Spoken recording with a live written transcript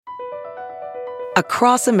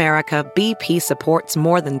Across America, BP supports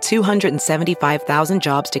more than 275,000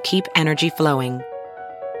 jobs to keep energy flowing.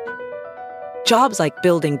 Jobs like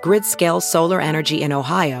building grid-scale solar energy in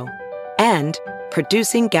Ohio and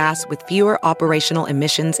producing gas with fewer operational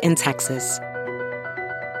emissions in Texas.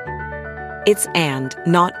 It's and,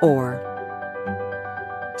 not or.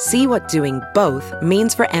 See what doing both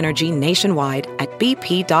means for energy nationwide at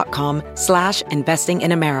bp.com/investing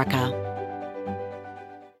in America.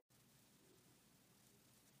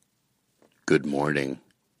 Good morning,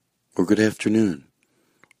 or good afternoon,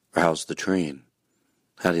 or how's the train?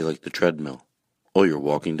 How do you like the treadmill? Oh, you're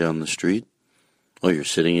walking down the street? Oh, you're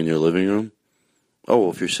sitting in your living room? Oh,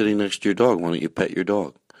 well, if you're sitting next to your dog, why don't you pet your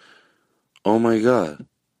dog? Oh my God.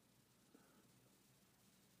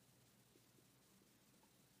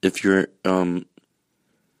 If you're in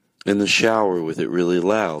the shower with it really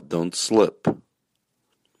loud, don't slip.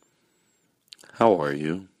 How are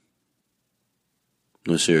you?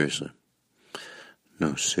 No, seriously.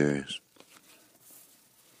 No, serious.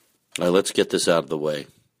 All right, let's get this out of the way.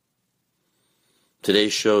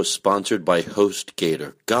 Today's show is sponsored by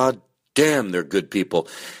HostGator. God damn, they're good people.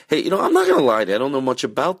 Hey, I'm not going to lie to you. I don't know much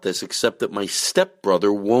about this except that my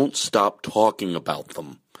stepbrother won't stop talking about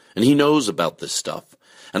them. And he knows about this stuff.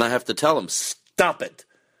 And I have to tell him, stop it.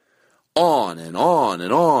 On and on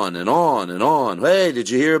and on and on and on. Hey, did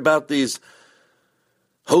you hear about these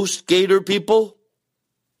HostGator people?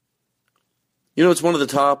 It's one of the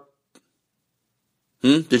top.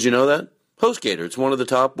 Did you know that? HostGator, it's one of the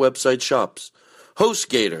top website shops.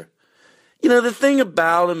 HostGator. The thing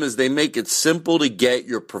about them is they make it simple to get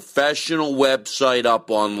your professional website up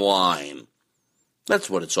online. That's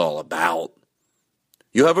what it's all about.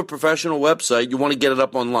 You have a professional website, you want to get it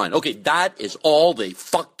up online. Okay, that is all they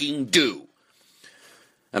fucking do.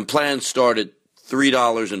 And plans start at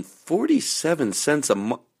 $3.47 a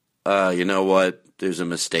month. You know what? There's a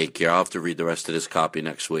mistake here. I'll have to read the rest of this copy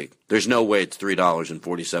next week. There's no way it's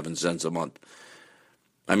 $3.47 a month.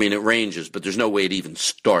 I mean, it ranges, but there's no way it even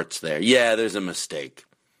starts there. Yeah, there's a mistake.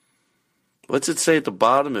 What's it say at the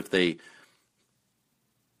bottom? If they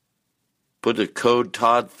put the code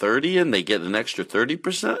Todd30 in, they get an extra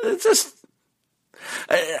 30%. It's just,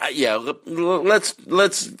 yeah.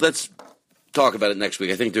 Let's talk about it next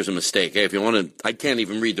week. I think there's a mistake. Hey, if you want to, I can't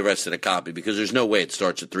even read the rest of the copy because there's no way it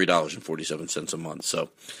starts at $3.47 a month. So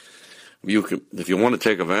if you want to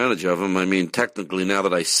take advantage of them, I mean, technically now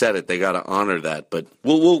that I said it, they got to honor that. But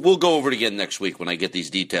we'll go over it again next week when I get these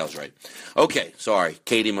details right. Okay, sorry,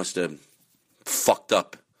 Katie must have fucked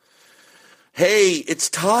up. Hey, it's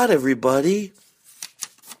Todd, everybody.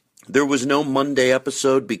 There was no Monday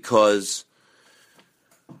episode because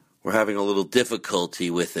we're having a little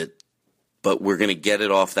difficulty with it, but we're going to get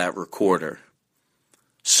it off that recorder.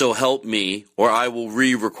 So help me, or I will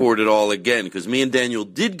re-record it all again, because me and Daniel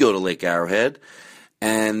did go to Lake Arrowhead,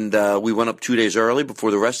 and we went up 2 days early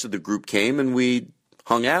before the rest of the group came, and we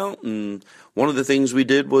hung out, and one of the things we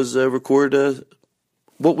did was record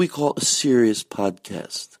what we call a serious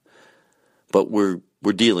podcast. But we're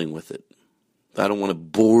dealing with it. I don't want to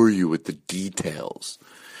bore you with the details.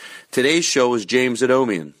 Today's show is James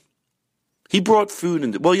Adomian. He brought food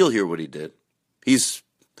into. Well, you'll hear what he did. He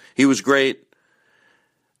was great.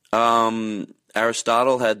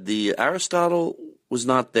 Aristotle was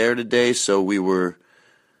not there today, so we were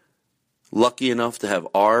lucky enough to have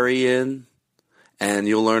Ari in, and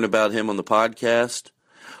you'll learn about him on the podcast.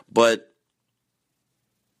 But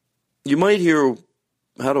you might hear.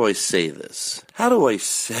 How do I say this? How do I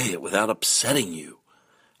say it without upsetting you?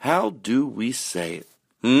 How do we say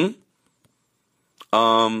it?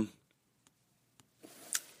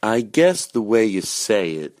 I guess the way you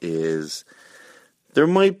say it is there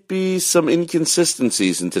might be some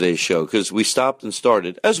inconsistencies in today's show because we stopped and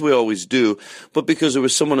started, as we always do, but because there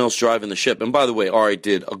was someone else driving the ship. And by the way, Ari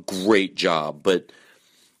did a great job, but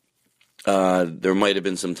there might have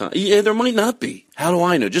been some time. Yeah, there might not be. How do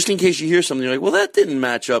I know? Just in case you hear something, you're like, well, that didn't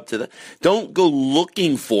match up to that. Don't go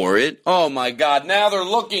looking for it. Oh, my God, now they're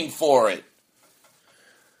looking for it.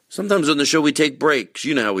 Sometimes on the show we take breaks.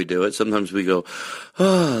 You know how we do it. Sometimes we go,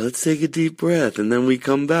 let's take a deep breath, and then we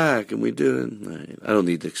come back and we do it. I don't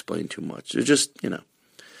need to explain too much. It's just,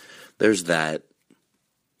 there's that.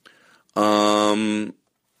 We're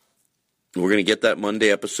going to get that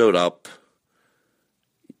Monday episode up.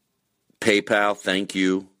 PayPal, thank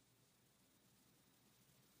you.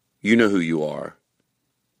 You know who you are.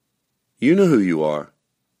 You know who you are.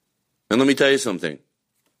 And let me tell you something.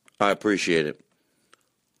 I appreciate it.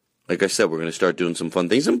 Like I said, we're going to start doing some fun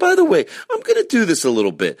things. And by the way, I'm going to do this a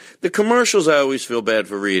little bit. The commercials I always feel bad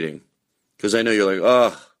for reading. Because I know you're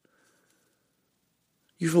like,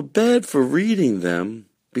 You feel bad for reading them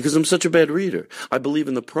because I'm such a bad reader. I believe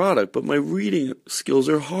in the product, but my reading skills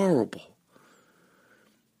are horrible.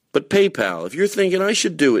 But PayPal, if you're thinking I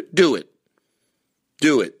should do it, do it.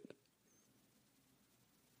 Do it.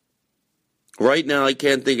 Right now, I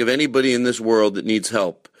can't think of anybody in this world that needs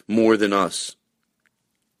help more than us.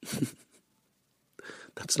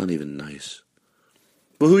 That's not even nice.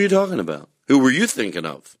 Well, who are you talking about? Who were you thinking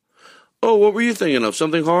of? Oh, what were you thinking of?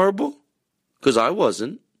 Something horrible? Because I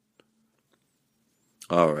wasn't.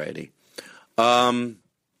 Alrighty.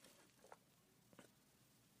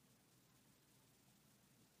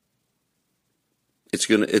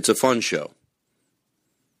 It's a fun show.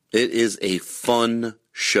 It is a fun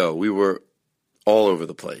show. We were all over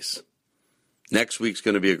the place. Next week's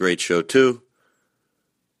going to be a great show, too.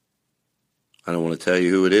 I don't want to tell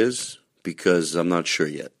you who it is because I'm not sure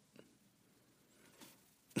yet.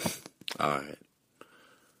 All right.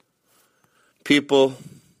 People,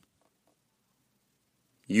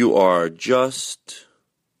 you are just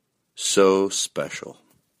so special.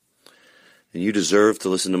 And you deserve to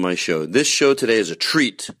listen to my show. This show today is a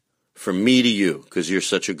treat from me to you because you're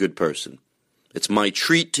such a good person. It's my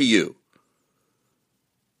treat to you.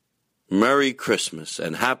 Merry Christmas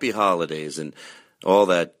and happy holidays and all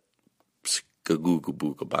that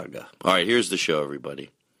skagooga-booga-baga. All right, here's the show,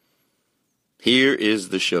 everybody. Here is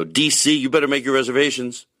the show. D.C., you better make your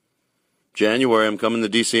reservations. January, I'm coming to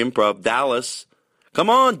D.C. Improv. Dallas. Come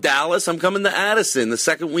on, Dallas. I'm coming to Addison the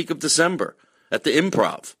second week of December at the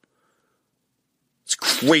Improv. It's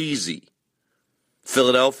crazy.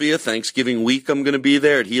 Philadelphia, Thanksgiving week, I'm going to be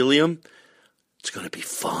there at Helium. It's going to be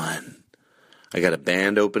fun. I got a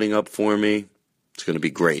band opening up for me. It's going to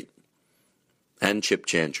be great. And Chip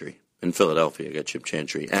Chantry. In Philadelphia, I got Chip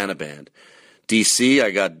Chantry and a band. D.C.,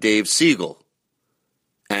 I got Dave Siegel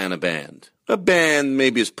and a band. A band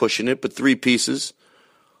maybe is pushing it, but 3 pieces.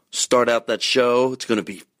 Start out that show. It's going to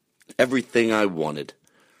be everything I wanted.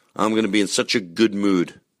 I'm going to be in such a good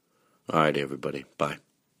mood. All right, everybody. Bye.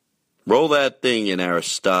 Roll that thing in,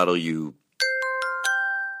 Aristotle, you...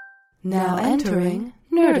 Now entering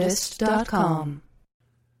Nerdist.com.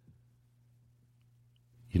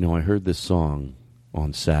 You know, I heard this song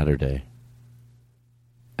on Saturday,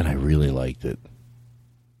 and I really liked it.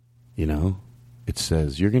 You know, it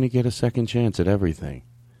says, you're going to get a second chance at everything.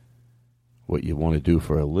 What you want to do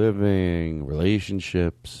for a living,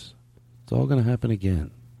 relationships, it's all going to happen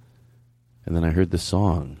again. And then I heard the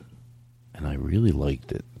song, and I really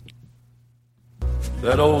liked it.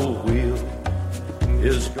 That old wheel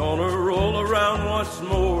is gonna roll around once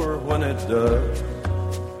more. When it does,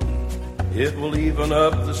 it will even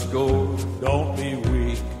up the score. Don't be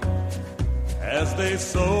weak. As they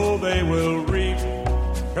sow, they will reap.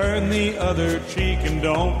 Turn the other cheek and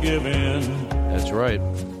don't give in. That's right.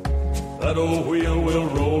 That old wheel will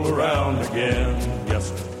roll around again. Yes,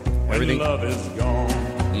 sir. When Everything. Love is gone.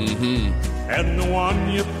 Mm-hmm. And the one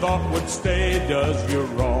you thought would stay does you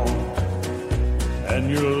wrong. And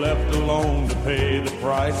you're left alone to pay the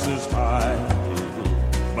prices high.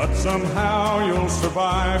 But somehow you'll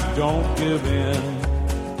survive, don't give in.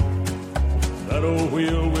 That old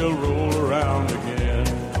wheel will roll around again.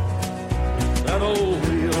 That old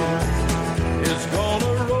wheel is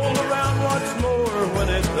gonna roll around once more. When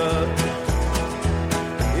it does,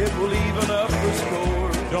 it will even up the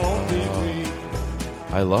score. Don't be weak.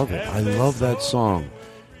 I love it. I love that song.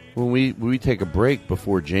 When we take a break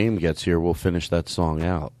before James gets here, we'll finish that song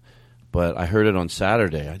out. But I heard it on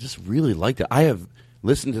Saturday. I just really liked it. I have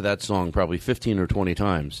listened to that song probably 15 or 20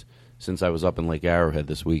 times since I was up in Lake Arrowhead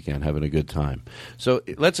this weekend having a good time. So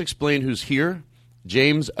let's explain who's here.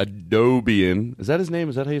 James Adomian. Is that his name?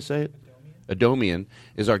 Is that how you say it? Adomian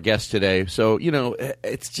is our guest today. So, you know,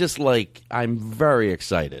 it's just like I'm very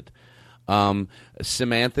excited.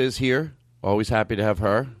 Samantha is here. Always happy to have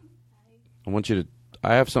her.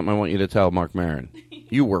 I have something I want you to tell Mark Maron.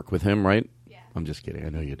 You work with him, right? Yeah. I'm just kidding. I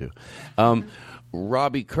know you do.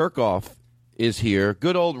 Robbie Kirkhoff is here.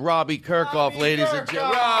 Good old Robbie Kirkhoff, ladies and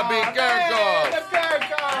gentlemen. Robbie Kirkhoff.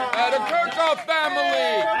 The Kirkhoff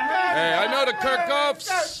family. Hey, I know the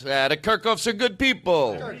Kirkhoffs. The Kirkhoffs are good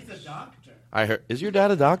people. He's a doctor. I heard. Is your dad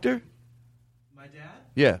a doctor? My dad?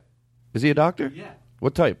 Yeah. Is he a doctor? Yeah.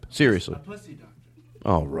 What type? Seriously. A pussy doctor.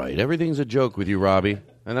 All right. Everything's a joke with you, Robbie.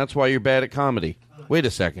 And that's why you're bad at comedy. Wait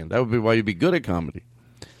a second. That would be why you'd be good at comedy.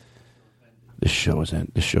 This show is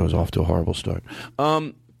off to a horrible start.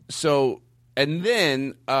 And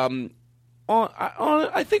then I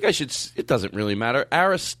think I should. It doesn't really matter.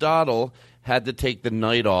 Aristotle had to take the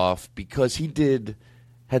night off because he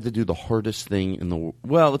had to do the hardest thing in the.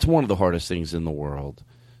 Well, it's one of the hardest things in the world.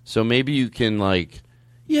 So maybe you can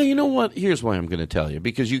Yeah, you know what? Here's why I'm going to tell you.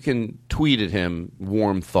 Because you can tweet at him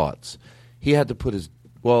warm thoughts. He had to put his...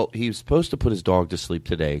 Well, he was supposed to put his dog to sleep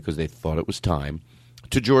today because they thought it was time,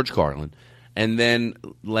 to George Carlin. And then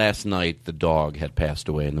last night, the dog had passed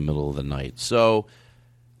away in the middle of the night. So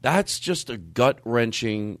that's just a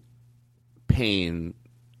gut-wrenching pain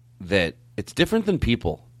that it's different than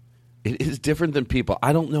people. It is different than people.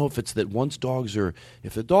 I don't know if it's that once dogs are,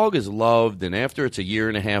 if a dog is loved and after it's a year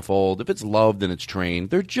and a half old, if it's loved and it's trained,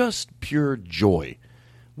 they're just pure joy.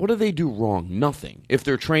 What do they do wrong? Nothing. If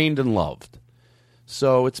they're trained and loved.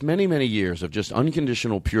 So it's many, many years of just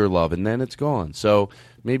unconditional pure love, and then it's gone. So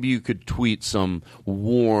maybe you could tweet some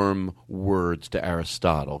warm words to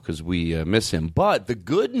Aristotle because we miss him. But the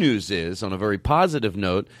good news is, on a very positive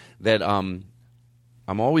note, that I'm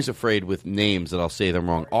always afraid with names that I'll say them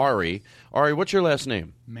wrong. Ari, what's your last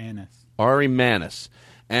name? Manis. Ari Manis.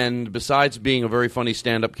 And besides being a very funny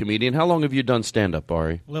stand-up comedian, how long have you done stand-up,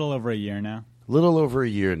 Ari? A little over a year now. Little over a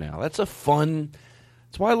year now. That's a fun...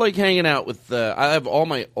 That's why I like hanging out with... I have all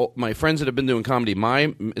my friends that have been doing comedy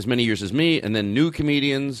as many years as me, and then new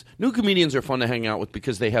comedians. New comedians are fun to hang out with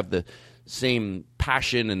because they have the same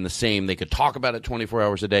passion and they could talk about it 24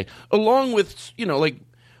 hours a day, along with,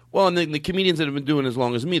 Well, and the comedians that have been doing as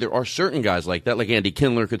long as me, there are certain guys like that. Like Andy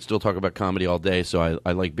Kindler could still talk about comedy all day, so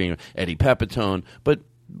I like being Eddie Pepitone.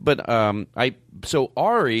 So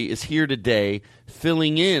Ari is here today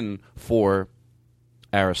filling in for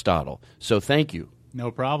Aristotle. So thank you. No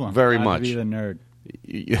problem. Very Glad much. to be the nerd.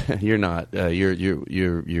 You're not.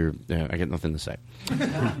 You're. I got nothing to say.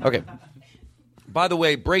 Okay. By the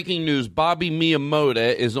way, breaking news, Bobby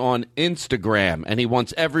Miyamoto is on Instagram, and he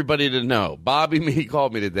wants everybody to know. He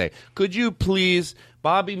called me today. Could you please,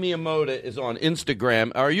 Bobby Miyamoto is on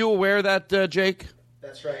Instagram. Are you aware of that, Jake?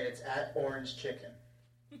 That's right. It's at Orange Chicken.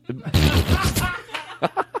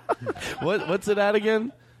 What's it at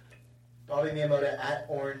again? Bobby Miyamoto at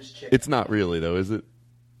Orange Chicken. It's not really, though, is it?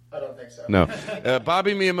 I don't think so. No.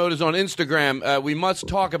 Bobby Miyamoto is on Instagram. We must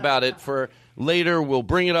talk about it for later. We'll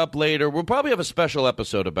bring it up later. We'll probably have a special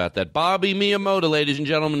episode about that. Bobby Miyamoto, ladies and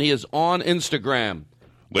gentlemen, he is on Instagram.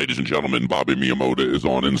 Ladies and gentlemen, Bobby Miyamoto is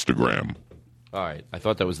on Instagram. All right. I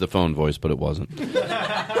thought that was the phone voice, but it wasn't.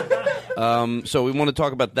 So we want to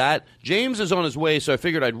talk about that. James is on his way, so I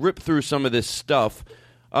figured I'd rip through some of this stuff.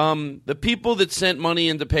 The people that sent money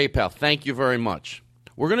into PayPal, thank you very much.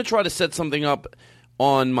 We're going to try to set something up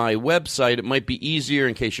on my website. It might be easier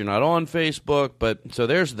in case you're not on Facebook, but so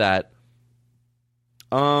there's that.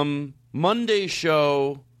 Monday's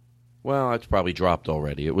show, well, it's probably dropped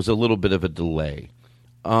already. It was a little bit of a delay.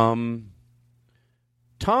 Tom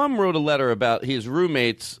wrote a letter about his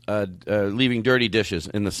roommates leaving dirty dishes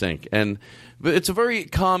in the sink, but it's a very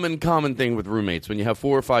common thing with roommates when you have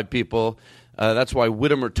 4 or 5 people. That's why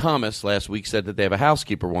Whittemer Thomas last week said that they have a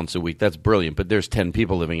housekeeper once a week. That's brilliant, but there's 10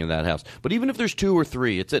 people living in that house. But even if there's 2 or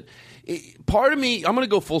 3, part of me, I'm going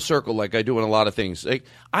to go full circle like I do in a lot of things. Like,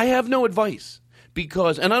 I have no advice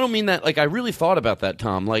because, and I don't mean that, like, I really thought about that,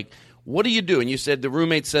 Tom. Like, what do you do? And you said the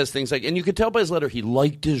roommate says things like, and you could tell by his letter he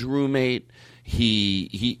liked his roommate.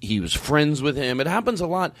 He was friends with him. It happens a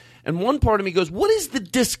lot. And one part of me goes, what is the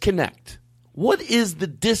disconnect? What is the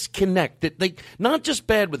disconnect that, like, not just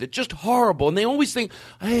bad with it, just horrible? And they always think,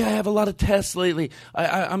 hey, I have a lot of tests lately.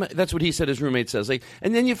 That's what he said his roommate says. Like,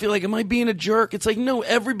 and then you feel like, am I being a jerk? It's like, no,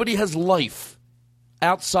 everybody has life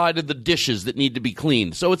outside of the dishes that need to be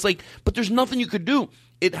cleaned. So it's like, but there's nothing you could do.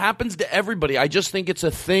 It happens to everybody. I just think it's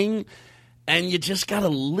a thing, and you just got to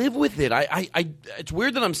live with it. It's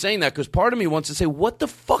weird that I'm saying that because part of me wants to say, what the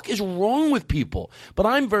fuck is wrong with people? But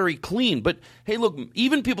I'm very clean. But, hey, look,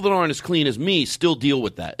 even people that aren't as clean as me still deal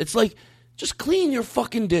with that. It's like, just clean your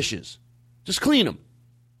fucking dishes. Just clean them.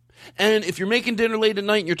 And if you're making dinner late at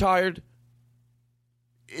night and you're tired,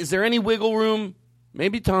 is there any wiggle room?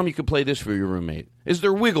 Maybe, Tom, you could play this for your roommate. Is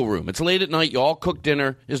there wiggle room? It's late at night. You all cook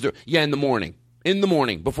dinner. Is there? Yeah, in the morning. In the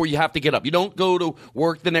morning, before you have to get up. You don't go to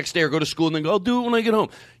work the next day or go to school and then go, I'll do it when I get home.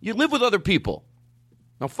 You live with other people.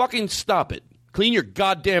 Now fucking stop it. Clean your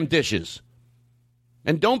goddamn dishes.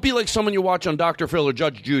 And don't be like someone you watch on Dr. Phil or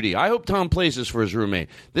Judge Judy. I hope Tom plays this for his roommate.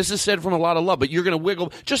 This is said from a lot of love, but you're going to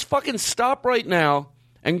wiggle. Just fucking stop right now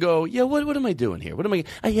and go, yeah, what am I doing here? What am I...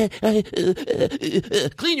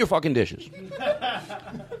 Clean your fucking dishes.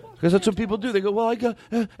 Because that's what people do. They go, well,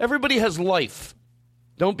 everybody has life.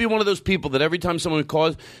 Don't be one of those people that every time someone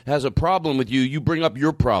has a problem with you, you bring up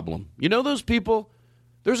your problem. You know those people?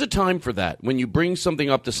 There's a time for that, when you bring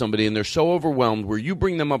something up to somebody and they're so overwhelmed where you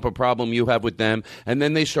bring them up a problem you have with them and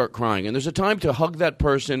then they start crying. And there's a time to hug that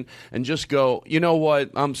person and just go, you know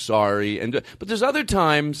what, I'm sorry. But there's other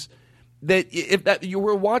times that if you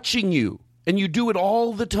were watching you And you do it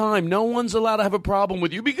all the time. No one's allowed to have a problem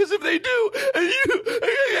with you because if they do,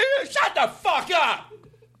 shut the fuck up.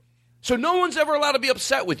 So no one's ever allowed to be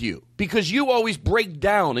upset with you because you always break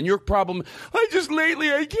down and your problem, I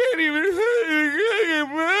can't even.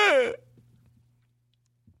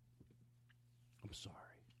 I'm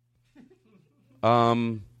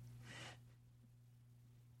sorry.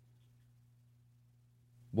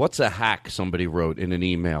 What's a hack, somebody wrote in an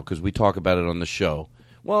email, because we talk about it on the show.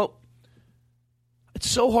 Well, it's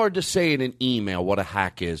so hard to say in an email what a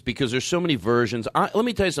hack is because there's so many versions. Let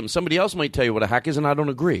me tell you something. Somebody else might tell you what a hack is, and I don't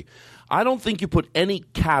agree. I don't think you put any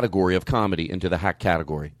category of comedy into the hack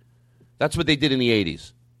category. That's what they did in the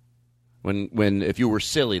 80s. When if you were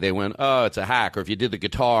silly, they went, oh, it's a hack, or if you did the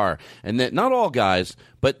guitar. And that, not all guys,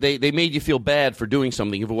 but they made you feel bad for doing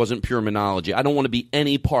something if it wasn't pure monology. I don't want to be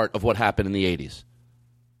any part of what happened in the 80s.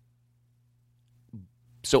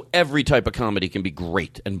 So every type of comedy can be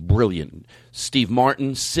great and brilliant. Steve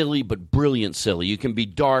Martin, silly but brilliant silly. You can be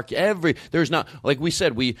dark. There's not, like we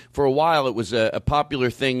said, for a while it was a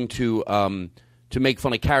popular thing to make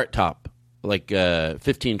fun of Carrot Top, like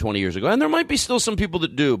 15, 20 years ago. And there might be still some people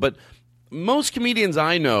that do, but most comedians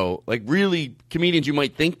I know, like really comedians you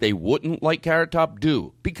might think they wouldn't like Carrot Top,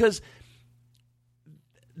 do. Because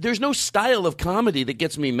there's no style of comedy that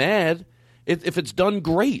gets me mad if it's done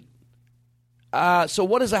great. So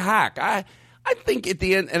what is a hack? I think at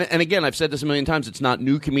the end, and again, I've said this a million times, it's not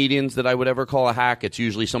new comedians that I would ever call a hack. It's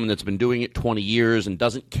usually someone that's been doing it 20 years and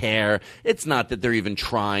doesn't care. It's not that they're even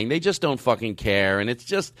trying. They just don't fucking care. And it's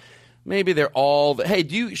just, maybe they're all, hey,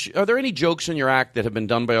 are there any jokes in your act that have been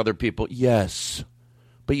done by other people? Yes.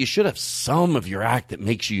 But you should have some of your act that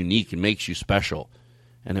makes you unique and makes you special.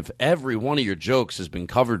 And if every one of your jokes has been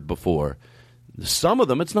covered before, some of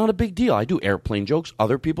them, it's not a big deal. I do airplane jokes.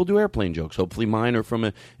 Other people do airplane jokes. Hopefully mine are from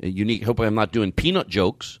a unique... Hopefully I'm not doing peanut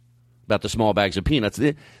jokes about the small bags of peanuts.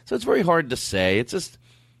 So it's very hard to say. It's just...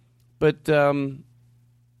 But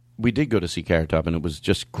we did go to see Carrot Top, and it was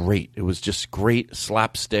just great. It was just great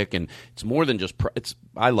slapstick, and it's more than just...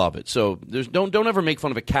 I love it. So don't ever make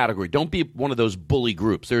fun of a category. Don't be one of those bully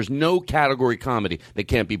groups. There's no category comedy that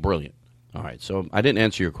can't be brilliant. All right, so I didn't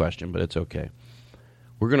answer your question, but it's okay.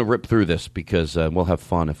 We're going to rip through this because we'll have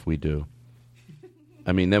fun if we do.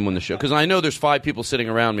 I mean, then when the show... Because I know there's 5 people sitting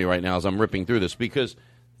around me right now as I'm ripping through this because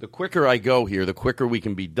the quicker I go here, the quicker we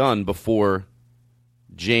can be done before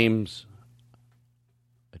James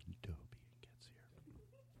Adomian gets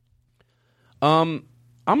here.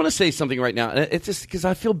 I'm going to say something right now. It's just because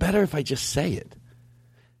I feel better if I just say it.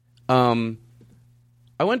 I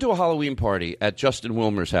went to a Halloween party at Justin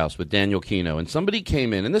Wilmer's house with Daniel Kino, and somebody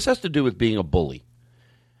came in, and this has to do with being a bully.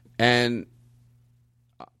 And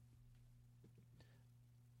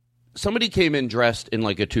somebody came in dressed in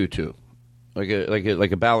like a tutu, like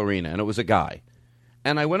a ballerina, and it was a guy.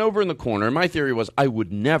 And I went over in the corner, and my theory was I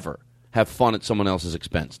would never have fun at someone else's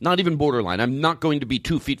expense, not even borderline. I'm not going to be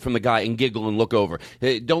 2 feet from the guy and giggle and look over.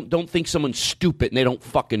 Don't think someone's stupid and they don't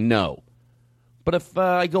fucking know. But if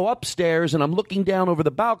I go upstairs and I'm looking down over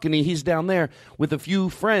the balcony, he's down there with a few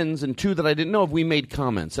friends and 2 that I didn't know of, we made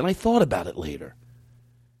comments. And I thought about it later.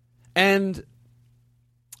 And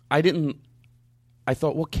I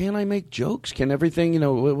thought, well, can I make jokes? Can everything,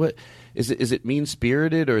 what is it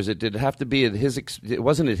mean-spirited, or did it have to be at it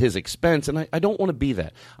wasn't at his expense? And I don't want to be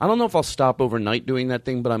that. I don't know if I'll stop overnight doing that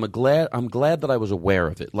thing, but I'm glad that I was aware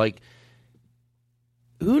of it. Like,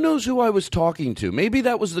 who knows who I was talking to? Maybe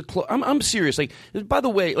that was I'm serious. Like, by the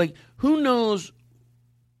way, like, who knows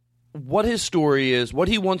what his story is, what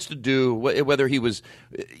he wants to do, whether he was,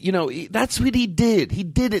 that's what he did. He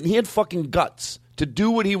did it, and he had fucking guts to do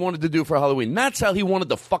what he wanted to do for Halloween. That's how he wanted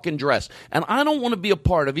to fucking dress. And I don't want to be a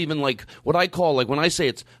part of even, like, what I call, like, when I say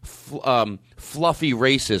it's fluffy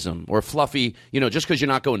racism or fluffy, just because you're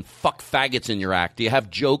not going fuck faggots in your act. Do you have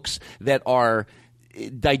jokes that are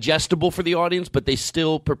digestible for the audience, but they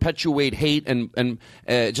still perpetuate hate and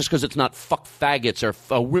just because it's not fuck faggots or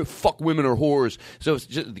fuck women or whores. So it's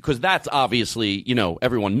just because that's obviously,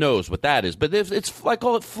 everyone knows what that is. But it's I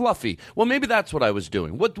call it fluffy. Well, maybe that's what I was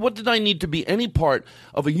doing. What did I need to be any part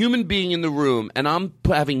of a human being in the room, and I'm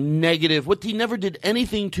having negative? What he never did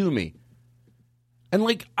anything to me, and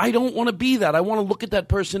like I don't want to be that. I want to look at that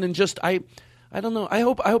person and just I don't know. I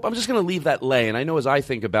hope I'm just going to leave that lay. And I know as I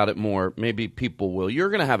think about it more, maybe people will. You're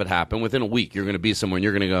going to have it happen. Within a week, you're going to be somewhere and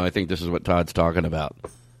you're going to go, I think this is what Todd's talking about.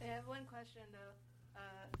 I have one question,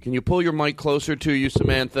 though. Can you pull your mic closer to you,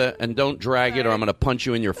 Samantha? And don't drag it or I'm going to punch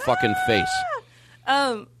you in your fucking face.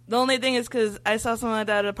 The only thing is because I saw someone like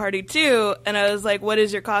that at a party, too. And I was like, what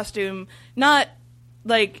is your costume? Not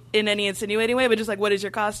like in any insinuating way, but just like, what is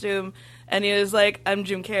your costume? And he was like, I'm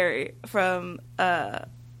Jim Carrey from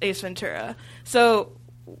Ace Ventura. So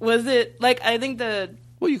was it like, I think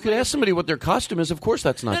well, you could ask somebody what their costume is. Of course,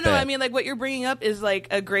 that's not bad. No, I mean, like, what you're bringing up is, like,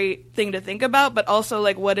 a great thing to think about, but also,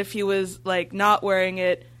 like, what if he was, like, not wearing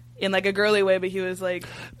it in, like, a girly way, but he was, like...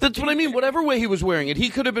 That's what I mean. Whatever way he was wearing it, he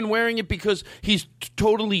could have been wearing it because he's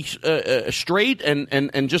totally straight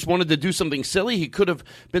and just wanted to do something silly. He could have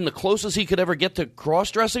been the closest he could ever get to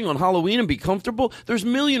cross-dressing on Halloween and be comfortable. There's a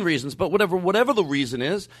million reasons, but whatever the reason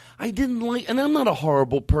is, I didn't like... And I'm not a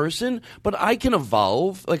horrible person, but I can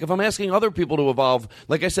evolve. Like, if I'm asking other people to evolve,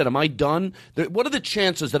 like I said, am I done? What are the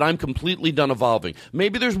chances that I'm completely done evolving?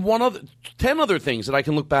 Maybe there's 10 other things that I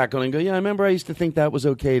can look back on and go, yeah, I remember I used to think that was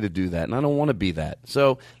okay to do that, and I don't want to be that.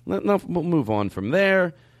 So we'll move on from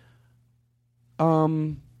there.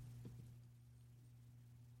 Hold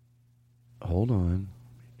on.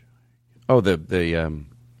 Oh, the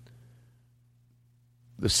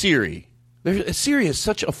Siri. Siri is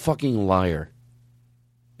such a fucking liar.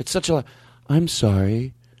 It's such a. I'm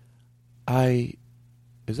sorry. Is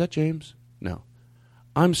that James? No.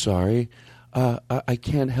 I'm sorry. I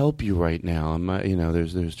can't help you right now.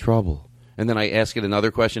 There's trouble. And then I ask it another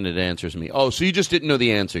question, it answers me. Oh, so you just didn't know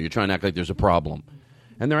the answer. You're trying to act like there's a problem.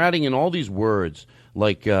 And they're adding in all these words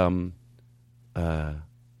like, let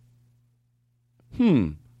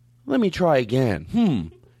me try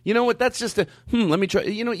again. You know what? That's just let me try.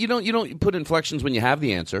 You know, you don't put inflections when you have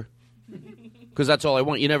the answer. Because that's all I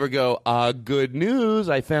want. You never go, good news,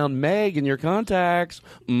 I found Meg in your contacts.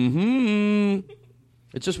 It's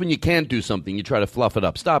just when you can't do something, you try to fluff it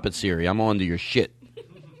up. Stop it, Siri. I'm on to your shit.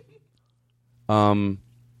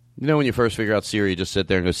 You know when you first figure out Siri, you just sit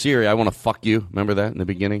there and go, Siri, I want to fuck you. Remember that in the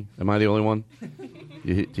beginning? Am I the only one?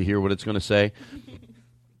 To hear what it's going to say?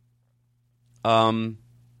 Someone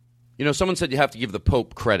said you have to give the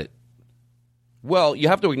Pope credit. Well, you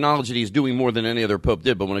have to acknowledge that he's doing more than any other Pope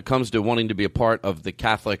did, but when it comes to wanting to be a part of the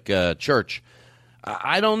Catholic Church,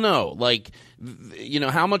 I don't know. Like,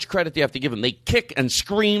 how much credit do you have to give him? They kicked and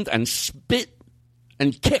screamed and spit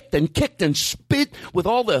and kicked and spit with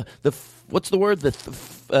all the what's the word? The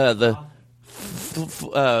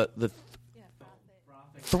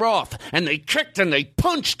froth. And they kicked and they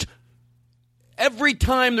punched every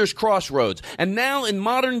time there's crossroads. And now in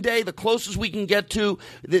modern day, the closest we can get to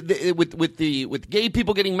with gay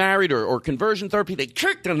people getting married or conversion therapy, they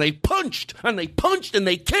kicked and they punched and they punched and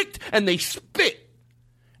they kicked and they spit.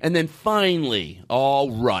 And then finally, all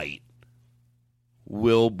right.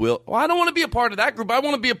 Well, I don't want to be a part of that group. I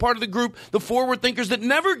want to be a part of the group, the forward thinkers that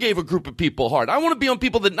never gave a group of people heart. I want to be on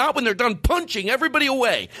people that not when they're done punching everybody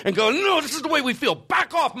away and go, no, this is the way we feel.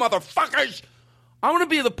 Back off, motherfuckers. I want to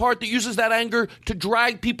be the part that uses that anger to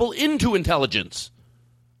drag people into intelligence.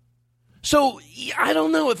 So I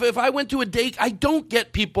don't know. If I went to a date, I don't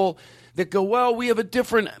get people that go, well, we have a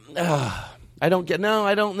different... I don't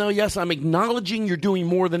know. Yes, I'm acknowledging you're doing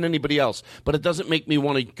more than anybody else, but it doesn't make me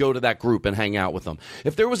want to go to that group and hang out with them.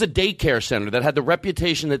 If there was a daycare center that had the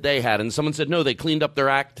reputation that they had and someone said, no, they cleaned up their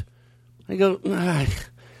act, I go, I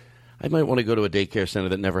might want to go to a daycare center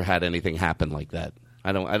that never had anything happen like that.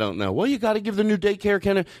 I don't know. Well, you got to give the new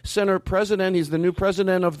daycare center president. He's the new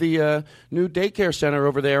president of the new daycare center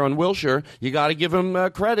over there on Wilshire. You got to give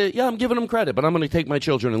him credit. Yeah, I'm giving him credit, but I'm going to take my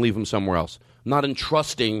children and leave them somewhere else. I'm not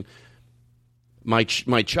entrusting my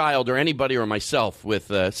child or anybody or myself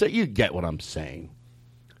with. So you get what I'm saying.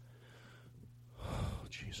 Oh,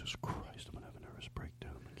 Jesus Christ! I'm going to have a nervous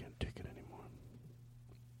breakdown. I can't take it anymore.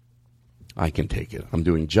 I can take it. I'm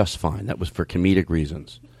doing just fine. That was for comedic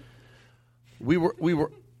reasons. We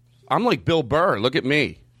were. I'm like Bill Burr. Look at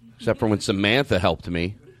me. Except for when Samantha helped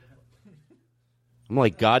me. I'm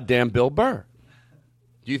like goddamn Bill Burr.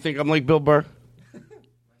 Do you think I'm like Bill Burr?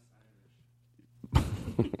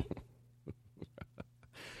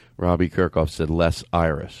 Robbie Kirkhoff said less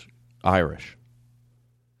Irish.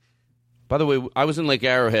 By the way, I was in Lake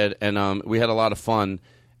Arrowhead, and we had a lot of fun.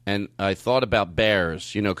 And I thought about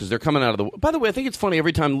bears, because they're coming out of the... By the way, I think it's funny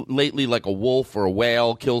every time lately, like a wolf or a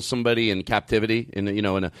whale kills somebody in captivity, in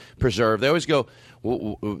a preserve, they always go,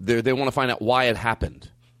 they want to find out why it happened.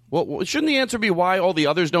 Well, shouldn't the answer be why all the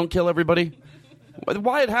others don't kill everybody?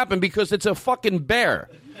 Why it happened? Because it's a fucking bear.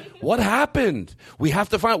 What happened? We have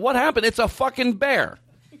to find out what happened. It's a fucking bear.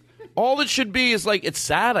 All it should be is like, it's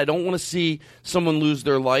sad. I don't want to see someone lose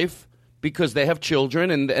their life because they have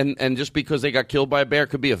children, and just because they got killed by a bear, it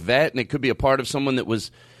could be a vet, and it could be a part of someone that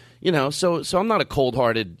was, so I'm not a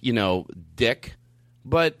cold-hearted, dick.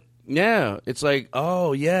 But, yeah, it's like,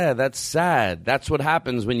 oh, yeah, that's sad. That's what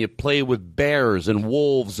happens when you play with bears and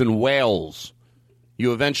wolves and whales.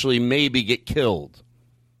 You eventually maybe get killed.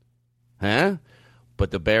 huh?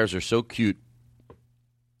 But the bears are so cute.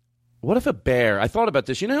 What if a bear, I thought about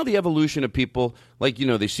this, you know how the evolution of people, like, you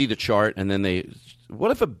know, they see the chart and then what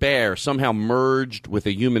if a bear somehow merged with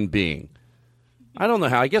a human being? I don't know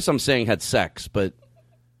how, I guess I'm saying had sex, but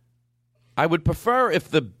I would prefer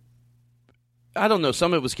if I don't know,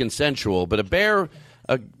 some of it was consensual, but a bear,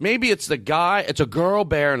 maybe it's the guy, it's a girl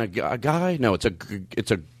bear and a guy? No, it's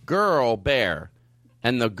a girl bear,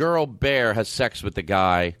 and the girl bear has sex with the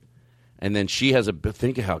guy. And then she has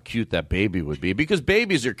think of how cute that baby would be. Because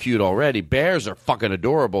babies are cute already. Bears are fucking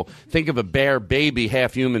adorable. Think of a bear baby,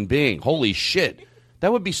 half human being. Holy shit.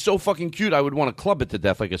 That would be so fucking cute. I would want to club it to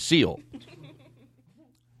death like a seal.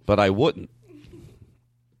 But I wouldn't.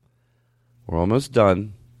 We're almost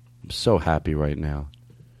done. I'm so happy right now.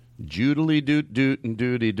 Joodly doot doot and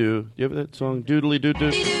doody doo. You ever that song? Doodly doot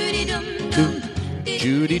doot.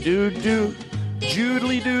 Judy doot doot.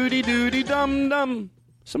 Joodly doody doody dum dum.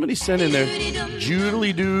 Somebody sent in there,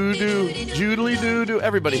 joodly doo doo, joodly doo doo.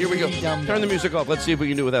 Everybody, here we go. Turn the music off. Let's see if we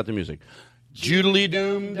can do it without the music. Joodly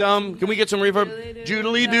doom dum. Can we get some reverb?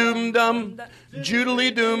 Joodly doom dum,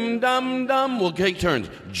 joodly doom dum dum. We'll take turns.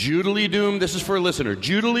 Joodly doom. This is for a listener.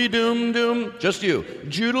 Joodly doom doom. Just you.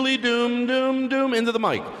 Joodly doom doom doom. Into the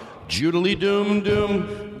mic. Joodly doom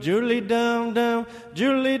doom. Joodly dum dum.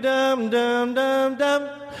 Joodly dum dum dum dum.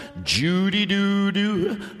 Judy doo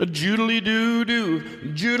doo, joodly doo doo,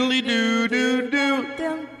 joodly doo doo doo.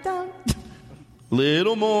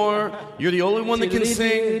 Little more. You're the only one that can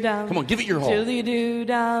sing. Come on, give it your all. Julie doo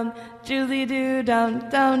dum, Julie doo dum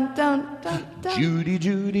dum dum dum. Judy,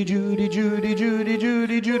 Judy, Judy, Judy, Judy,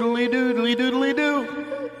 Judy, joodly doodly doodly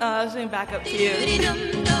doo. I'll sing back up to you.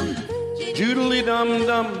 Joodly dum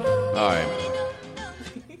dum. All right.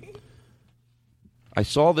 I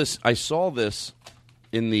saw this.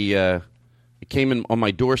 In the it came in on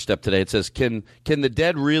my doorstep today. It says, "Can the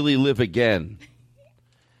dead really live again?"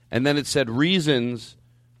 And then it said reasons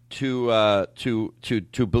to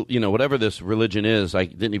you know, whatever this religion is. I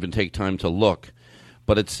didn't even take time to look,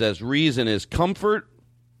 but it says reason is comfort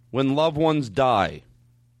when loved ones die,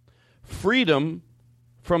 freedom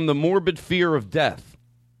from the morbid fear of death,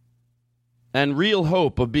 and real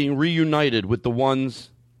hope of being reunited with the ones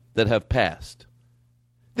that have passed.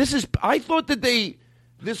 I thought that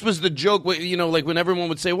this was the joke, you know, like when everyone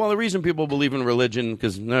would say, well, the reason people believe in religion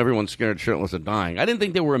because everyone's scared shitless of dying. I didn't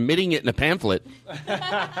think they were omitting it in a pamphlet.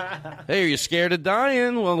 Hey, are you scared of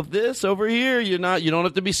dying? Well, if this over here, you don't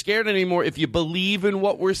have to be scared anymore. If you believe in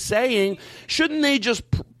what we're saying, shouldn't they just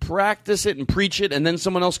practice it and preach it, and then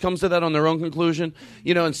someone else comes to that on their own conclusion?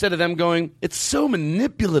 You know, instead of them going, it's so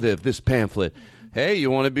manipulative, this pamphlet. Hey,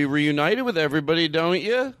 you want to be reunited with everybody, don't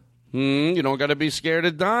you? You don't got to be scared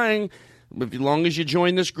of dying. As long as you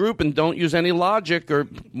join this group and don't use any logic or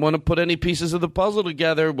want to put any pieces of the puzzle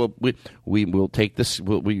together, we'll take this.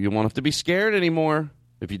 You won't have to be scared anymore.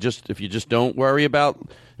 If you just don't worry about,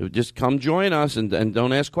 just come join us and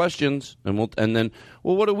don't ask questions. And then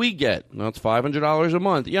what do we get? Well, it's $500 a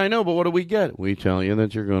month. Yeah, I know, but what do we get? We tell you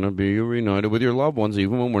that you're going to be reunited with your loved ones,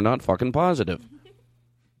 even when we're not fucking positive.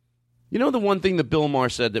 You know the one thing that Bill Maher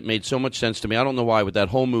said that made so much sense to me? I don't know why with that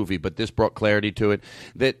whole movie, but this brought clarity to it.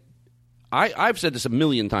 That I've said this a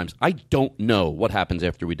million times. I don't know what happens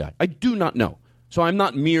after we die. I do not know. So I'm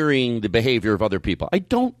not mirroring the behavior of other people. I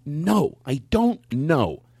don't know.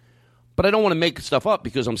 But I don't want to make stuff up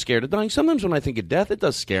because I'm scared of dying. Sometimes when I think of death, it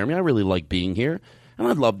does scare me. I really like being here. And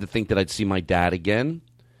I'd love to think that I'd see my dad again.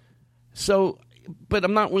 So, but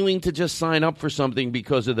I'm not willing to just sign up for something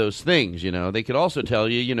because of those things, you know. They could also tell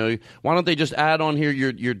you, you know, why don't they just add on here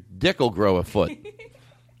your dick will grow a foot?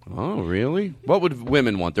 Oh, really? What would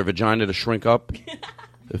women want? Their vagina to shrink up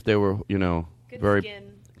if they were, you know,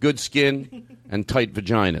 good skin and tight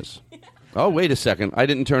vaginas. Oh, wait a second. I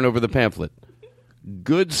didn't turn over the pamphlet.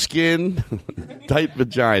 Good skin, tight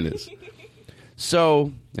vaginas.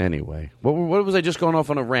 So, anyway, what was I just going off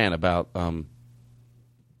on a rant about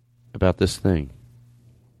this thing?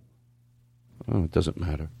 Oh, it doesn't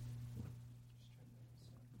matter.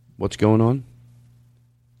 What's going on?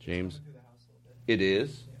 James? It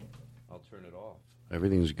is? I'll turn it off.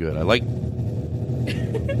 Everything's good. I like...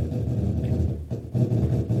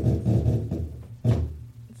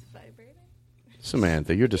 It's vibrating.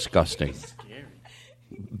 Samantha, you're disgusting.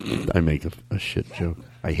 I make a shit joke.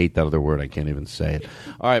 I hate that other word. I can't even say it.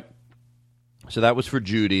 All right. So that was for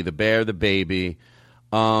Judy, the bear, the baby.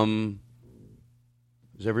 Is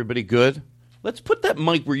everybody good? Let's put that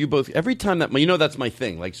mic where you both, every time that, you know that's my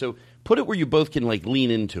thing. Like, so put it where you both can, like,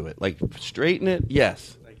 lean into it. Like, straighten it.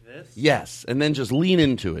 Yes. Like this? Yes. And then just lean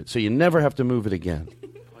into it so you never have to move it again.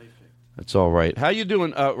 Perfect. That's all right. How you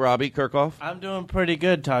doing, Robbie Kirkhoff? I'm doing pretty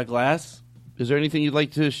good, Todd Glass. Is there anything you'd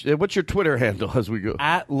like to... what's your Twitter handle as we go?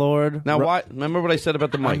 At Lord... Now, why? Remember what I said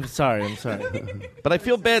about the mic? I'm sorry. But I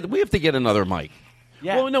feel bad. We have to get another mic.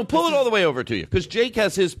 Yeah. Well, no, pull it all the way over to you, because Jake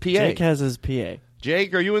has his PA. Jake has his PA.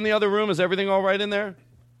 Jake, are you in the other room? Is everything all right in there?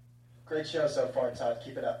 Great show so far, Todd.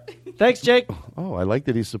 Keep it up. Thanks, Jake. Oh, I like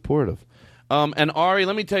that he's supportive. And Ari,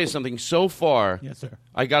 let me tell you something. So far, Yes, sir.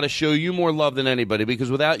 I got to show you more love than anybody,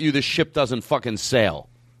 because without you, this ship doesn't fucking sail.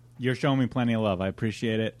 You're showing me plenty of love. I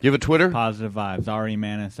appreciate it. You have a Twitter? Positive vibes. Ari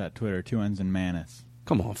Manis at Twitter. 2 N's in Manis.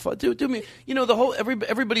 Come on, do me. You know, the whole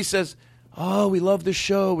everybody says, "Oh, we love the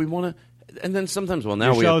show. We want to," and then sometimes, well,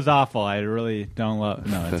 now Your show's awful. I really don't love.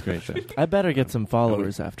 No, it's a great show. I better get some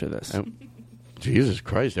followers after this. Jesus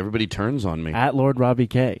Christ, everybody turns on me. At Lord Robbie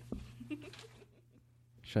K.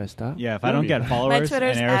 Should I stop? Yeah, if I don't get My followers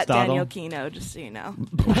Twitter's and at Aristotle, Daniel Kino, just so you know.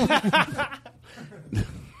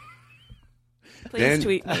 Please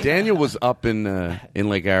tweet me. Daniel was up in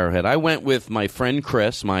Lake Arrowhead. I went with my friend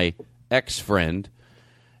Chris, my ex-friend,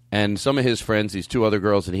 and some of his friends, these 2 other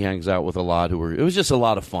girls that he hangs out with a lot. It was just a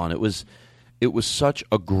lot of fun. It was such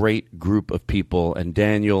a great group of people. And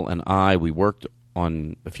Daniel and I, we worked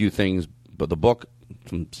on a few things, but the book,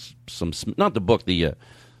 not the book, the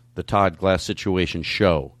Todd Glass Situation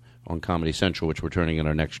show on Comedy Central, which we're turning in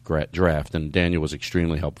our next draft. And Daniel was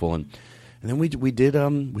extremely helpful. And then we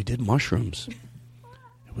did mushrooms.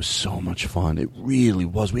 It was so much fun. It really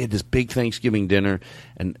was. We had this big Thanksgiving dinner,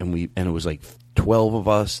 and it was like 12 of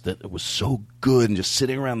us. That it was so good, and just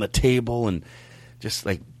sitting around the table, and just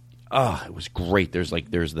like, it was great. There's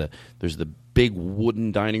the big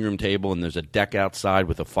wooden dining room table, and there's a deck outside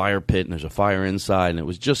with a fire pit, and there's a fire inside, and it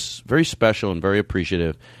was just very special and very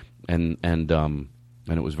appreciative, and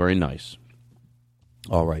it was very nice.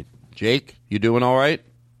 All right, Jake, you doing all right?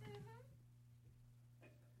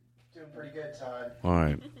 Pretty good, Todd. All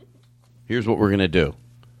right. Here's what we're going to do.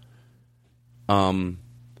 All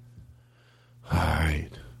right.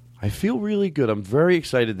 I feel really good. I'm very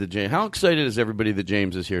excited that James... How excited is everybody that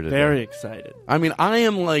James is here today? Very excited. I mean, I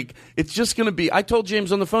am like... It's just going to be... I told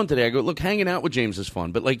James on the phone today, I go, look, hanging out with James is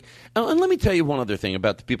fun. But like... And let me tell you one other thing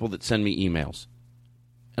about the people that send me emails.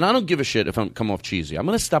 And I don't give a shit if I come off cheesy. I'm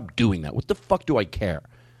going to stop doing that. What the fuck do I care?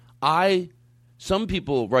 Some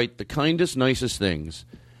people write the kindest, nicest things...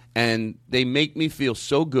 And they make me feel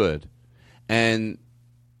so good. And,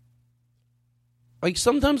 like,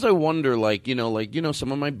 sometimes I wonder,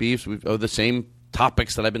 some of my beefs are the same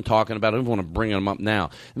topics that I've been talking about. I don't want to bring them up now.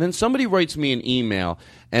 And then somebody writes me an email,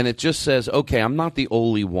 and it just says, okay, I'm not the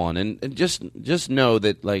only one. And just know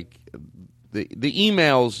that, like, the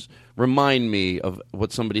emails remind me of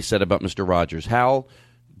what somebody said about Mr. Rogers, how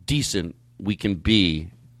decent we can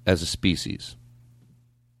be as a species.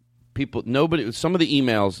 Some of the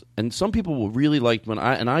emails, and some people will really like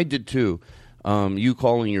I did too, you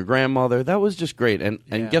calling your grandmother. That was just great. And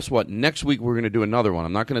guess what? Next week we're going to do another one.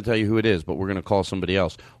 I'm not going to tell you who it is, but we're going to call somebody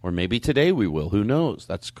else. Or maybe today we will. Who knows?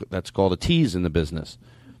 That's called a tease in the business.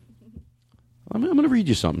 I'm going to read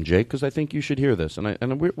you something, Jake, because I think you should hear this.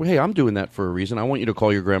 Hey, I'm doing that for a reason. I want you to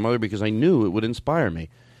call your grandmother because I knew it would inspire me.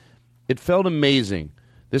 It felt amazing.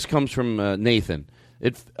 This comes from Nathan.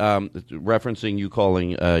 It's referencing you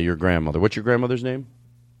calling your grandmother. What's your grandmother's name?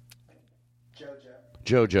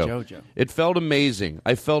 Jojo. It felt amazing.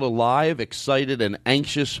 I felt alive, excited, and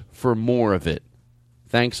anxious for more of it.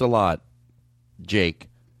 Thanks a lot, Jake.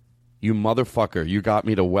 You motherfucker. You got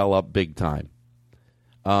me to well up big time.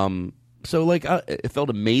 It felt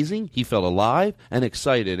amazing. He felt alive and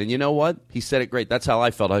excited. And you know what? He said it great. That's how I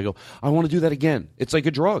felt. I go, I want to do that again. It's like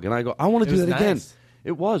a drug. And I go, I want to do that again.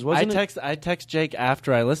 It wasn't it? I text Jake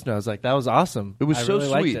after I listened. I was like, that was awesome. It was so really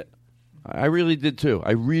sweet. Liked it. I really did too.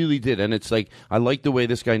 I really did. And it's like, I like the way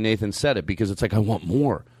this guy Nathan said it, because it's like, I want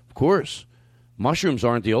more. Of course. Mushrooms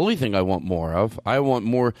aren't the only thing I want more of. I want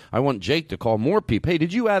more. I want Jake to call more people. Hey,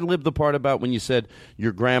 did you ad-lib the part about when you said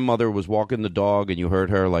your grandmother was walking the dog and you heard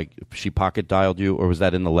her, like, she pocket dialed you, or was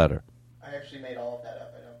that in the letter? I actually made all of that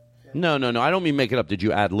up. No. I don't mean make it up. Did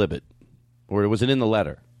you ad-lib it? Or was it in the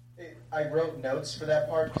letter? I wrote notes for that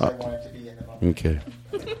part because I wanted to be in the moment. Okay.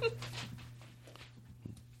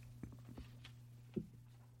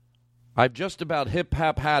 I've just about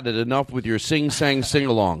hip-hop had it enough with your sing-sang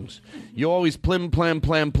sing-alongs. You always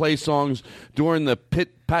plim-plam-plam play songs during the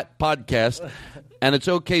Pit-Pat podcast, and it's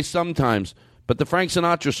okay sometimes, but the Frank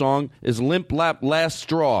Sinatra song is limp-lap last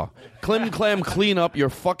straw. Clim-clam clean up your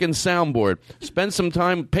fucking soundboard. Spend some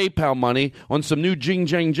time PayPal money on some new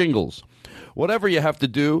jing-jang jingles. Whatever you have to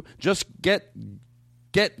do, just get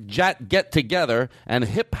together and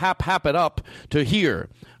hip-hap it up to here.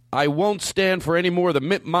 I won't stand for any more of the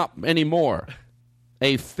Mip Mop anymore.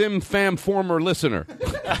 A Fim Fam former listener.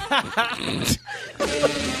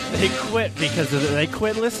 They quit they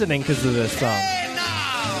quit listening because of this song.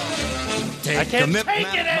 I can't take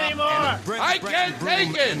it anymore. I can't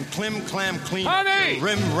take it. Clim clam clean. Honey,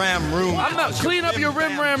 rim ram room. I'm not clean up your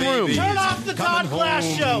rim ram room. Turn off the Todd Glass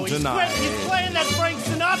show. He's playing that Frank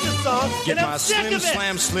Sinatra song, Get and my I'm sick slim of it.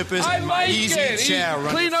 slam slippers. I and my like easy it. chair.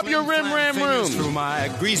 Clean up your rim ram room. Through my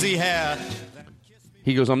greasy hair.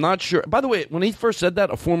 He goes, I'm not sure. By the way, when he first said that,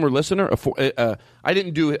 a former listener, I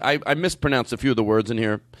didn't do it. I mispronounced a few of the words in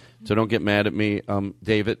here, so don't get mad at me,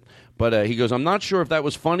 David. But he goes, I'm not sure if that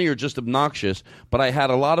was funny or just obnoxious, but I had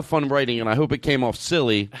a lot of fun writing, and I hope it came off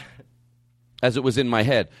silly as it was in my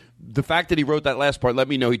head. The fact that he wrote that last part let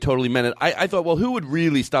me know he totally meant it. I thought, well, who would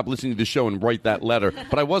really stop listening to the show and write that letter?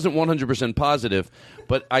 But I wasn't 100% positive.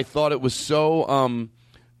 But I thought it was so...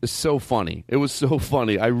 It's so funny. It was so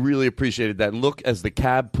funny. I really appreciated that. Look as the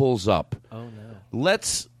cab pulls up. Oh, no.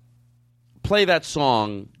 Let's play that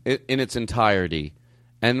song in its entirety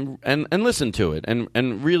and listen to it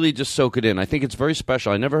and really just soak it in. I think it's very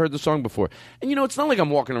special. I never heard the song before. And, it's not like I'm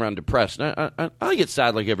walking around depressed. I get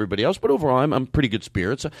sad like everybody else, but overall I'm pretty good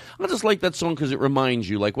spirits. I just like that song because it reminds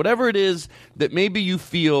you, like, whatever it is that maybe you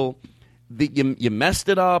feel that you messed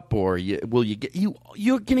it up or you're going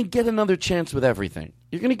to get another chance with everything.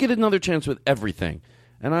 You're going to get another chance with everything.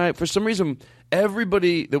 And for some reason,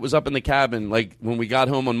 everybody that was up in the cabin, like when we got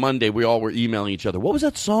home on Monday, we all were emailing each other. What was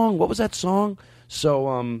that song? What was that song?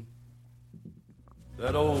 So,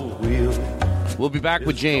 that old wheel. We'll be back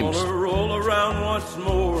with James. Gonna roll around once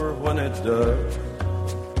more. When it does,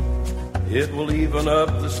 it will even up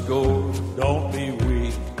the score. Don't be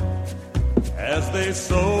weak. As they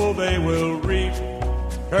sow, they will reap.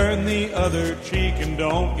 Turn the other cheek and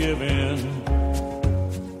don't give in.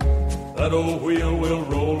 That old wheel will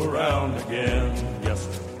roll around again. Yes,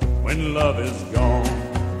 when love is gone,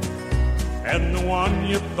 and the one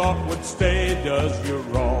you thought would stay does you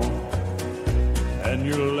wrong, and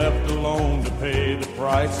you're left alone to pay the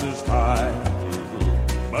prices high.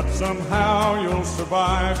 But somehow you'll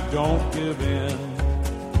survive. Don't give in.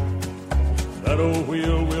 That old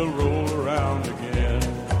wheel will roll around again.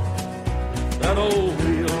 That old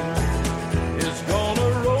wheel is gonna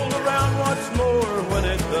roll around once more. When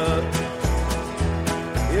it does,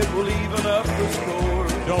 it will even up the score.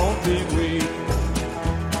 Don't be weak.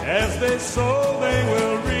 As they sow, they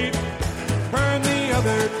will reap. Turn the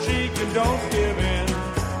other cheek and don't give in.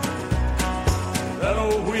 That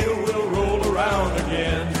old wheel will roll around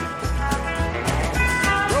again.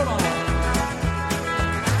 Roll on.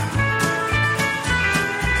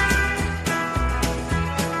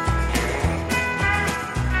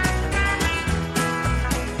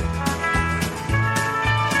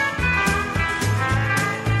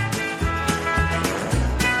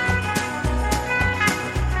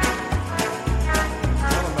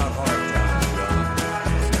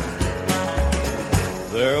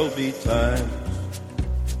 There'll be times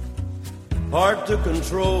hard to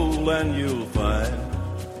control, and you'll find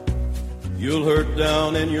you'll hurt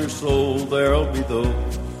down in your soul. There'll be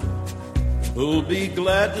those who'll be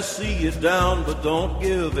glad to see you down, but don't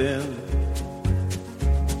give in.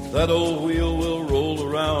 That old wheel will roll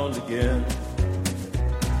around again.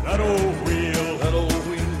 That old wheel,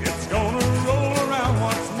 it's gonna roll around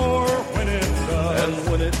once more. When it does,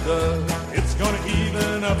 and when it does, it's gonna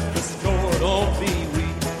even up the score. Don't be weak.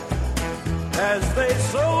 As they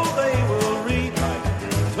sow, they will reap.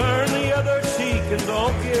 Turn the other cheek and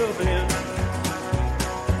don't give in.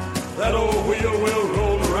 That old wheel will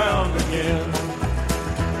roll around again.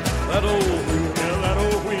 That old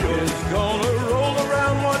wheel is gonna roll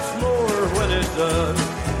around once more. When it does,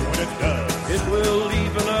 it will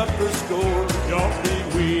even up the score. Don't be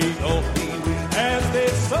weak. Don't be weak. As they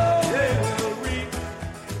sow, they will reap.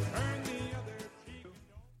 Turn the other cheek.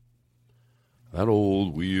 That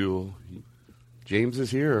old wheel. James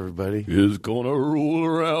is here, everybody. Is gonna roll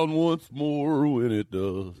around once more when it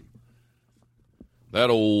does. That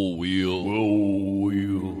old wheel.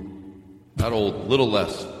 That old, little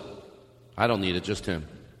less. I don't need it, just him.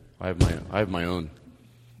 I have my own.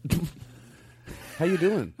 How you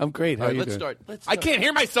doing? I'm great. How All right, you let's doing? start. I can't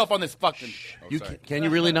hear myself on this fucking... Can you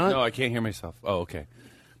really not? No, I can't hear myself. Oh, okay.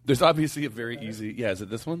 There's obviously a very easy... Yeah, is it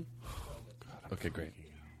this one? Okay, great.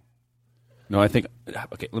 No, I think...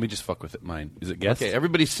 Okay, let me just fuck with it. Mine. Is it guest? Okay,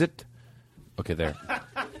 everybody sit. Okay, there.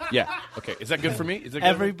 Yeah. Okay, is that good for me? Is it good?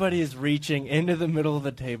 Everybody is reaching into the middle of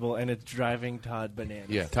the table, and it's driving Todd bananas.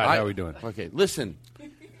 Yeah, Todd, how are we doing? Okay, listen.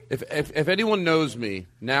 If anyone knows me,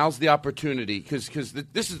 now's the opportunity because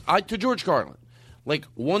this is to George Carlin. Like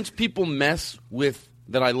once people mess with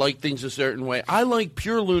that I like things a certain way. I like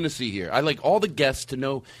pure lunacy here. I like all the guests to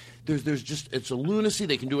know there's just, it's a lunacy.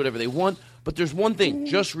 They can do whatever they want. But there's one thing,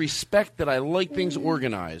 just respect that I like things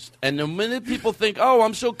organized. And the minute people think, oh,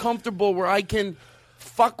 I'm so comfortable where I can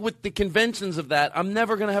fuck with the conventions of that, I'm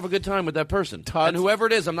never going to have a good time with that person. And whoever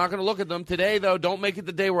it is, I'm not going to look at them. Today, though, don't make it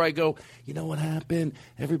the day where I go, you know what happened?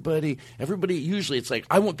 Everybody, usually it's like,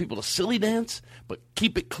 I want people to silly dance, but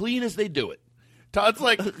keep it clean as they do it. Todd's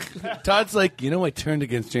like, I turned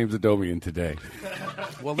against James Adomian today.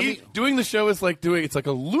 Well, doing the show is like it's like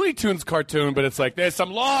a Looney Tunes cartoon, but it's like, there's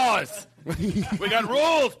some laws. We got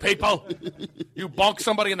rules, people. You bonk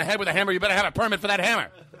somebody in the head with a hammer, you better have a permit for that hammer.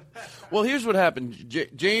 Well, here's what happened.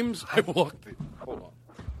 James, I walked in. Hold on.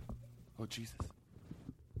 Oh, Jesus.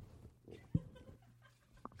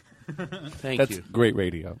 Thank That's you. Great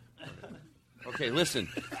radio. Okay, listen.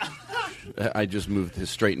 I just moved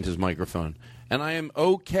straightened his microphone. And I am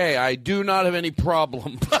okay. I do not have any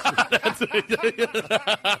problem.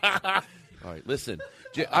 All right, listen.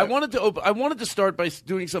 I wanted to start by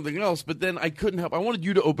doing something else, but then I couldn't help. I wanted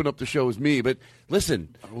you to open up the show as me, but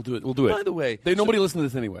listen. We'll do it. By the way, nobody listens to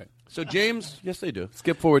this anyway. So James, yes, they do.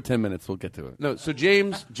 Skip forward 10 minutes. We'll get to it. No, so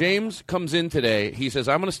James comes in today. He says,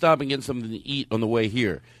 I'm going to stop and get something to eat on the way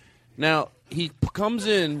here. Now, he comes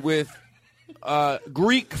in with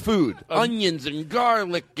Greek food, onions and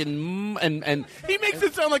garlic and he makes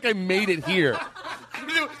it sound like I made it here.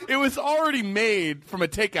 It was already made from a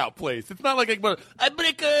takeout place. It's not like I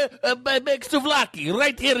make souvlaki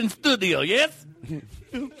right here in studio. Yes,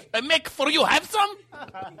 I make for you. Have some.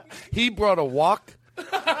 He brought a wok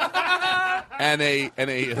and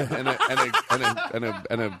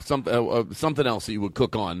something else that you would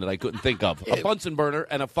cook on that I couldn't think of. A Bunsen burner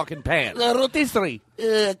and a fucking pan. Rotisserie.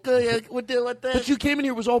 But you came in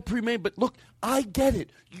here, it was all pre-made. But look, I get it.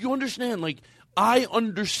 You understand? Like, I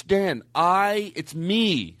understand. It's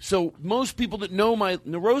me. So most people that know my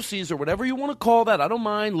neuroses or whatever you want to call that, I don't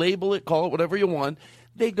mind. Label it, call it whatever you want.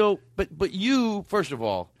 They go, but you, first of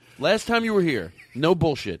all, last time you were here, no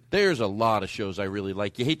bullshit. There's a lot of shows I really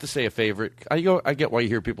like. You hate to say a favorite. I get why you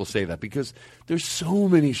hear people say that, because there's so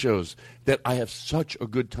many shows that I have such a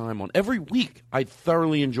good time on. Every week, I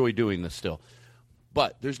thoroughly enjoy doing this still.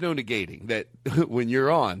 But there's no negating that when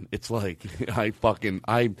you're on, it's like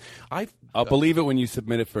I'll believe it when you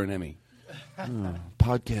submit it for an Emmy.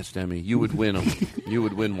 Podcast Emmy, you would win them. You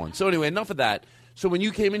would win one. So anyway, enough of that. So when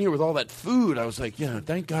you came in here with all that food, I was like, yeah,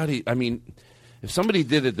 thank God. If somebody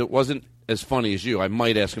did it that wasn't as funny as you, I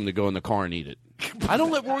might ask him to go in the car and eat it. I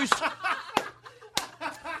don't let Rory.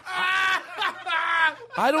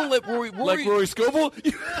 Like Rory Scovel?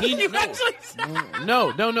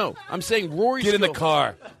 No. I'm saying Rory. Get in the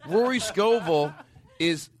car. Rory Scovel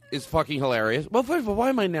is fucking hilarious. Well, first of all, why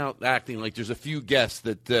am I now acting like there's a few guests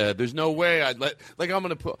that there's no way I'd let? Like I'm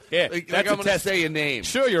gonna put. Yeah, like I'm gonna say a name.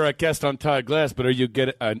 Sure, you're a guest on Todd Glass, but are you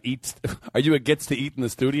a gets to eat in the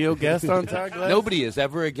studio guest on Todd Glass? Nobody is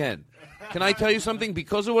ever again. Can I tell you something?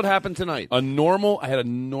 Because of what happened tonight, I had a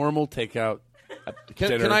normal takeout.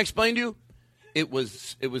 Can I explain to you? It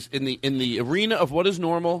was in the arena of what is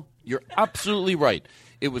normal. You're absolutely right.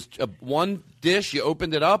 It was one dish. You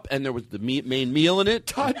opened it up, and there was the main meal in it.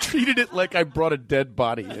 Todd treated it like I brought a dead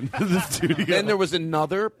body into the studio. Then there was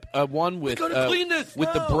another one with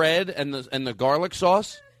the bread and the garlic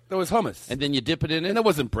sauce. That was hummus, and then you dip it in it. And that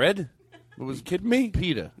wasn't bread. It was kidding me,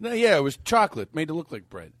 pita. No, yeah, it was chocolate made to look like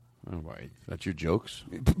bread. All right, that's your jokes.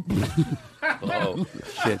 Oh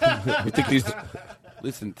shit! You think these?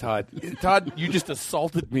 Listen, Todd, you just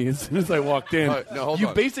assaulted me as soon as I walked in. Hold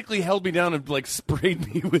on. Basically held me down and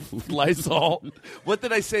sprayed me with Lysol. What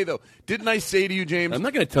did I say though? Didn't I say to you, James? I'm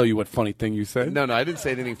not going to tell you what funny thing you said. No, I didn't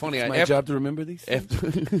say anything funny. It's my job to remember these things. I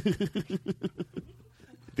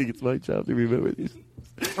think it's my job to remember these.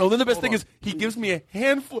 Oh, then the best thing is he gives me a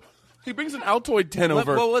handful. He brings an Altoid 10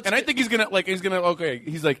 over, and I think he's gonna. Okay,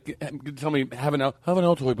 he's like, tell me have an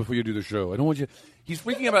Altoid before you do the show. I don't want you. He's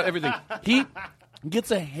freaking about everything. He gets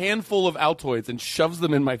a handful of Altoids and shoves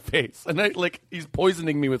them in my face, and he's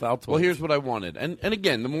poisoning me with Altoids. Well, here's what I wanted, and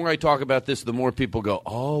again, the more I talk about this, the more people go,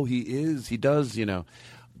 "Oh, he does,"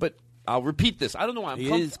 But I'll repeat this. I don't know why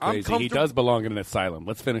he is crazy. He does belong in an asylum.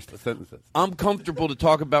 Let's finish the sentences. I'm comfortable to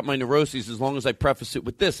talk about my neuroses as long as I preface it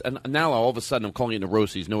with this. And now all of a sudden I'm calling it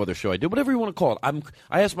neuroses. No other show I did. Whatever you want to call it.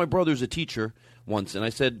 I asked my brother who's a teacher once, and I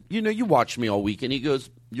said, you watched me all week. And he goes,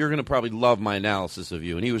 you're going to probably love my analysis of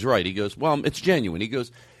you. And he was right. He goes, well, it's genuine. He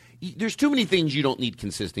goes, there's too many things you don't need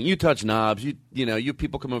consistent. You touch knobs. You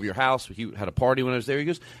people come over your house. He had a party when I was there. He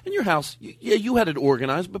goes, in your house, you had it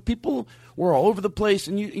organized, but people were all over the place,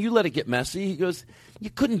 and you let it get messy. He goes, you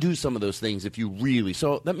couldn't do some of those things if you really.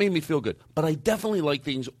 So that made me feel good. But I definitely like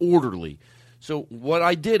things orderly. So what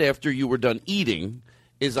I did after you were done eating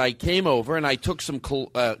is I came over and I took some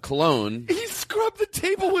cologne. He scrubbed the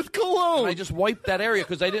table with cologne. And I just wiped that area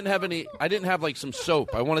because I didn't have any. I didn't have like some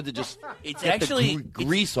soap. I wanted to just get the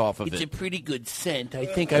grease off of it. It's a pretty good scent. I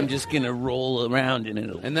think I'm just gonna roll around in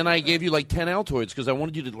it. And then I gave you like 10 Altoids because I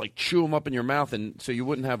wanted you to like chew them up in your mouth, and so you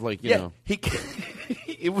wouldn't have like you know. He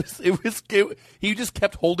just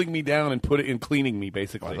kept holding me down and cleaning me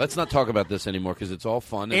basically. Right, let's not talk about this anymore because it's all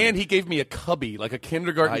fun. And he gave me a cubby, like a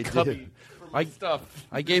kindergarten cubby. I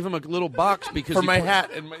gave him a little box because for my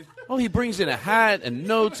hat and my. Oh, he brings in a hat and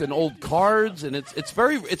notes and old cards, and it's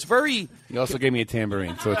very. He also gave me a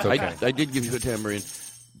tambourine, so it's okay. I did give you a tambourine.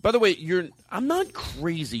 By the way, I'm not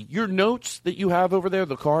crazy. Your notes that you have over there,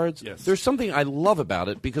 the cards. Yes. There's something I love about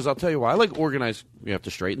it because I'll tell you why. I like organized. You have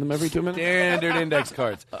to straighten them every 2 minutes. Standard index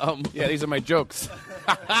cards. Yeah, these are my jokes.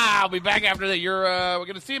 I'll be back after that. We're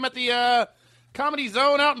gonna see him at the Comedy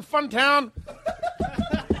Zone out in Funtown.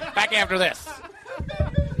 Back after this.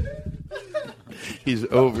 He's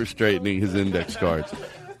over straightening his index cards.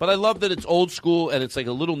 But I love that it's old school and it's like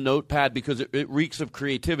a little notepad because it reeks of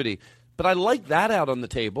creativity. But I like that out on the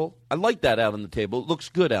table. It looks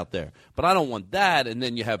good out there. But I don't want that. And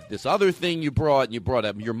then you have this other thing you brought, and you brought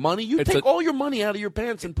up your money. You take all your money out of your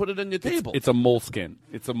pants and put it on your table. It's a moleskin.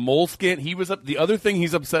 The other thing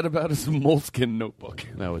he's upset about is a moleskin notebook.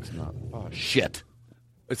 No, it's not. Oh, shit.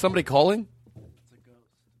 Is somebody calling?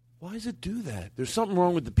 Why does it do that? There's something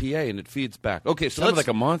wrong with the PA, and it feeds back. Okay, so sounded like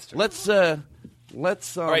a monster. Let's.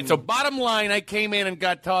 All right, so bottom line, I came in and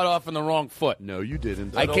got taught off on the wrong foot. No, you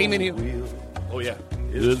didn't. I came in here. Oh, yeah.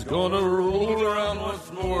 It's gonna roll around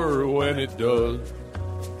once more when it does.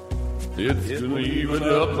 It's gonna even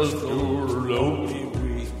up a store, don't be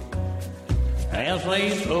weak. As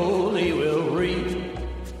they slowly will reap,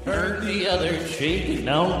 turn the other cheek,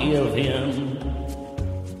 don't give in.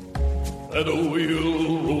 That old wheel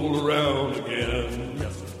will roll around again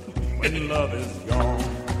when love is gone.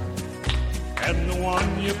 And the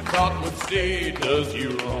one you thought would stay does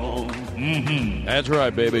you wrong. Mm-hmm. That's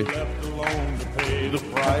right, baby. Left alone to pay the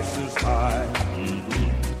price is high.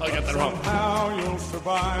 Mm-hmm. I got that wrong. Somehow you'll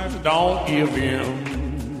survive. Don't give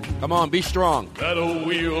in. Come on, be strong. That old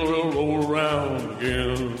wheel will roll around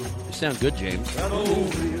again. You sound good, James. That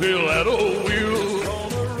old wheel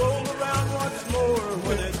gonna roll around once more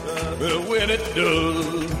when it does. Well, when it does,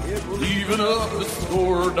 even up the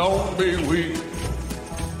score, don't be weak.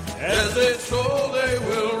 As they sow, they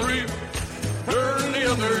will reap. Turn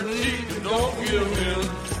the other cheek, don't give in.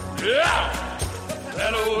 Yeah!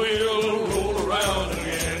 That old wheel will roll around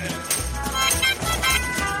again.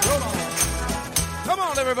 Come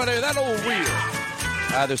on, everybody, that old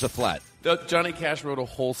wheel. There's a flat. Johnny Cash wrote a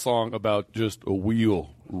whole song about just a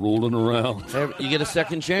wheel rolling around. You get a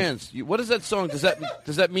second chance. What is that song? Does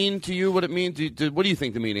that mean to you what it means? What do you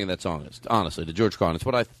think the meaning of that song is? Honestly, to George Carlin, it's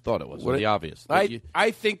what I thought it was. The obvious.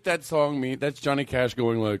 I think that song that's Johnny Cash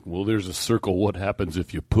going like, well, there's a circle. What happens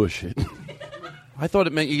if you push it? I thought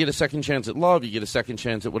it meant you get a second chance at love. You get a second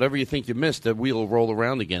chance at whatever you think you missed. The wheel will roll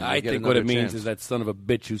around again. I think what it means is that son of a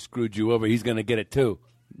bitch who screwed you over, he's going to get it too.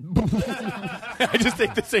 I just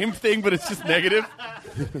think the same thing, but it's just negative.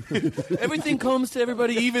 Everything comes to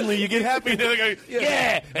everybody evenly. You get happy. They're like,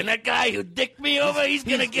 yeah, and that guy who dicked me over, he's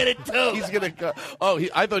going to get it too. He's going to.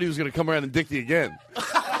 I thought he was going to come around and dick you again.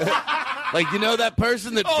 Like, you know that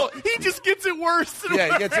person that... Oh, he just gets it worse.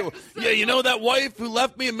 Yeah, he gets it. Yeah, you know that wife who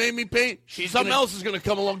left me and made me pay? Something else is going to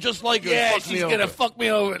come along just like her. Yeah, she's going to fuck me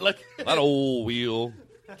over. Like, that old wheel.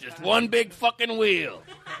 Just one big fucking wheel.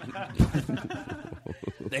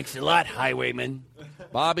 Thanks a lot, Highwayman.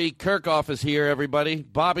 Bobby Kirkhoff is here, everybody.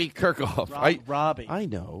 Bobby Kirkhoff. Robbie. I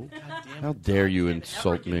know. How dare you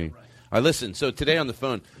insult me? Listen, so today on the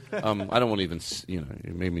phone, I don't want to even,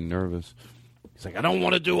 it made me nervous. He's like, I don't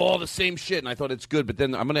want to do all the same shit, and I thought it's good, but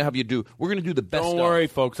then I'm going to have you we're going to do the best Don't worry,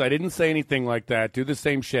 folks. I didn't say anything like that. Do the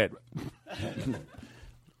same shit.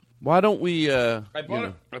 Why don't we, I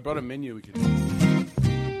brought a menu we can...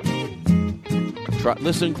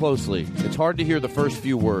 Listen closely. It's hard to hear the first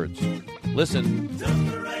few words. Listen.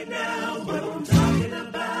 Right now, what I'm talking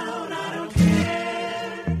about, I don't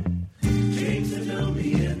care. James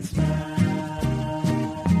Adomian style.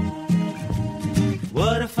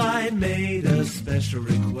 What if I made a special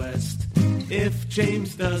request? If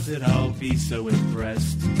James does it, I'll be so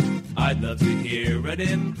impressed. I'd love to hear an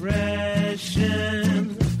impression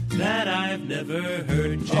that I've never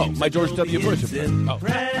heard. James my George W. Bush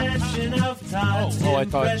impression of Todd's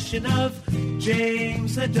impression of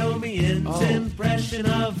James Adomian's impression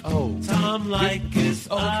of Tom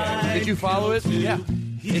Leykis. Okay. Did you follow it? Yeah.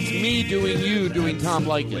 It's me doing you doing Tom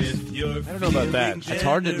Leykis. I don't know about that. It's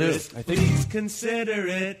hard to do. I think. Please consider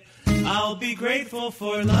it. I'll be grateful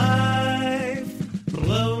for life.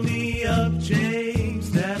 Blow me up,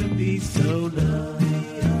 James. That'd be so nice.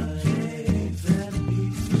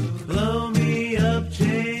 Blow me up,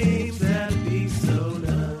 James. That'd be so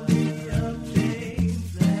nice.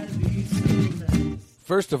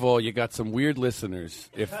 First of all, you got some weird listeners.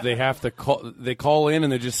 If they have to call, they call in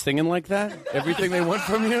and they're just singing like that. Everything they want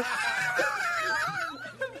from you.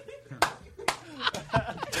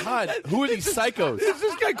 God, who are these psychos?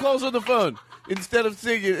 This guy calls on the phone instead of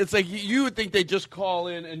singing. It's like you would think they just call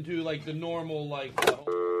in and do like the normal like.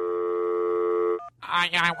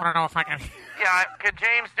 Yeah, I want to know if I can. Yeah, could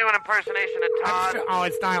James do an impersonation of Todd? Oh,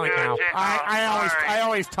 it's dialing now. I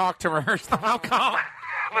always talk to rehearse the phone call.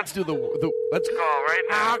 Let's do the let's call right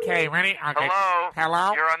now. Okay, ready? Okay.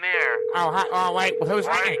 Hello. You're on the air. Oh, hi. Oh, wait. Who's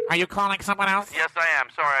ringing? Are you calling someone else? Yes, I am.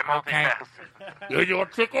 Sorry, I multitask. Okay. Your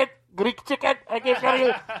chicken? Greek chicken? I give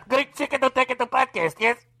you Greek chicken to take it to podcast.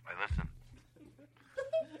 Yes. I listen.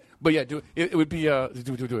 But yeah, it would be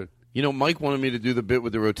do it. You know, Mike wanted me to do the bit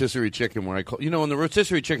with the rotisserie chicken where I call. You know, in the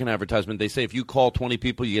rotisserie chicken advertisement, they say if you call 20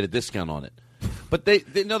 people, you get a discount on it. But they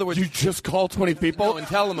in other words, you just call 20 people and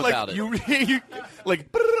tell them about it. You like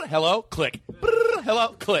hello, click, hello,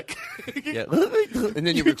 click, yeah, and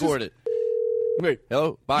then you record it. Wait,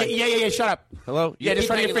 hello, bye. Yeah. Shut up. Hello. Yeah, just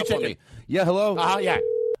trying to get free chicken. Yeah, hello. Yeah.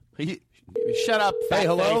 Shut up. Hey,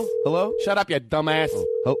 hello. Face. Hello. Shut up, you dumbass.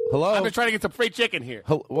 Hello. I'm just trying to get some free chicken here.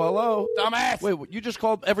 Hello. Dumbass. Wait, you just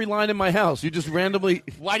called every line in my house. You just randomly.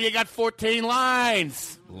 Why do you got 14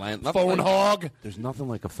 lines? Phone like, hog. There's nothing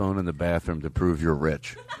like a phone in the bathroom to prove you're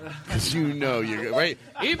rich. Because you know you're right.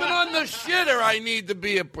 Even on the shitter, I need to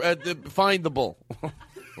be findable.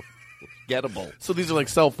 Gettable. So these are like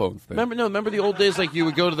cell phones. Then. Remember the old days? Like you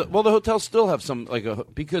would go to the hotels still have some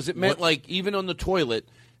because it meant like even on the toilet.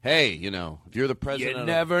 Hey, you know, if you're the president, you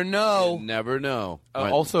never know. You never know.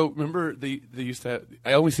 Also, remember they used to have,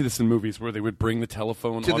 I always see this in movies where they would bring the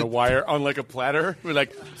telephone on a wire on like a platter. We're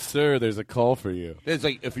like, sir, there's a call for you. It's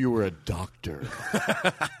like if you were a doctor.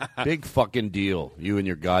 Big fucking deal. You and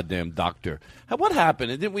your goddamn doctor. What happened?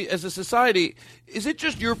 Didn't we, as a society, is it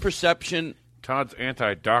just your perception? Todd's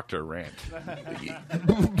anti-doctor rant.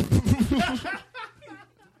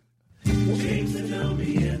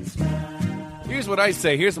 Here's what I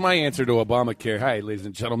say. Here's my answer to Obamacare. Hi, ladies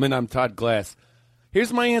and gentlemen. I'm Todd Glass.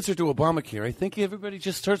 Here's my answer to Obamacare. I think everybody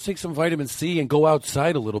just starts to take some vitamin C and go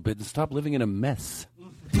outside a little bit and stop living in a mess.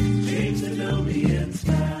 James Adomian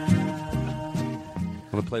style.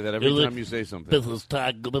 I'm going to play that every time you say something. This is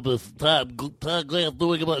Todd Glass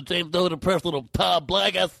doing about James Adomian, impression of Todd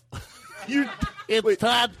Leykis. It's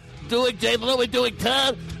Todd doing James Adomian doing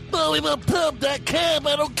Todd. No, I'm on pub.com.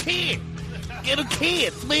 I don't care. I don't care.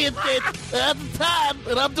 It's me and Todd,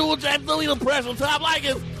 and I'm doing James Adomian impression of Todd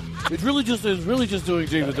Leykis. It's really just doing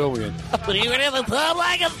James Adomian. But here it is, Todd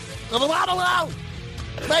Leykis. On the bottom.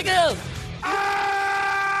 Thank you.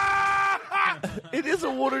 It is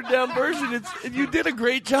a watered-down version. You did a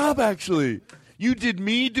great job, actually. You did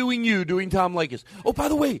me doing you doing Tom Leykis. Oh, by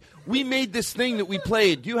the way, we made this thing that we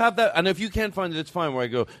played. Do you have that? And if you can't find it, it's fine. Where I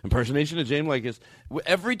go impersonation of James Leykis.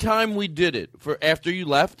 Every time we did it for after you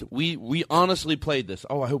left, we honestly played this.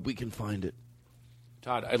 Oh, I hope we can find it.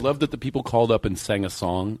 Todd, I love that the people called up and sang a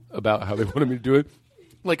song about how they wanted me to do it.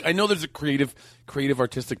 Like, I know there's a creative,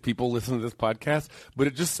 artistic people listening to this podcast, but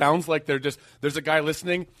it just sounds like there's a guy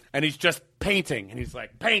listening, and he's just painting, and he's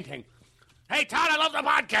like, painting. Hey, Todd, I love the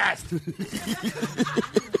podcast.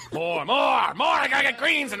 more. I gotta get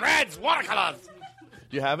greens and reds, watercolors.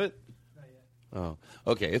 Do you have it? Oh,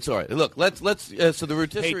 okay. It's all right. Look, let's. So the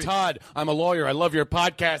rotisserie. Hey, Todd, I'm a lawyer. I love your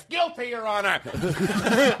podcast. Guilty, Your Honor.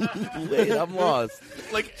 Wait, I'm lost.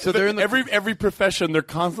 Like, so they're in every profession. They're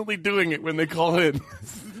constantly doing it when they call in.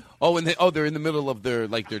 They're in the middle of their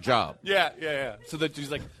job. Yeah. So that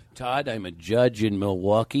she's like, Todd, I'm a judge in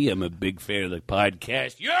Milwaukee. I'm a big fan of the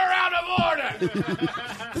podcast. You're out of order.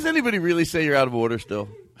 Does anybody really say you're out of order still?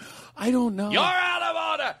 I don't know. You're out of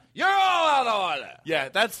order. You're all out of order. Yeah,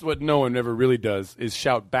 that's what no one ever really does is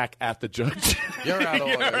shout back at the judge. You're out of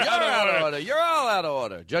order. You're out of order. You're all out of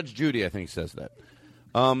order. Judge Judy, I think, says that.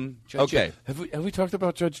 Okay. Have we talked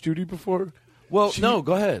about Judge Judy before? Well, no.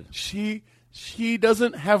 Go ahead. She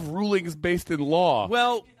doesn't have rulings based in law.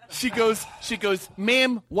 Well, she goes,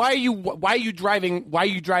 ma'am, why are you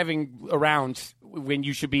driving around when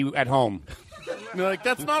you should be at home? You're like,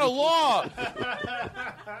 that's not a law.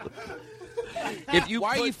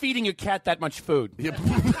 Why are you feeding your cat that much food?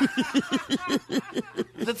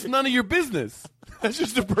 That's none of your business. That's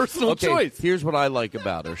just a personal choice. Here's what I like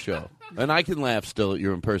about her show, and I can laugh still at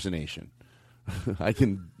your impersonation. I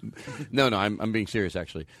can. No, I'm being serious.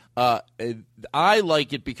 Actually, I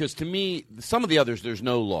like it because to me, some of the others, there's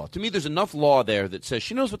no law. To me, there's enough law there that says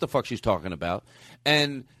she knows what the fuck she's talking about,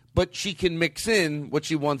 but she can mix in what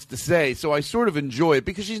she wants to say. So I sort of enjoy it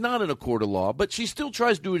because she's not in a court of law, but she still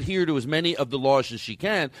tries to adhere to as many of the laws as she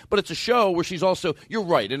can. But it's a show where she's also, you're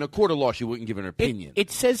right, in a court of law she wouldn't give an opinion.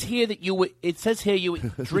 It says here that you were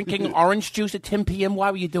drinking orange juice at 10 p.m.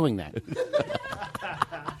 Why were you doing that?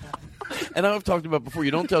 And I've talked about before,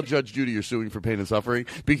 you don't tell Judge Judy you're suing for pain and suffering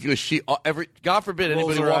because she, God forbid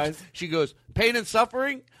anybody walks, she goes, pain and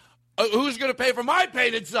suffering? Who's going to pay for my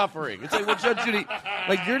pain and suffering? It's like, well, Judge Judy,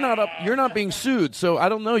 like you're not being sued, so I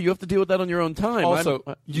don't know. You have to deal with that on your own time. Also,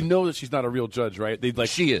 you know that she's not a real judge, right?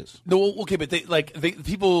 She is. No, okay, but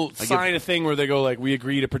people sign a thing where they go like, we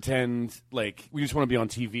agree to pretend like we just want to be on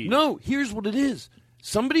TV. No, here's what it is.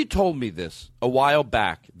 Somebody told me this a while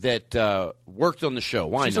back that worked on the show.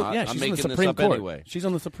 Why not? I'm making this up anyway. She's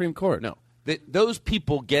on the Supreme Court. No, those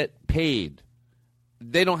people get paid.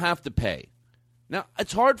 They don't have to pay. Now,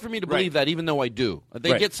 it's hard for me to believe that, even though I do.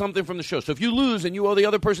 They get something from the show. So if you lose and you owe the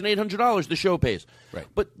other person $800, the show pays. Right.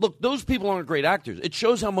 But look, those people aren't great actors. It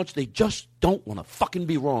shows how much they just don't want to fucking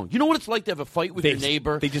be wrong. You know what it's like to have a fight with your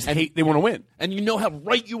neighbor? They just hate. They want to win. And you know how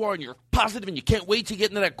right you are, and you're positive, and you can't wait to get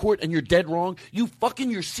into that court, and you're dead wrong.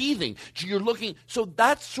 You're seething. You're looking. So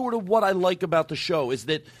that's sort of what I like about the show is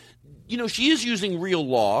that, you know, she is using real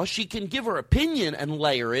law. She can give her opinion and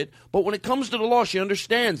layer it, but when it comes to the law, she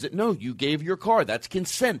understands that, no, you gave your car. That's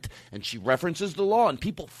consent. And she references the law, and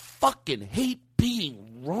people fucking hate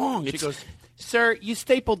being wrong. She goes, sir, you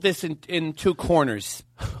stapled this in two corners.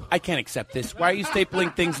 I can't accept this. Why are you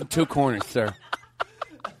stapling things in two corners, sir?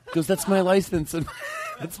 Because that's my license, and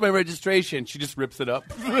that's my registration. She just rips it up.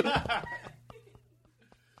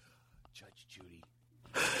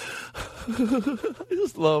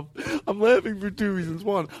 I'm laughing for two reasons.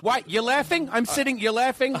 One, why you're laughing? I'm sitting. You're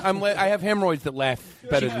laughing. I have hemorrhoids that laugh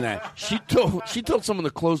better than that. She told someone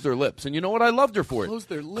to close their lips, and you know what? I loved her for it. Close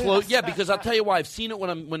their lips. Yeah, because I'll tell you why. I've seen it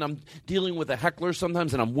when I'm dealing with a heckler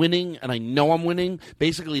sometimes, and I'm winning, and I know I'm winning.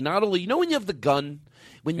 Basically, not only when you have the gun.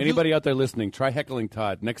 Anybody out there listening, try heckling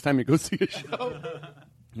Todd next time you go see a show.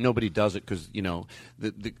 Nobody does it because, you know,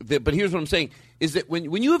 but here's what I'm saying is that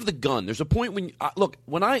when you have the gun, there's a point when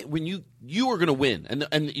when you are going to win and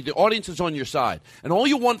the audience is on your side, and all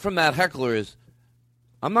you want from that heckler is,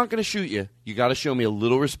 I'm not going to shoot you. You got to show me a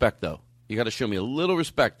little respect, though. You got to show me a little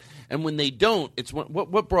respect. And when they don't, it's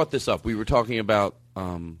what brought this up. We were talking about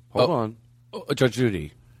hold on, Judge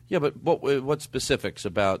Judy. Yeah, but what specifics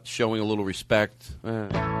about showing a little respect?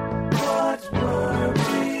 What were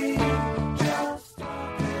we just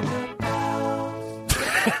talking about?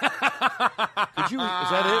 Is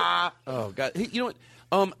that it? Oh, God. Hey, you know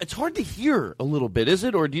what? It's hard to hear a little bit, is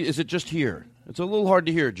it? Or is it just here? It's a little hard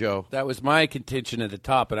to hear, Joe. That was my contention at the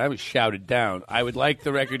top, and I was shouted down. I would like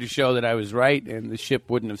the record to show that I was right, and the ship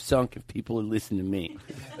wouldn't have sunk if people had listened to me.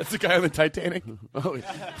 That's the guy on the Titanic? Oh,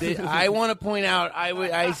 I want to point out,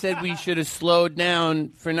 I said we should have slowed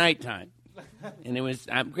down for nighttime. And it was,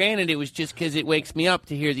 granted, it was just because it wakes me up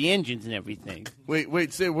to hear the engines and everything.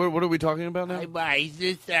 Wait, say, what are we talking about now?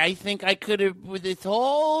 I think I could have, with this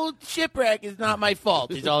whole shipwreck is not my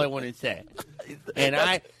fault, is all I want to say.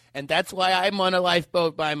 And that's why I'm on a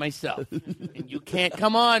lifeboat by myself. And you can't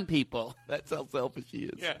come on, people. That's how selfish he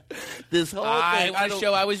is. Yeah. This whole thing. I want to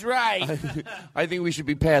show I was right. I think we should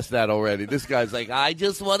be past that already. This guy's like, I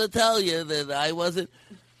just want to tell you that I wasn't.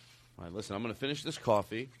 All right, listen, I'm going to finish this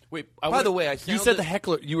coffee. Wait, by the way, you said the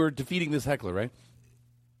heckler. You were defeating this heckler, right?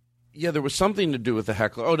 Yeah, there was something to do with the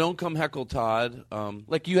heckler. Oh, don't come heckle Todd.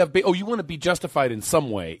 Like you have. You want to be justified in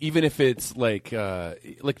some way, even if it's like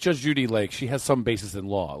Judge Judy. Like she has some basis in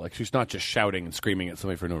law. Like she's not just shouting and screaming at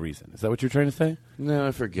somebody for no reason. Is that what you're trying to say? No,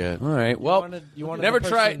 I forget. All right. Well, you wanted never the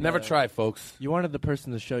person, try, folks. You wanted the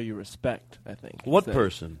person to show you respect. I think. What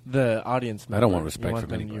person? The audience member. I don't want respect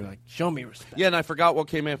from anybody. You're like, show me respect. Yeah, and I forgot what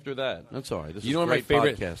came after that. That's all right. This is my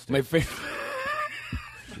favorite podcast. My favorite.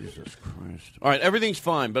 Jesus Christ. All right, everything's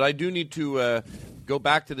fine, but I do need to go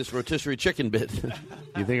back to this rotisserie chicken bit.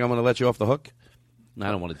 You think I'm going to let you off the hook? No,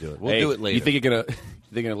 I don't want to do it. We'll do it later. You think you're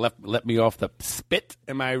going to let me off the spit?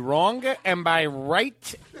 Am I wrong? Am I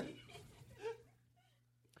right?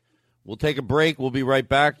 We'll take a break. We'll be right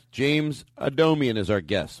back. James Adomian is our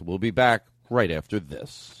guest. We'll be back right after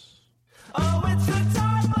this. Oh, it's the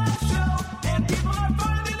Todd Glass Show, and people are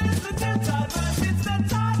finally listening to Todd Glass.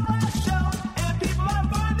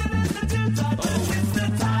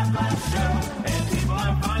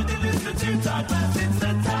 Todd Glass, it's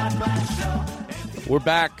the Todd Glass Show. We're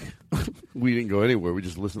back. We didn't go anywhere. We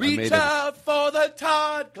just listened. Reach out for the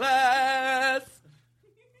Todd Glass.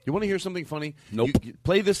 You want to hear something funny? Nope. You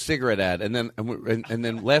play this cigarette ad, and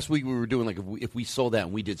then last week we were doing like if we sold that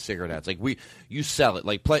and we did cigarette ads, like you sell it,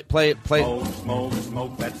 like play it.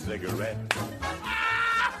 Smoke that cigarette.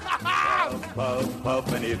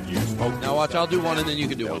 Puff, and if you smoke. Now watch, I'll do one and then you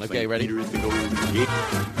can do one. Okay, ready?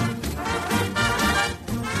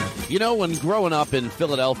 You know, when growing up in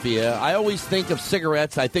Philadelphia, I always think of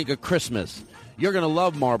cigarettes, I think of Christmas. You're going to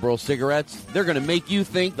love Marlboro cigarettes. They're going to make you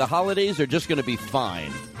think the holidays are just going to be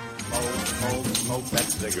fine. Smoke that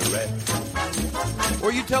cigarette.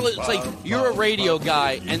 Or you tell it, it's like you're a radio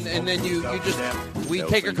guy, and then we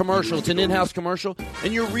take a commercial, it's an in-house commercial,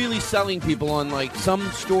 and you're really selling people on like some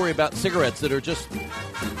story about cigarettes that are just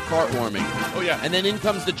heartwarming. Oh, yeah. And then in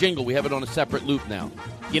comes the jingle. We have it on a separate loop now.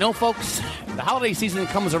 You know, folks, the holiday season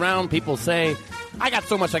comes around, people say, I got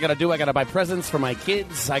so much I got to do. I got to buy presents for my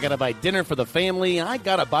kids. I got to buy dinner for the family. I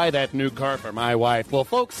got to buy that new car for my wife. Well,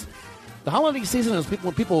 folks, the holiday season is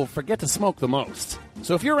when people forget to smoke the most.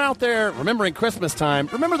 So if you're out there remembering Christmas time,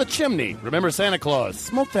 remember the chimney. Remember Santa Claus.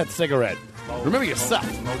 Smoke that cigarette. Remember yourself.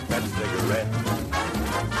 Smoke that cigarette.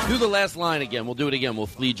 Do the last line again. We'll do it again. We'll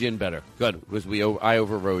lead you in better. Good, because I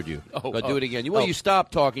overrode you. Do it again. You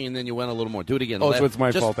stopped talking and then you went a little more. Do it again. So it's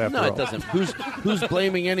my fault after all. No, it doesn't. Who's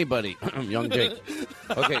blaming anybody? Young Jake.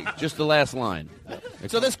 Okay, just the last line.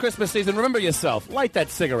 So this Christmas season, remember yourself. Light that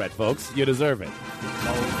cigarette, folks. You deserve it.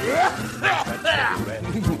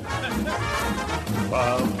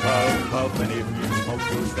 Puff, and if you smoke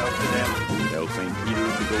yourself to death, tell St. Peter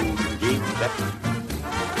to go to the gate.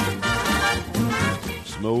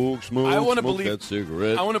 Smoke that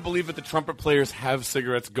cigarette. I want to believe that the trumpet players have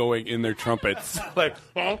cigarettes going in their trumpets. Like,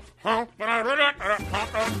 smoke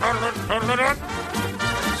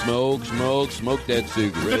that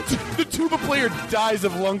cigarette. The tuba player dies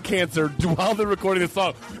of lung cancer while they're recording the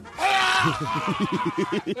song.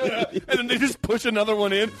 And then they just push another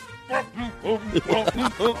one in.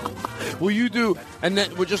 Well, you do. And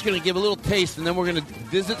then we're just going to give a little taste, and then we're going to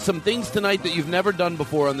visit some things tonight that you've never done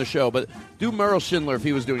before on the show. But do Merle Schindler if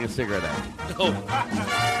he was doing a cigarette ad.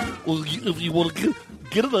 Well, if you want to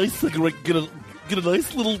get a nice cigarette, get a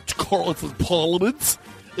nice little Carlton Parliament.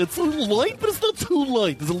 It's a little light, but it's not too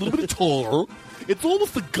light. There's a little bit of tar. It's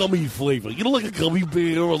almost a gummy flavor. You know, like a gummy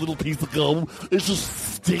bear or a little piece of gum. It's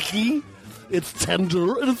just sticky. It's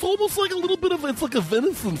tender, and it's almost like a little bit of, it's like a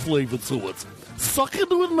venison flavor to it. Suck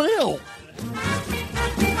into it now.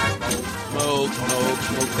 Smoke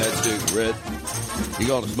that cigarette. You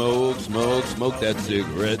gonna smoke that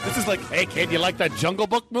cigarette. This is like, hey kid, you like that Jungle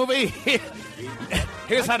Book movie?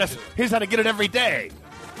 Here's how to get it every day.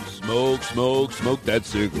 Smoke that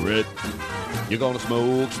cigarette. You're gonna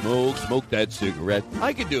smoke that cigarette.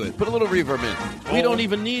 I could do it. Put a little reverb in. We don't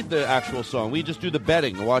even need the actual song. We just do the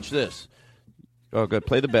betting. Watch this. Oh, good.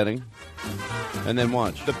 Play the betting, and then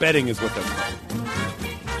watch. The betting is what that's called.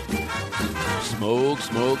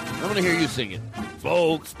 Smoke. I want to hear you sing it.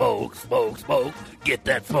 Smoke. Get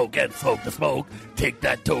that smoke and smoke the smoke. Take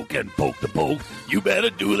that toke and poke the poke. You better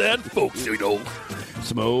do that, folks, you know.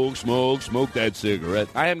 Smoke that cigarette.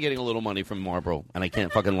 I am getting a little money from Marlboro, and I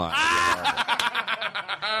can't fucking lie.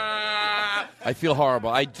 I feel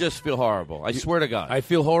horrible. I just feel horrible. I swear to God. I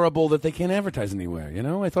feel horrible that they can't advertise anywhere, you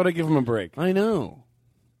know? I thought I'd give them a break. I know.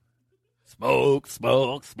 Smoke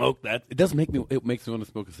that. It makes me want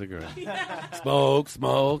to smoke a cigarette.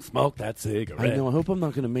 Smoke that cigarette. I know. I hope I'm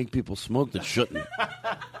not going to make people smoke that shouldn't.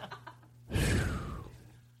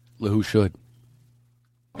 Who should?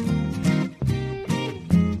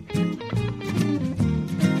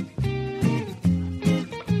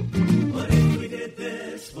 What if we did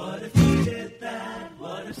this? What if we did that?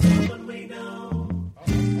 What if someone we know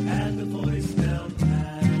had the voice down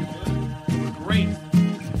pat? Great.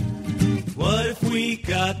 What if we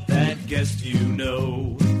got that guest you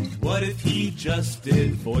know? What if he just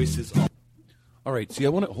did voices all? All right, see, I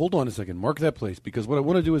want to hold on a second. Mark that place, because what I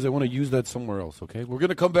want to do is I want to use that somewhere else, okay? We're going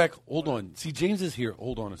to come back. Hold on. See, James is here.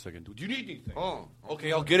 Hold on a second. Do you need anything? Oh,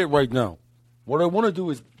 okay, I'll get it right now. What I want to do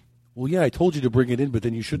is, well, yeah, I told you to bring it in, but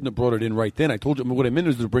then you shouldn't have brought it in right then. I told you, what I meant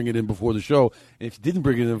was to bring it in before the show. And if you didn't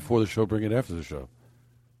bring it in before the show, bring it after the show.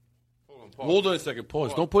 Hold on a second.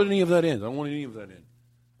 Pause. Don't put any of that in. I don't want any of that in.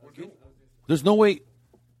 There's no way.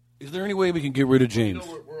 Is there any way we can get rid of James?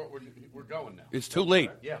 We're going now. It's too late.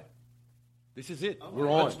 Yeah. This is it. We're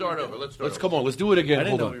on. Let's start over. Let's come on. Let's do it again. I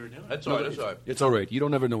didn't Hold know on. we were doing it. That's all right. That's all right. It's all right. You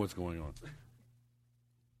don't ever know what's going on.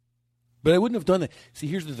 But I wouldn't have done that. See,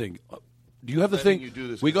 here's the thing. Do you have the Letting thing? you do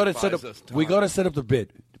this We got to set up. buys us time. We got to set up the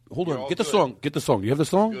bit. hold You're on. all Get the good. song. Get the song. Do you have the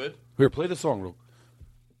song? Good. Here, play the song. Real.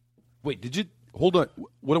 Wait, did you? Hold on.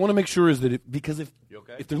 What I want to make sure is that because if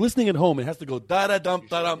they're listening at home, it has to go da da dum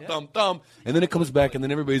da dum dum dum, and then it comes back, and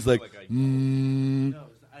then everybody's like, Do you know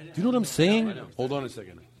what I'm saying? Hold on a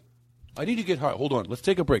second. I need to get high. Hold on. Let's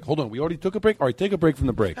take a break. Hold on. We already took a break. All right, take a break from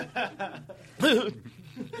the break.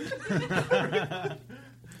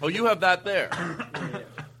 Oh, you have that there.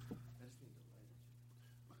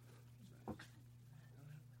 All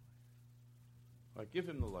right, give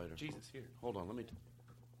him the lighter. Jesus, here. Hold on. Let me.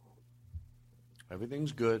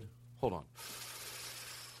 Everything's good. Hold on.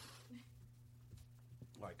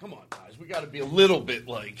 All right, come on, guys. We got to be a little bit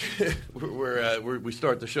like we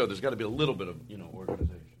start the show. There's got to be a little bit of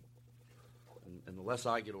organization. And the less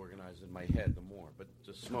I get organized in my head, the more. But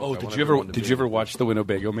just smoke. Oh, did you ever watch the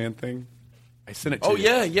Winnebago Man thing? I sent it to you.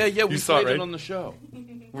 Oh yeah. We saw played it, right? on the show.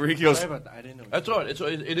 Where he goes. I didn't know. That's all right.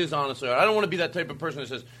 It is honestly all right. I don't want to be that type of person that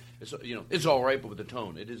says it's all right, but with the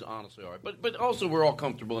tone, it is honestly all right. But also we're all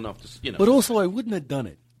comfortable enough to But also, I wouldn't have done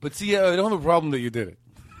it. But see, I don't have a problem that you did it.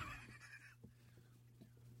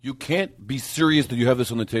 You can't be serious that you have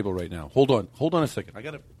this on the table right now. Hold on a second. I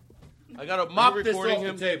gotta mop this off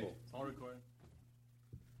the table. All recording.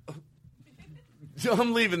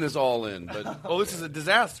 I'm leaving this all in. But This is a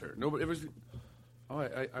disaster. Nobody. It was. Oh,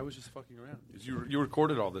 I was just fucking around. You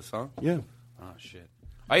recorded all this, huh? Yeah. Oh shit.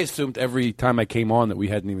 I assumed every time I came on that we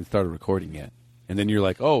hadn't even started recording yet, and then you're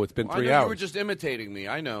like, "Oh, it's been 3 I know hours." You were just imitating me.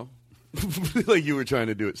 I know. Like you were trying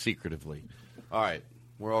to do it secretively. All right,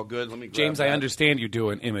 we're all good. Let me. Grab James, that. I understand you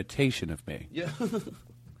do an imitation of me. Yeah.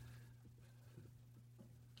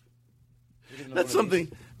 That's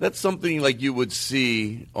something like you would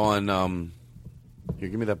see on. Here,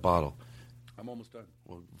 give me that bottle. I'm almost done.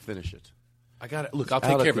 Well, finish it. I got it. Look, I'll It's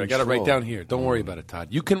take out of care of it. I got it right control. down here. Don't worry about it, Todd.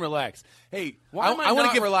 You can relax. Hey, Why am I wanna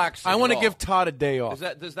not give, relaxing I want to at all? give Todd a day off.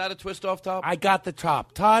 Is that a twist off top? I got the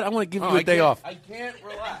top. Todd, I want to give you I a day can't- off. I can't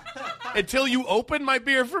relax. Until you open my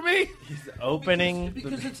beer for me? Opening.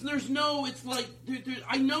 Because there's no, it's like,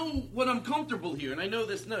 I know when I'm comfortable here, and I know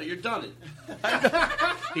this. No, you're done it.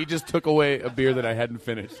 He just took away a beer that I hadn't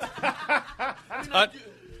finished. Todd,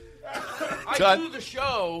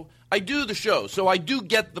 I do the show, so I do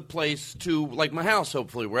get the place to, like my house,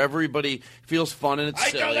 hopefully, where everybody feels fun and it's I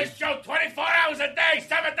silly. do this show 24 hours a day,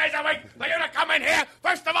 7 days a week. For you to come in here,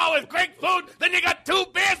 first of all, with great food, then you got 2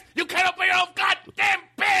 beers. You can't open your own goddamn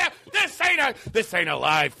beer. This ain't a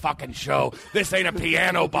live fucking show. This ain't a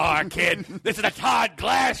piano bar, kid. This is a Todd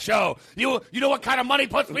Glass show. You know what kind of money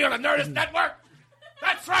puts me on the Nerdist Network?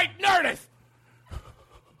 That's right, Nerdist.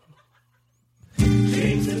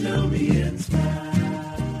 James Adomian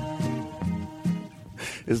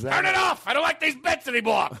Is that Turn it off. I don't like these bits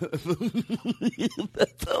anymore.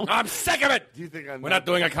 I'm sick of it. Do you think we're not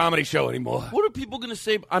doing a comedy show anymore. What are people going to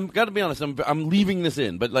say? I'm got to be honest. I'm leaving this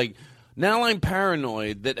in, but like now I'm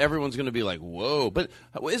paranoid that everyone's going to be like, "Whoa!" But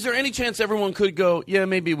is there any chance everyone could go? Yeah,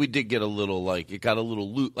 maybe we did get a little like it got a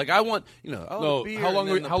little loot. Like I want No, how long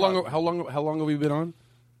have we been on?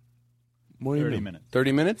 30 minutes.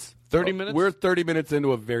 30 minutes? 30 minutes? We're 30 minutes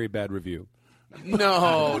into a very bad review.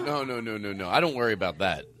 No. I don't worry about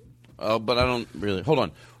that. But I don't really. Hold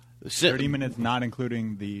on. 30 minutes, not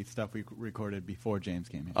including the stuff we recorded before James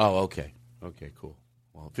came in. Oh, okay. Okay, cool.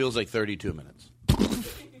 Well, it feels like 32 minutes.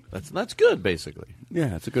 That's good, basically.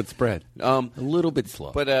 Yeah, it's a good spread. A little bit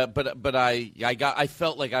slow. But I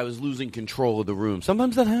felt like I was losing control of the room.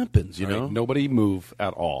 Sometimes that happens, you know. Nobody move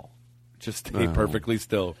at all. Just stay perfectly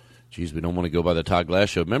still. Jeez, we don't want to go by the Todd Glass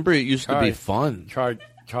show. Remember, it used to be fun.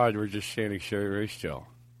 Todd, we're just standing very still.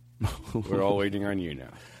 We're all waiting on you now.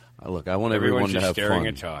 Look, I want everyone to have staring fun.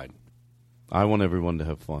 at Todd. I want everyone to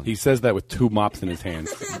have fun. He says that with 2 mops in his hands.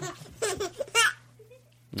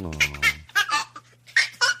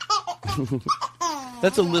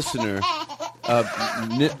 That's a listener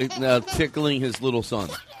tickling his little son.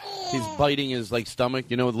 He's biting his stomach.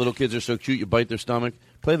 You know, little kids are so cute. You bite their stomach.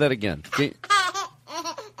 Play that again.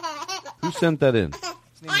 Who sent that in?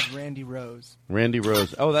 His name is Randy Rose. Randy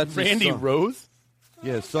Rose. Oh, that's Randy his son. Rose?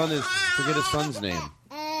 Yeah, his son is. Forget his son's name.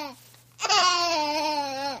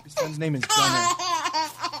 His son's name is Gunner.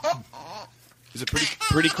 These are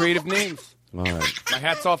pretty creative names. All right. My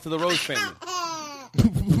hat's off to the Rose family.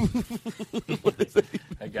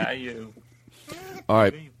 I got you. All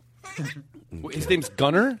right. His name's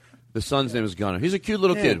Gunner? The son's name is Gunner. He's a cute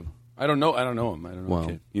little kid. I don't know him. I don't know Well, the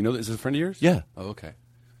kid. You know, is this a friend of yours? Yeah. Oh, okay.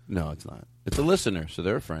 No, it's not. It's a listener, so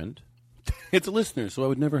they're a friend. It's a listener, so I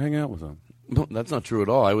would never hang out with him. No, that's not true at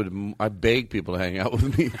all. I beg people to hang out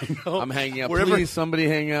with me. I'm hanging out. Wherever- Please, somebody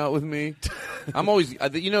hang out with me. I'm always.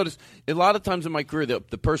 You notice a lot of times in my career, the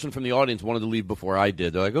person from the audience wanted to leave before I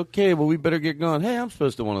did. They're like, "Okay, well, we better get going." Hey, I'm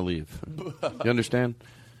supposed to want to leave. You understand?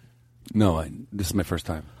 No, this is my first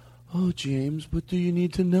time. Oh, James, what do you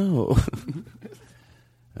need to know?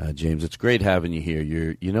 James, it's great having you here.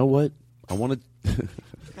 You know what? I want to.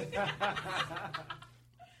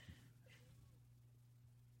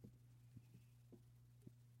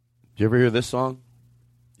 Did you ever hear this song?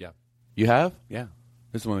 Yeah. You have? Yeah.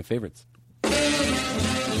 This is one of my favorites.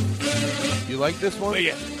 You like this one?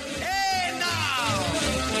 Yeah.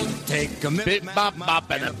 Take a Bip, bop, bop,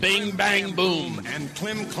 and a bing, bang, boom. and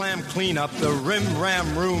clim clam clean up the rim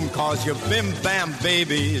ram room, cause your bim bam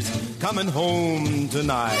baby's coming home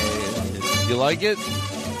tonight. You like it?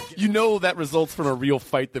 You know that results from a real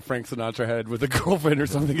fight that Frank Sinatra had with a girlfriend or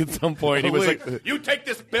something at some point. He was like, You take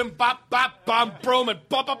this bim bop bop bomb broom and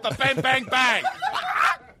bump up the bang bang bang.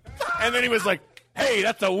 and then he was like, hey,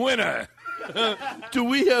 that's a winner. Do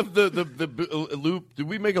we have the loop? Did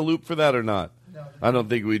we make a loop for that or not? No. I don't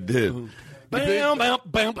think we did. Bam, bam,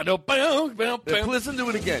 bam, bam, bam, bam, bam. Listen to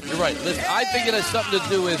it again. You're right. Listen, I think it has something to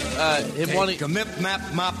do with him wanting. Take a mip map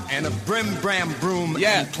mop and a brim bram broom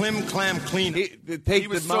Yeah. and clim clam clean. Take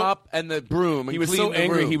the mop and the broom. And He was clean so the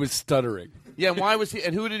angry room. he was stuttering. Yeah, and why was he?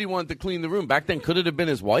 And who did he want to clean the room? Back then, could it have been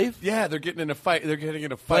his wife? Yeah, they're getting in a fight. They're getting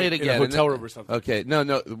in a fight again. in a hotel room or something. Okay,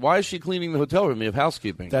 no. Why is she cleaning the hotel room? You have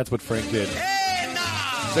housekeeping. That's what Frank did.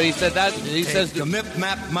 So he said that. He says the mip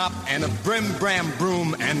map mop and a brim bram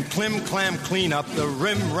broom and clim clam clean up the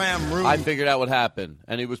rim ram room. I figured out what happened,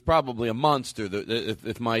 and he was probably a monster.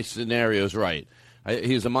 If my scenario's right,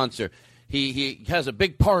 he's a monster. He has a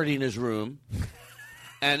big party in his room,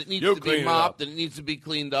 and it needs to be mopped and it needs to be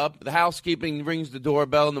cleaned up. The housekeeping rings the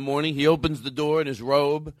doorbell in the morning. He opens the door in his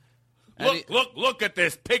robe. Look at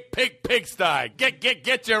this pigsty.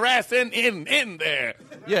 Get your ass in there.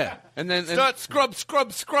 Yeah, and then start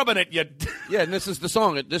scrubbing it. Yeah, and this is the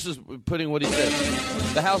song. This is putting what he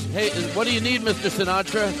says. The house. Hey, what do you need, Mr.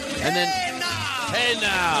 Sinatra? And then, hey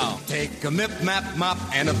now. Take a mip map mop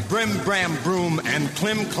and a brim bram broom and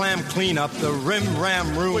clim clam clean up the rim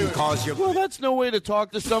ram room. Cause you. Well, that's no way to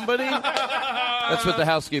talk to somebody. That's what the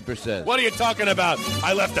housekeeper says. What are you talking about?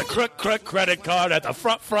 I left a crook credit card at the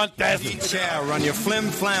front desk. Chair, run your flim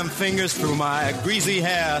flam fingers through my greasy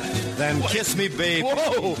hair, then kiss me, babe.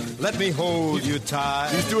 Whoa! Let me hold you tight.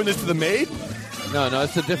 He's doing this to the maid? No,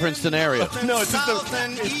 it's a different scenario. No,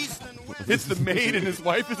 it's the maid and his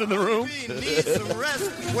wife is in the room.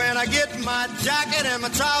 When I get my jacket and my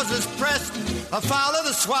trousers pressed, I follow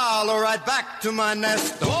the swallow right back to my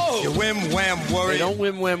nest. Don't you whim wham worry. Hey, don't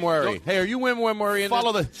whim wham worry. Hey, are you whim wham worrying?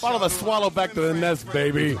 Follow the swallow back to the nest,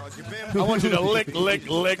 baby. I want you to lick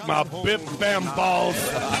my bip bam balls.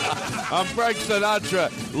 I'm Frank Sinatra.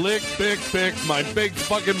 Lick, pick my big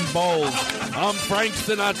fucking balls. I'm Frank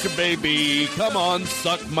Sinatra, baby. Come on,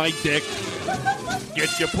 suck my dick.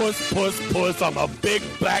 Get your puss on a big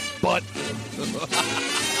black butt.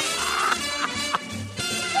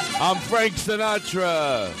 I'm Frank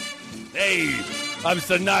Sinatra. Hey, I'm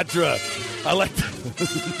Sinatra. I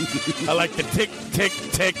like to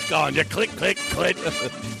tick on you. Click.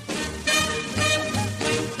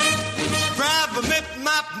 Grab a mip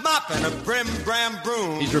mop and a brim bram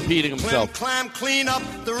broom. He's repeating himself. Clam clean up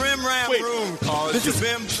the rim ram room. Cause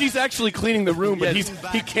she's actually cleaning the room, but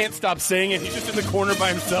he can't stop saying it. He's just in the corner by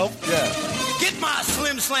himself. Yeah. Get my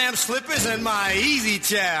slim slam slippers and my easy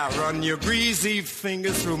chair. Run your greasy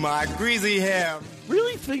fingers through my greasy hair.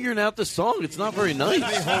 Really figuring out the song. It's not very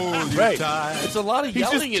nice. Hold you Right. tight. It's a lot of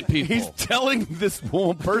yelling at people. He's telling this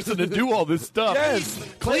one person to do all this stuff. Yes.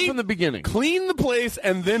 Play from the beginning. Clean the place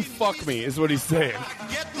and then fuck me is what he's saying.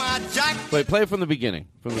 Get my jacket. Wait, play it from the beginning.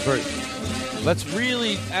 From the first. Let's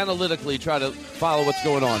really analytically try to follow what's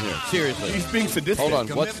going on here. Seriously. He's being sadistic.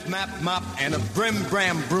 Hold on. What's Map mop and a brim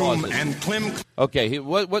bram broom and clim. Okay,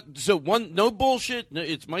 what? So no bullshit.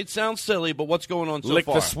 It might sound silly, but what's going on so Lick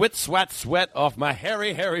far? the sweat off my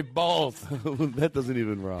hairy balls. That doesn't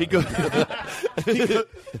even rhyme. He goes.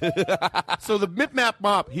 So the mip map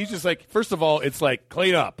mop. He's just like, first of all, it's like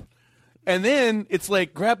clean up, and then it's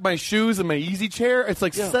like grab my shoes and my easy chair. It's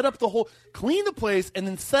like set up the whole, clean the place, and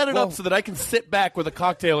then set it up so that I can sit back with a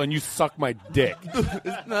cocktail and you suck my dick. No,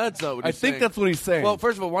 that's not what he's think saying. that's what he's saying. Well,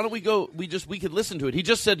 first of all, why don't we go? We could listen to it. He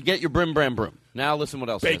just said, "Get your brim bram broom." Now listen, what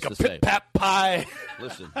else? Bake he a has to say. pip pap pie.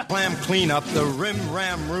 Listen. Clam clean up the rim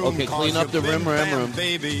ram room. Okay, clean up the rim ram room.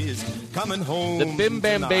 Baby's coming home. The bim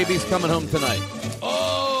bam tonight. baby's coming home tonight.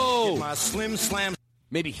 Get my slim slam.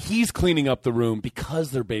 maybe he's cleaning up the room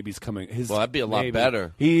because their baby's coming. Well, that'd be a lot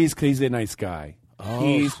better. He's a nice guy. Oh,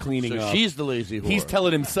 he's cleaning so up. she's the lazy whore. He's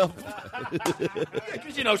telling himself.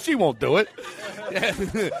 Because, she won't do it.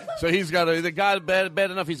 So he's got the guy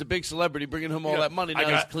bad enough. He's a big celebrity, bringing him all that money. Now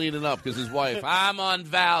he's cleaning up because his wife. I'm on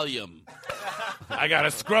Valium. I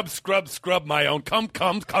gotta scrub my own cum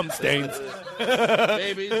stains.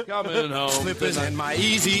 Baby's coming home. Slippers in my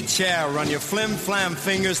easy chair. Run your flim-flam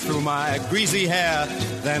fingers through my greasy hair.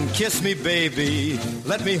 Then kiss me, baby.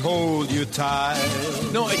 Let me hold you tight.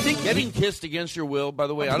 No, I think getting kissed against your will, by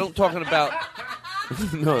the way, I don't talking about...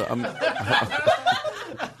 No,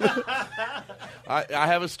 I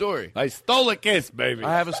have a story. I stole a kiss, baby.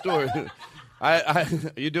 I have a story. Are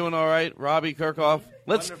you doing all right, Robbie Kirkhoff?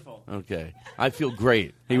 Wonderful. Okay. I feel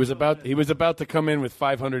great. He was about to come in with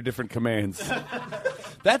 500 different commands.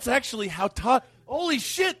 That's actually how Todd. Holy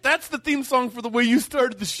shit! That's the theme song for the way you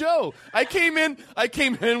started the show. I came in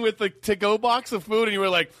with the to-go box of food, and you were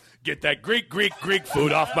like, "Get that Greek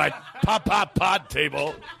food off my pod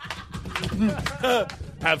table."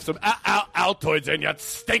 Have some Altoids in your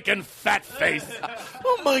stinking fat face.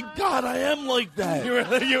 Oh my God, I am like that.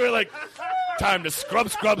 You were like, time to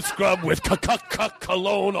scrub with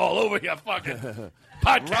cologne all over your fucking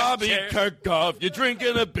podcast Robbie chair. Kirkhoff, you're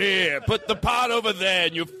drinking a beer. Put the pot over there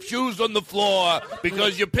and your shoes on the floor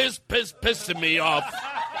because you're pissing me off.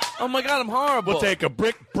 Oh my God, I'm horrible. We'll take a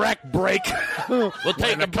break. We'll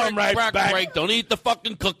take a break. Don't eat the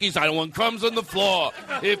fucking cookies. I don't want crumbs on the floor.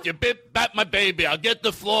 If you bat my baby, I'll get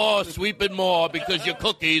the floor sweeping more because your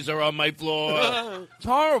cookies are on my floor. It's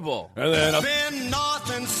horrible. And then I've been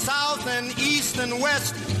north and south and east and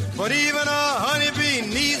west, but even a honeybee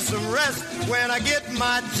needs some rest. When I get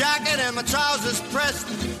my jacket and my trousers pressed,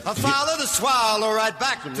 I follow the swallow right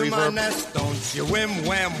back to my nest. Don't you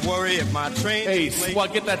wham worry if my train. Hey,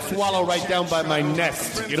 get that swallow right down by my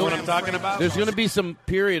nest. You know what I'm talking about? There's going to be some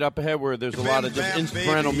period up ahead where there's a lot of just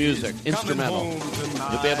instrumental music. Instrumental.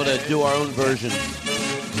 You'll be able to do our own version.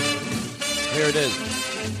 Here it is.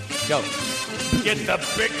 Go. Get the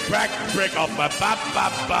big crack brick off my bop.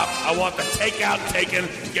 I want the takeout taken.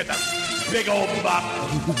 Get the big old bop.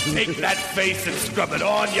 Take that face and scrub it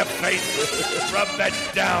on your face. Rub that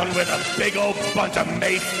down with a big old bunch of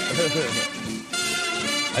mace.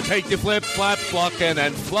 I take your flip, flap, fluckin',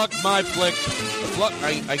 and fluck my flick. Fluck.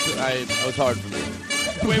 I was hard for me.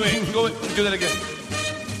 Wait. Go do that again.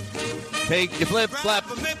 Take your flip, flap,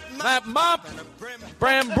 flap, mop,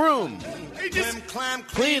 bram, broom.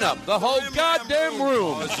 Clean up the whole goddamn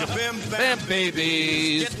room. Bam,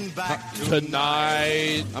 babies.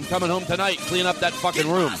 Tonight. I'm coming home tonight. Clean up that fucking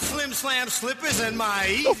room. Slim Slam slippers and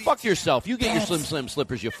my Go fuck yourself. You get your Slim Slam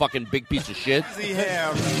slippers, you fucking big piece of shit.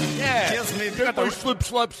 Yeah. Kills me. Get those slip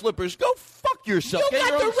slippers. Go fuck yourself. You Get got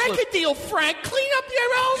your own the record slip- deal, Frank. Clean up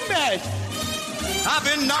your own mess. I've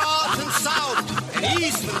been north and south and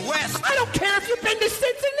east and west. I don't care if you've been to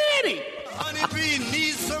Cincinnati. Honeybee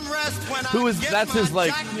needs some rest when Who is that's his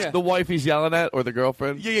like the wife he's yelling at or the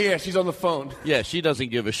girlfriend? Yeah. She's on the phone. Yeah, she doesn't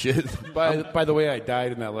give a shit. By the way, I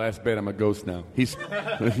died in that last bit. I'm a ghost now. He's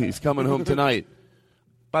coming home tonight.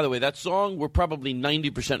 By the way, that song we're probably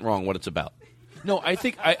 90% wrong what it's about. No, I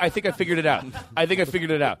think I figured it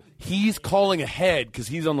out. He's calling ahead because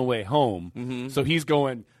he's on the way home. So he's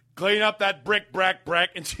going, clean up that brick.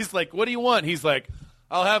 And she's like, what do you want? He's like,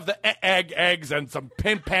 I'll have the eggs and some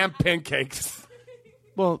pancakes.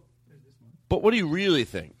 Well, but what do you really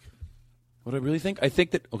think? What do I really think? I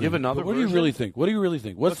think that... Okay, you have another What do you version? really think? What do you really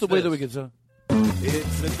think? What's the way this? that we get...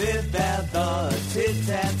 It's the bit that the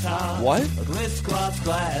tit-tat-tot. What? A glitz, gloss,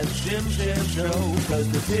 glass, shim, show.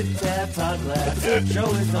 Cause the tit-tat-tot glass show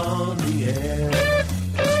is on the air.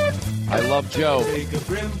 I love Joe. Take a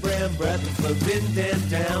brim breath and float din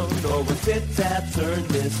down. Or with tit-tat turn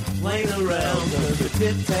this plane around. Cause the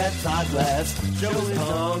tit-tat-tot glass show is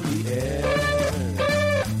on the air.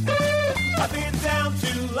 I've been down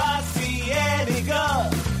to La Cienega,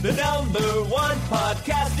 the #1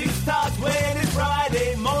 podcast is Todd's when it's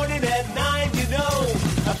Friday morning at 9, you know.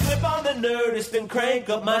 I flip on the Nerdist and crank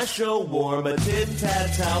up my show, warm a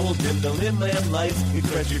tit-tat towel, dim the limb lights,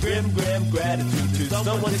 express your grim gratitude to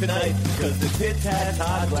someone tonight, cause the tit-tat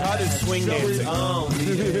Todd is swing dancing. on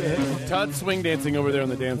the air. Todd's swing dancing over there on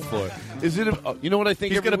the dance floor. Is it? You know what I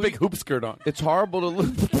think? He's got a every big week? hoop skirt on. It's horrible to look.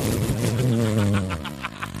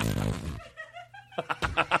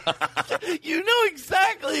 You know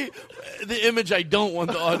exactly the image I don't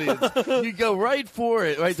want the audience. You go right for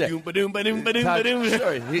it, right there.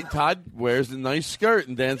 Todd wears a nice skirt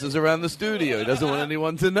and dances around the studio. He doesn't want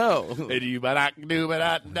anyone to know.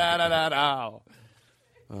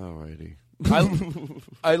 All righty.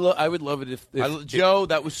 I would love it if Joe,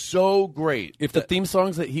 that was so great. If the theme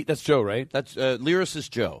songs that's Joe, right? That's lyricist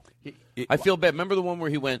Joe. I feel bad. Remember the one where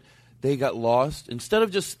he went, they got lost? Instead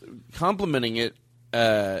of just complimenting it,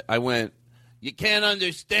 I went, you can't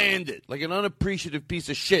understand it, like an unappreciative piece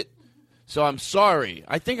of shit. So I'm sorry.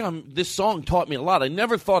 I think this song taught me a lot. I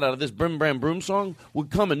never thought out of this Brim Bram Broom song would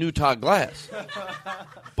come a new Todd Glass.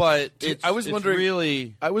 But I was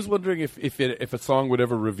wondering if a song would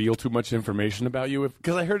ever reveal too much information about you.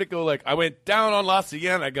 Because I heard it go like, I went down on La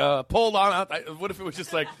Cienega, pulled on. What if it was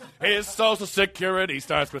just like, his social security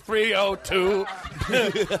starts with 302.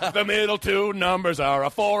 The middle two numbers are a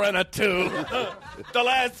 4 and a 2. The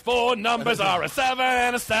last 4 numbers are a 7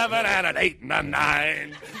 and a 7 and an 8 and a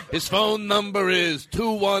 9. His phone number is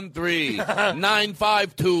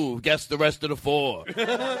 213-952. Guess the rest of the 4.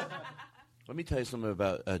 Let me tell you something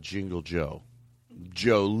about Jingle Joe.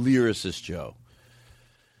 Joe, lyricist Joe.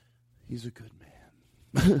 He's a good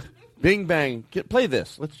man. Bing Bang. Play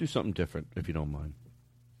this. Let's do something different, if you don't mind.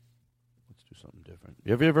 Let's do something different.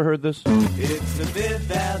 Have you ever heard this? It's the bit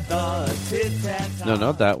that the tit-tat. No,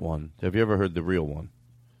 not that one. Have you ever heard the real one?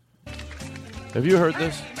 Have you heard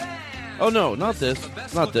this? Oh, no, not this.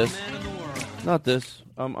 Not this. Not this.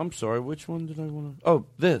 I'm sorry. Which one did I want to... Oh,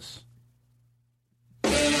 this.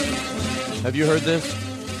 Have you heard this?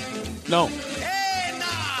 No.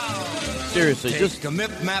 Seriously, just a mip,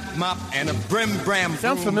 map, and a brim, bram.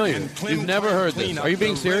 Sounds familiar. You've never heard this. Are you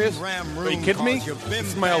being serious? Are you kidding me? This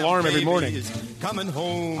is my alarm every morning.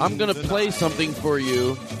 I'm going to play something for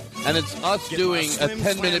you, and it's us doing a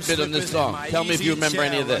 10-minute bit on this song. Tell me if you remember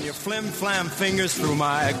any of this. Your flim-flam fingers through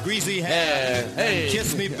my greasy hair. Hey.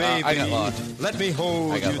 Kiss me, baby. I got lost. Let me hold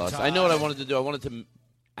you. I got lost. I know what I wanted to do. I wanted to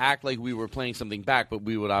act like we were playing something back, but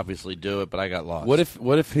we would obviously do it, but I got lost.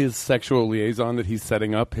 What if his sexual liaison that he's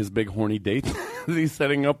setting up, his big horny date that he's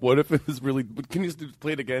setting up, what if it was really... Can you just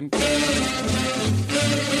play it again?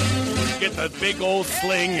 Get the big old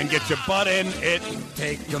sling and get your butt in it.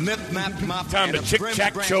 Take your mop. Time to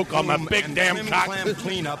chick-chack choke on my big damn cock.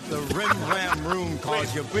 Clean up the rim room.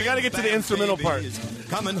 Cause your we got to get to the instrumental part.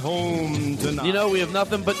 Coming home tonight. You know, we have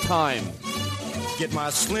nothing but time. Get my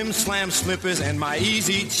slim slam slippers and my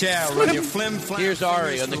easy chair. Run your flim flam. Here's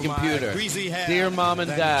Ari on the computer. Dear Mom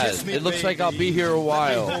and Dad, it looks like I'll be here a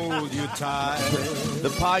while. Hold you tight. The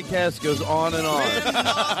podcast goes on and on.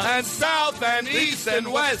 And south and east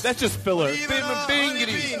and west. That's just filler.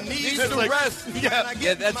 Bingity. Needs to rest. Yeah,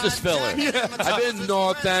 that's just filler. Yeah. I've been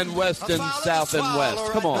north and west and south and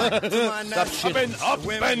west. Come on. Stop shit. I've been up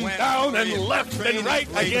and down and left and right.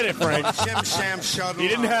 I get it, Frank. You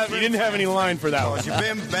didn't have any line for that one. Your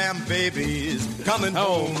bim bam baby's coming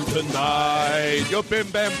home tonight. Your bim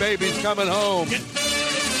bam baby's coming home.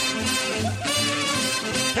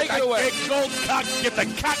 Take it away. Big gold cock, get the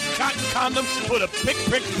cock condom, put a prick,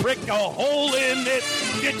 a hole in it.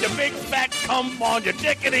 Get your big fat cum on your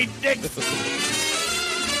dickity dick.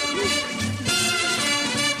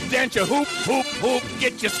 Dance your hoop,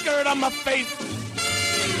 get your skirt on my face.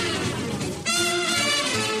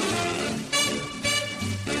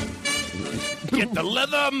 Get the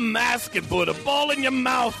leather mask and put a ball in your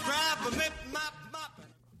mouth.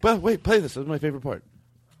 But wait, play this. This is my favorite part.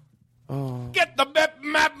 Oh. Get the bip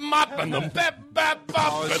map mop and the bip bap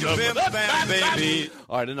bop and the bip bap baby.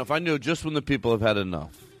 All right, enough. I know just when the people have had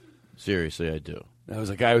enough. Seriously, I do. That was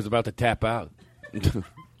a guy who was about to tap out. All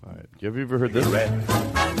right. Have you ever heard this?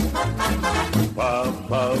 Puff,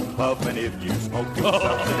 puff, puff, and if you smoke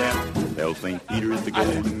yourself to death, they'll St. Peter is the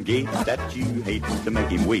golden gate that you hate to make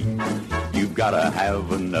him wait. You've got to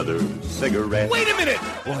have another cigarette. Wait a minute!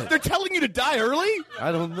 What? They're telling you to die early?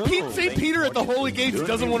 I don't know. St. Peter at the Holy Gates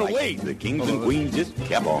doesn't want to wait. The kings and queens just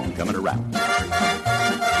kept on coming around.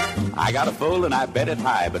 I got a full and I bet it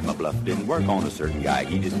high, but my bluff didn't work on a certain guy.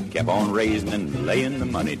 He just kept on raising and laying the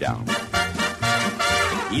money down.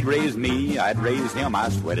 He'd raise me, I'd raise him, I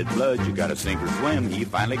sweated blood, you gotta sink or swim. He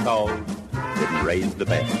finally called, didn't raise the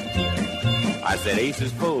bet. I said, ace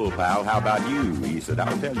is full, pal, how about you? He said,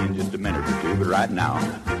 I'll tell you in just a minute or two, but right now,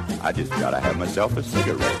 I just gotta have myself a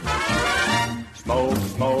cigarette. Smoke,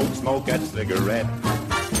 smoke, smoke that cigarette.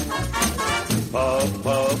 Puff,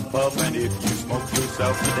 puff, puff, and if you smoke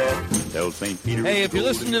yourself to death, tell St. Peter... Hey, if you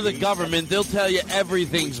listen to the government, they'll tell you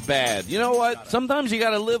everything's bad. You know what? Sometimes you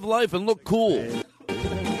gotta live life and look cool.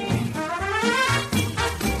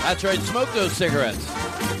 That's right, smoke those cigarettes.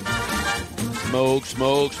 Smoke,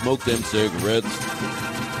 smoke, smoke them cigarettes.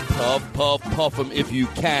 Puff, puff, puff them if you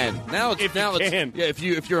can. Now it's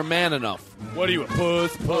if you're a man enough. What are you, a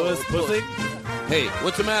pussy? Hey,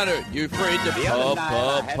 what's the matter? You afraid to The other night,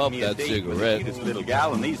 I had puff me a that date with the cigarette? cutest little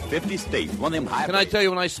gal in these 50 states. One of them high. Can I tell you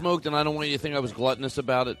when I smoked, and I don't want you to think I was gluttonous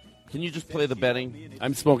about it? Can you just play the betting?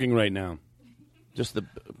 I'm smoking right now. Just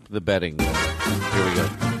the betting. Here we go.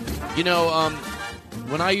 You know,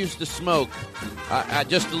 when I used to smoke, I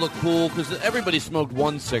just to look cool, because everybody smoked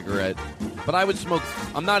one cigarette, but I would smoke,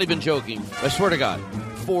 I'm not even joking, I swear to God,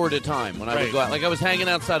 4 at a time when I would go out. Like I was hanging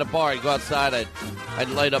outside a bar, I'd go outside, I'd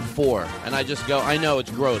light up 4, and I just go, I know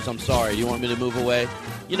it's gross, I'm sorry, you want me to move away?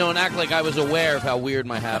 You know, and act like I was aware of how weird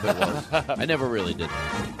my habit was. I never really did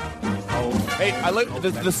that. Hey, I like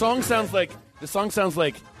the song sounds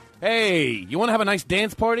like hey, you want to have a nice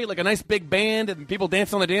dance party, like a nice big band and people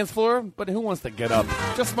dance on the dance floor? But who wants to get up?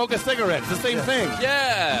 Just smoke a cigarette. It's the same thing.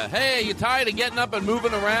 Yeah. Hey, you tired of getting up and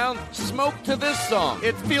moving around? Smoke to this song.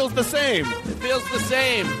 It feels the same. It feels the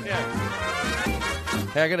same. Yeah.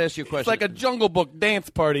 Hey, I got to ask you a question. It's like a Jungle Book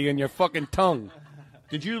dance party in your fucking tongue.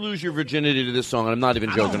 Did you lose your virginity to this song? And I'm not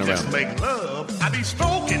even joking around. Just make love, I be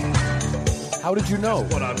smoking. How did you know?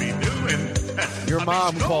 That's what I be doing. Your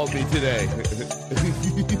mom called me today.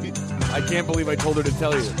 I can't believe I told her to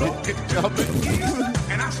tell you.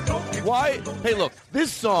 Why? Hey, look,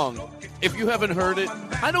 this song, if you haven't heard it,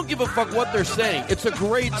 I don't give a fuck what they're saying. It's a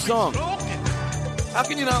great song. How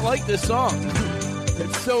can you not like this song?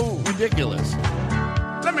 It's so ridiculous.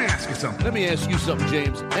 Let me ask you something. Let me ask you something,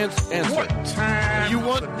 James. Answer. What time you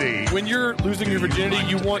want, of the day? when you're losing your virginity,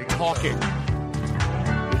 you want talking.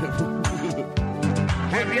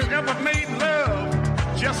 Have you ever made love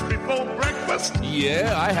just before breakfast?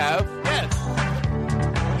 Yeah, I have. Yes.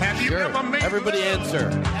 Have you ever made Everybody love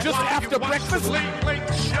answer. Just while after you watch breakfast? the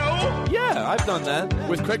Late Show? Yeah, I've done that.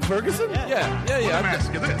 With Craig Ferguson? Yeah. Let me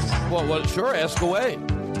ask you this. Well, sure, ask away.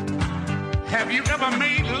 Have you ever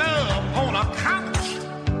made love on a couch?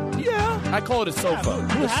 Yeah. I call it a sofa.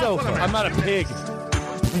 A sofa. I'm not a pig.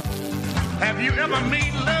 Have you ever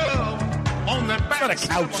made love on the back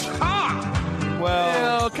seat of a car?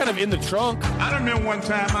 Well, kind of in the trunk. I remember one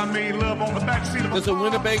time I made love on the back seat of a car. Does a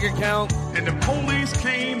Winnebago count? And the police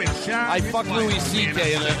came and shined. I fucked Louis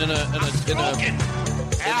C.K. in a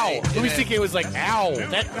Ow. Louis C.K. was like, ow,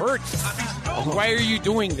 that hurts. Why are you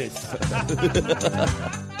doing this?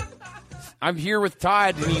 I'm here with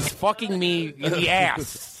Todd, and he's fucking me in the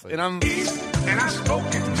ass. And I'm... And I spoke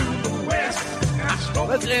it to the west.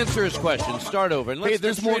 Let's answer his question. Start over. And let's, hey,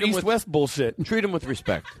 there's more East-West bullshit. Treat him with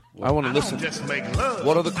respect. I want to listen. Just make love.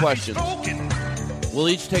 What are the questions? We'll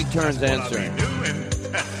each take turns answering.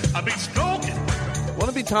 I be stroking. Want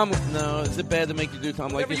to be Tom? No, is it bad to make you do Tom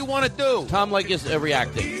Leykis? Whatever you want to do. Tom Leykis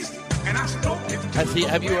reacting. And I spoke it to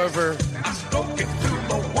Have you ever? I spoke it to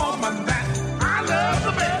the woman that I love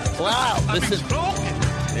the best. Wow.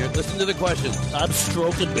 Listen to the questions. I'm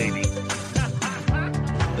stroking, baby.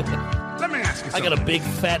 Let me ask you I something. got a big,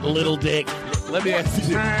 fat, little dick. Let me ask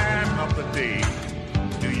you. What time of the day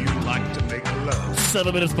do you like to make love?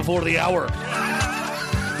 7 minutes before the hour.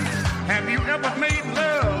 Have you ever made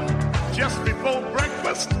love just before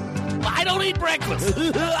breakfast? I don't eat breakfast.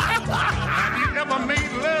 Have you ever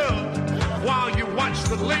made love while you watch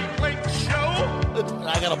the Late Show?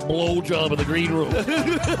 I got a blowjob in the green room. Let me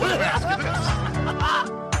ask you this.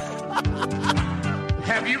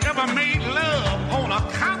 Have you ever made love on a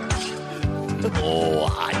couch? Oh,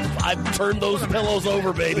 I've turned those pillows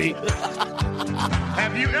over, baby.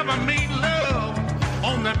 Have you ever made love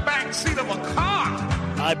on the back seat of a car?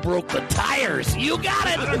 I broke the tires. You got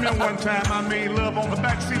it. I remember one time I made love on the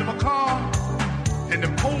back seat of a car, and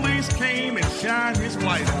the police came and shined his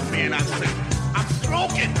light on me, and I said, I'm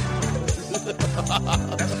stroking.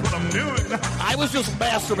 That's what I'm doing. I was just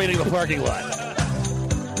masturbating in the parking lot.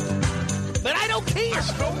 But I don't care. I'm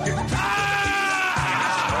stroking.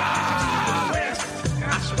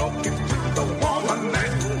 I stroke it to the woman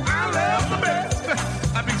that I love the best.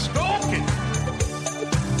 I be stroking.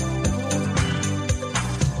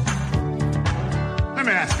 Let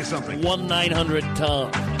me ask you something.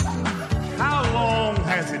 1-900-TOM. How long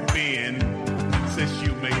has it been since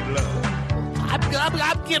you made love? I'm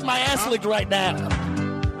getting my ass licked right now.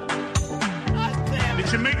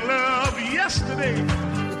 Did you make love yesterday?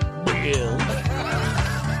 Bill.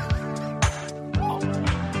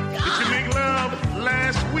 Did you make love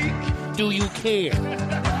last week? Do you care?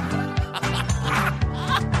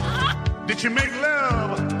 Did you make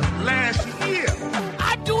love last year?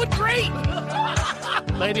 I'm doing great.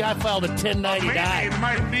 Maybe I filed a 1099. Maybe it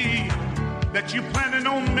might be that you're planning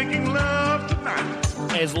on making love tonight.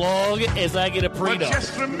 As long as I get a But prenup.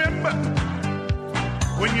 just remember,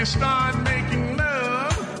 when you start making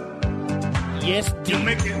love, Yes, you dear.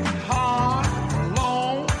 make it hard,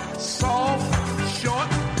 long, soft, short,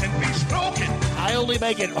 and be stroking.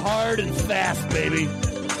 make it hard and fast, baby.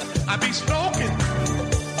 I be stroking.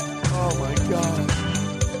 Oh my God.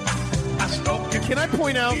 I stroke it. Can I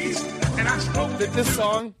point out and I stroke that this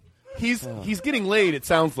song, he's getting laid, it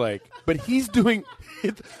sounds like, but he's doing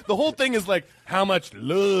it, the whole thing is like how much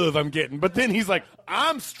love I'm getting, but then he's like,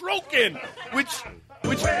 I'm stroking, which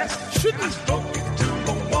shouldn't stroke it to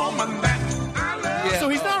the woman that I love. Yeah. So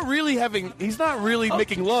he's not really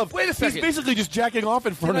making love. Wait a second. He's basically just jacking off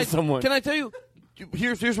in front of someone. Can I tell you?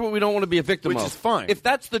 Here's what we don't want to be a victim of. Which is fine. If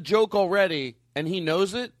that's the joke already and he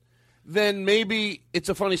knows it, then maybe it's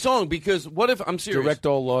a funny song. Because what if I'm serious? Direct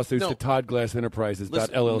all lawsuits to Todd Glass Enterprises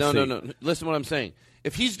 .llc. No. Listen to what I'm saying.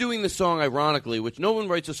 If he's doing the song ironically, which no one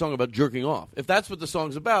writes a song about jerking off, if that's what the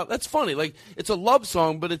song's about, that's funny. Like, it's a love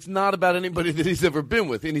song, but it's not about anybody that he's ever been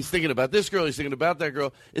with. And he's thinking about this girl, he's thinking about that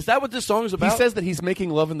girl. Is that what this song's about? He says that he's making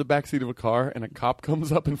love in the backseat of a car, and a cop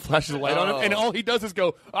comes up and flashes a light on him, and all he does is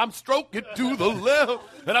go, I'm stroking to the left,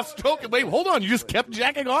 and I'm stroking. Wait, hold on, you just kept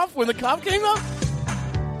jacking off when the cop came up?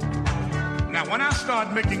 Now, when I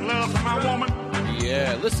start making love to my woman...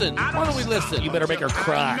 Yeah, listen. Why don't we listen? You better make her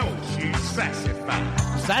cry. I know she's sassified.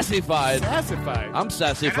 Sassified? Sassified. And I'm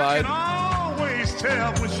sassified. I can always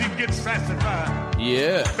tell when she gets sassified.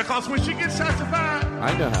 Yeah. Because when she gets sassified...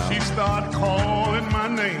 I know how. She started calling my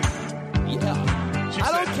name. Yeah. She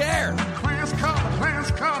I don't said, care. Clarence Carter,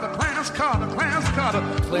 Clarence Carter, Clarence Carter, Clarence Carter.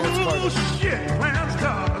 Clarence Ooh, Carter. shit, Clarence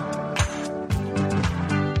Carter.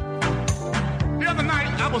 The other night,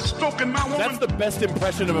 I was stroking my woman. That's the best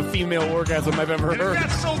impression of a female orgasm I've ever And it heard. got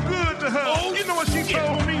so good to her. Oh, you know what she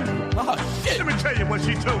told me? Oh, shit. Let me tell you what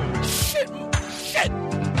she told me. Shit.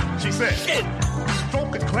 She said,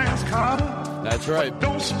 stroke it, Clarence Carter. That's right.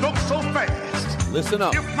 Don't stroke so fast. Listen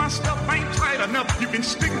up. If my stuff ain't tight enough, you can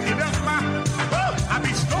stick it up my... I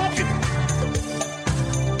be stroking.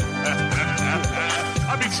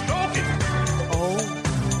 I be stroking.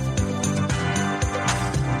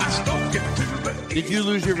 I stroke it to the... Did you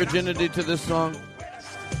lose your virginity to this song?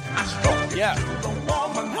 I stroke it Yeah. to the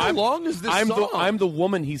woman. How long is this I'm song? I'm the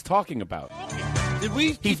woman he's talking about. Did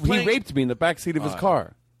we? He raped me in the backseat of his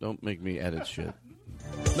car. Don't make me edit shit.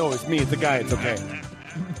 No, it's me. It's the guy. It's okay.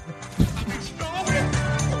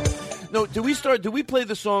 No, did we play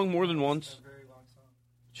the song more than once?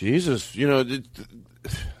 Jesus, I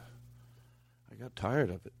got tired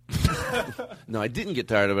of it. No, I didn't get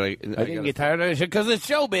tired of it. I didn't get tired of it because it's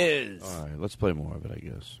showbiz. All right, let's play more of it, I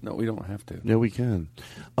guess. No, we don't have to. Yeah, we can.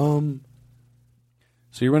 So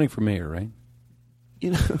you're running for mayor, right?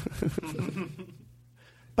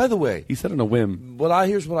 By the way, he said on a whim.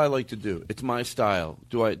 Here's what I like to do. It's my style.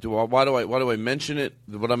 Why do I mention it?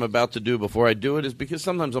 What I'm about to do before I do it is because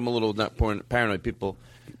sometimes I'm a little not paranoid. People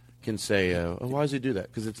can say, "Why does he do that?"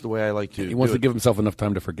 Because it's the way I like to. He wants to give himself enough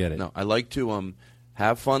time to forget it. No, I like to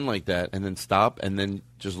have fun like that, and then stop, and then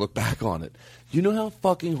just look back on it. Do you know how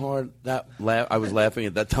fucking hard I was laughing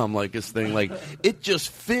at that Tom Likas thing? Like, it just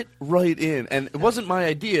fit right in, and it wasn't my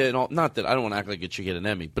idea. And all, not that I don't want to act like it should get an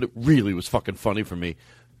Emmy, but it really was fucking funny for me.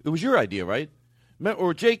 It was your idea, right?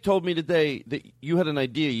 Or Jake told me today that you had an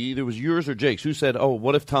idea. Either it was yours or Jake's. Who said, "Oh,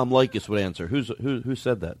 what if Tom Likas would answer"? Who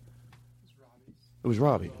said that? It was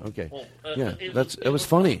Robbie. Okay, Well, yeah, it was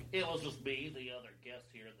funny. It was just me, the other guest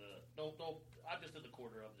here. I'm just in the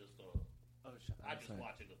corner. I'm just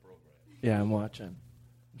watching the program. Yeah, I'm watching.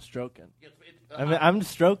 I'm stroking. I'm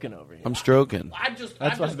stroking over here. I'm stroking.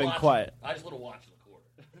 That's why I've been quiet. I just want to watch the corner.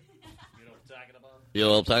 You know what I'm talking about? You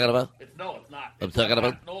know what I'm talking about? No, it's not. I'm talking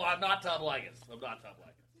about? No, I'm not Tom Likas.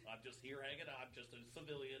 I'm just here hanging out. I'm just a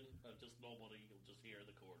civilian. I'm just nobody. You'll just hear in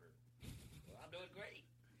the corner. Well, I'm doing great.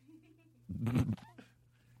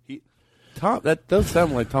 Tom, that does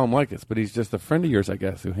sound like Tom Likas, but he's just a friend of yours, I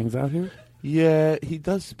guess, who hangs out here. Yeah, he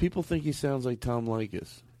does. People think he sounds like Tom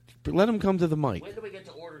Likas. But let him come to the mic. When do we get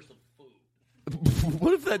to order some food?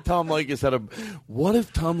 What if that Tom Likas what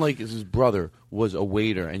if Tom Likas' brother was a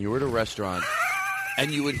waiter and you were at a restaurant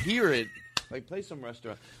and you would hear it, like play some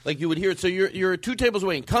restaurant, like you would hear it. So you're 2 tables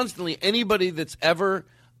away, and constantly anybody that's ever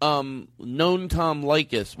known Tom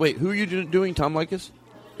Likas. Wait, who are you doing, Tom Likas?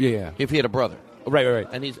 Yeah. If he had a brother. Right.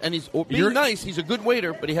 And he's being nice. He's a good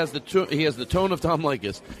waiter, but he has the tone of Tom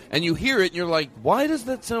Likas. And you hear it, and you're like, why does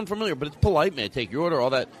that sound familiar? But it's polite, man. Take your order, all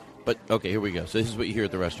that. But okay, here we go. So this is what you hear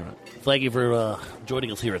at the restaurant. Thank you for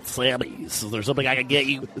joining us here at Sammy's. Is there something I can get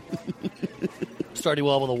you? Starting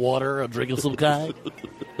well with a water, a drink of some kind.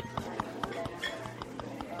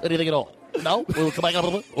 Anything at all? No? We'll come back up a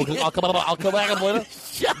little bit. I'll come back up a little.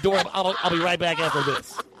 Don't worry, I'll be right back after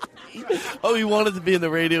this. Oh, he wanted to be in the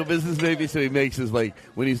radio business, maybe, so he makes his, like,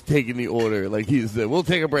 when he's taking the order, like he's, we'll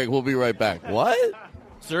take a break, we'll be right back. What?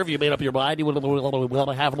 Sir, have you made up your mind? You want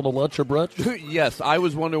to have a little lunch or brunch? Yes, I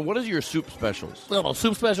was wondering, what are your soup specials? Well,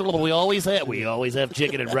 soup special, we always have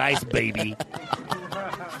chicken and rice, baby.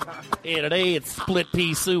 And today it's split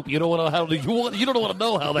pea soup. You don't want to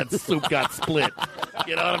know how that soup got split.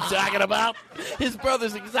 You know what I'm talking about? His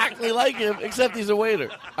brother's exactly like him, except he's a waiter.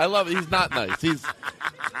 I love it. He's not nice. He's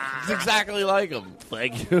exactly like him.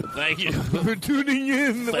 Thank you for tuning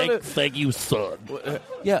in. Thank you, son.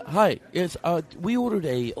 Yeah, hi. Yes, we ordered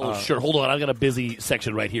a. Sure. Hold on. I've got a busy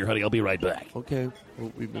section right here, honey. I'll be right back. Okay.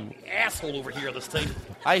 Well, we've been asshole over here on this table.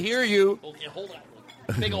 I hear you. Okay, hold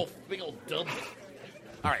on. Big old dumb.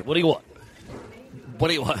 All right. What do you want? What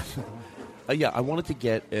do you want? Yeah, I wanted to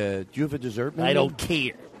get. Do you have a dessert menu? I don't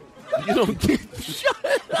care. You don't care. Shut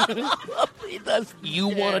up. You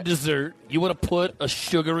want a dessert? You want to put a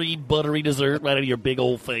sugary, buttery dessert right into your big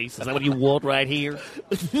old face? Is that what you want right here?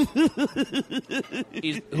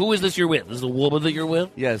 Who is this you're with? This is the woman that you're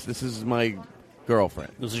with? Yes, this is my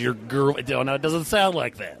girlfriend. This is your girl. No, it doesn't sound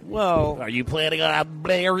like that. Well, are you planning on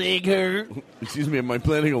marrying her? Excuse me, am I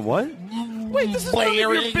planning on what? Wait, this is none of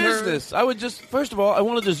your business. I would just, first of all, I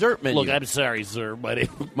want a dessert menu. Look, I'm sorry, sir.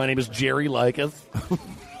 My name is Jerry Likas.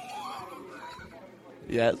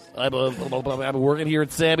 Yes. I've been working here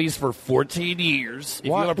at Sammy's for 14 years. If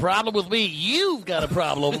you have a problem with me, you've got a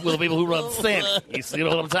problem with the people who run Sammy. You see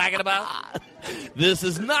what I'm talking about? This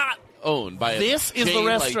is not owned by this a is chain the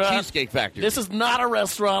restaurant. Like Cheesecake Factory. This is not a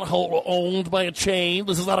restaurant owned by a chain.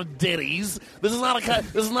 This is not a Denny's. This is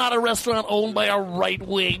not a restaurant owned by a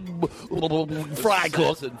right-wing fry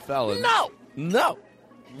cook. Felon. No.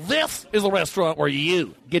 This is a restaurant where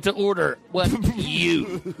you get to order what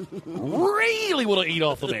you really want to eat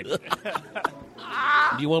off the menu.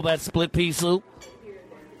 Do you want that split pea soup?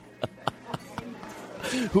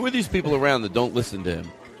 Who are these people around that don't listen to him?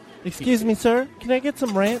 Excuse me, sir. Can I get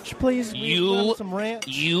some ranch, please? Some ranch.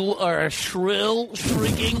 You are a shrill,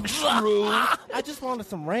 shrieking shrew. I just wanted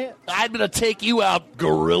some ranch. I'm going to take you out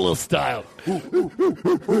gorilla style.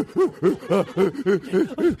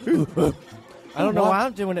 I don't know why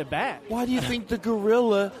I'm doing it back. Why do you think the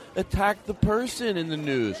gorilla attacked the person in the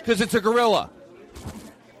news? Because it's a gorilla.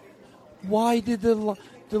 Why did the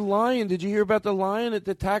lion? Did you hear about the lion that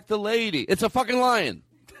attacked the lady? It's a fucking lion.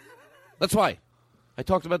 That's why. I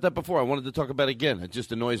talked about that before. I wanted to talk about it again. It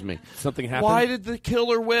just annoys me. Something happened? Why did the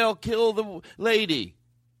killer whale kill the lady?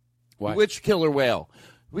 Why? Which killer whale?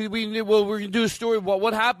 We're going to do a story.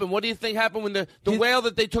 What happened? What do you think happened when the whale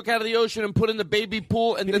that they took out of the ocean and put in the baby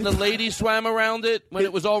pool, and then the lady swam around it when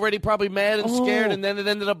it was already probably mad and scared, and then it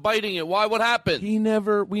ended up biting it? Why? What happened? We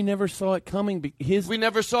never saw it coming. We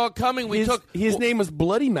never saw it coming. His name was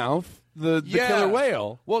Bloody Mouth. The killer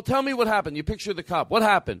whale. Well, tell me what happened. You picture the cop. What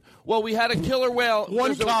happened? Well, we had a killer whale.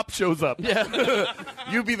 One cop shows up. Yeah.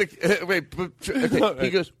 You be the... wait. Okay. He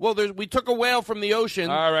goes, well, we took a whale from the ocean.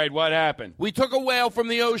 All right, what happened? We took a whale from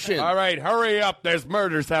the ocean. All right, hurry up. There's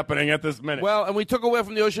murders happening at this minute. Well, and we took a whale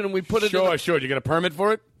from the ocean and we put it in... Sure. You get a permit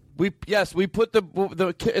for it? We put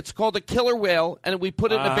the it's called a killer whale, and we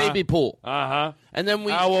put it in a baby pool. Uh-huh. And then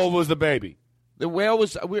we... How old was the baby? The whale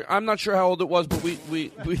was. I'm not sure how old it was, but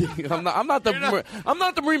I'm not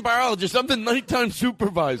the marine biologist. I'm the nighttime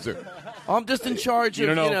supervisor. I'm just in charge of.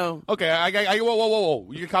 You know. Okay. Whoa.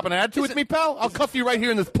 You copping an attitude with me, pal? I'll cuff you right here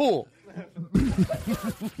in this pool.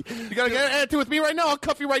 You got an attitude with me right now? I'll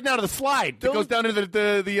cuff you right now to the slide that goes down into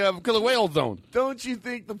the killer whale zone. Don't you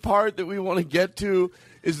think the part that we want to get to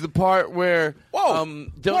is the part where You're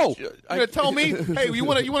gonna tell me, hey, you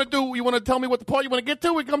want to tell me what the part you want to get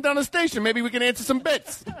to? We come down to the station. Maybe we can answer some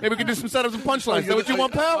bits. Maybe we can do some setups and punchlines. Is that what you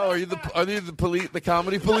want, pal? Are you the police, the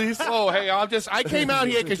comedy police? Oh, hey, I came out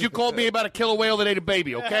here because you called me about a killer whale that ate a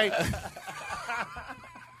baby. Okay.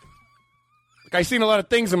 I've seen a lot of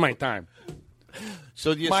things in my time.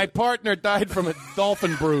 So my partner died from a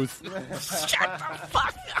dolphin bruise. Shut the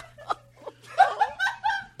fuck up.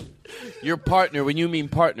 Your partner, when you mean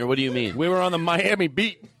partner, what do you mean? We were on the Miami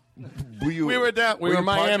beat. We were in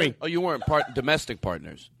Miami. Oh, you weren't domestic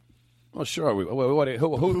partners. Oh, sure.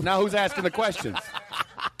 Who, now who's asking the questions?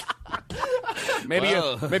 Maybe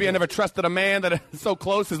I never trusted a man that is so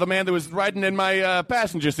close as the man that was riding in my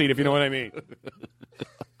passenger seat, if you know what I mean.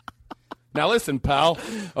 Now listen, pal.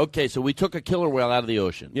 Okay, so we took a killer whale out of the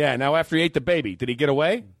ocean. Yeah, now after he ate the baby, did he get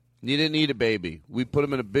away? He didn't eat a baby. We put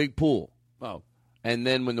him in a big pool. Oh. And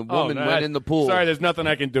then when the woman went in the pool... Sorry, there's nothing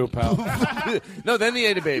I can do, pal. No, then he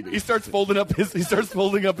ate a baby. He starts folding up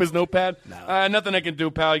his notepad. No. Nothing I can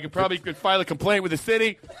do, pal. You could file a complaint with the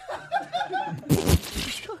city.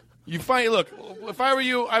 Look, if I were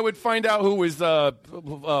you, I would find out who was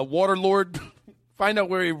Waterlord. Find out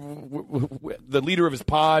where the leader of his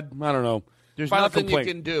pod. I don't know. There's File a nothing you complaint.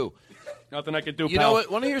 can do. Nothing I can do, You pal. know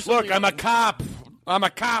what? Want to hear something? Look, I'm a cop. I'm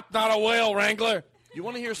a cop, not a whale wrangler. You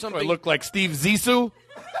want to hear Do something? I look like Steve Zissou?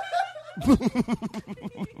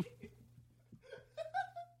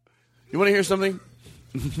 You want to hear something?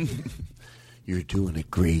 You're doing a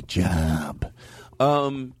great job.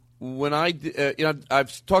 When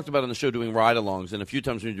I've talked about on the show doing ride-alongs, and a few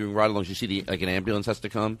times when you're doing ride-alongs, you see an ambulance has to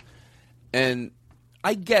come, and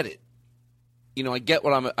I get it. I get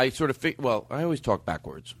what I sort of I always talk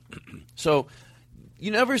backwards. So you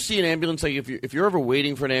never see an ambulance, like if you're ever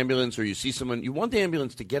waiting for an ambulance or you see someone, you want the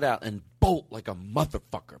ambulance to get out and bolt like a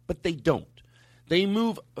motherfucker, but they don't. They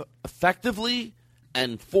move effectively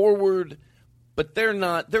and forward, but they're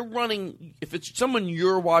not. They're running. If it's someone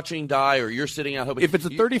you're watching die or you're sitting out hoping. If it's a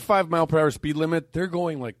 35-mile-per-hour speed limit, they're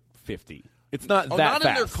going like 50. It's not that not fast.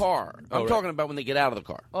 in their car. I'm talking about when they get out of the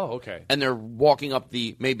car. Oh, okay. And they're walking up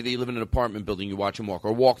maybe they live in an apartment building, you watch them walk,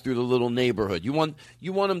 or walk through the little neighborhood. You want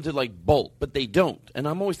them to, like, bolt, but they don't. And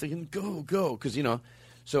I'm always thinking, go, because,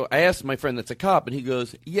 So I asked my friend that's a cop, and he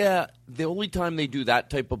goes, yeah, the only time they do that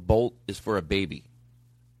type of bolt is for a baby.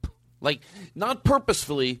 Like, not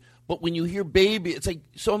purposefully, but when you hear baby, it's like,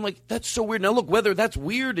 so I'm like, that's so weird. Now, look, whether that's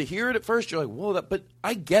weird to hear it at first, you're like, whoa, but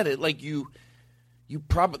I get it. Like, you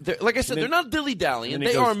probably, like I said, they're not dilly-dallying.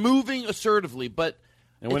 They are moving assertively, but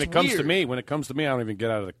and when it's it comes weird. to me, I don't even get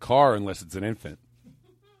out of the car unless it's an infant.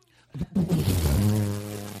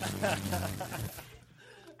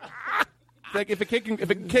 Like if a kid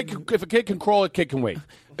can crawl, a kid can wait.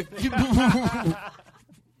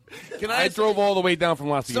 I drove all the way down from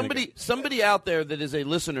Los Angeles. Somebody out there that is a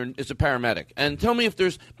listener is a paramedic, and tell me if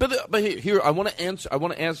there's. But here, I want to answer. I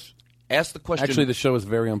want to ask the question. Actually, the show is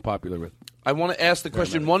very unpopular with. I want to ask the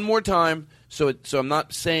question one more time, so I'm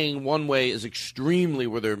not saying one way is extremely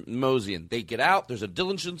where they're moseying. They get out. There's a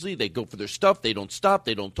diligency. They go for their stuff. They don't stop.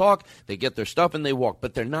 They don't talk. They get their stuff and they walk.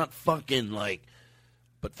 But they're not fucking like.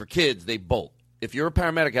 But for kids, they bolt. If you're a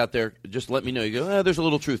paramedic out there, just let me know. You go, there's a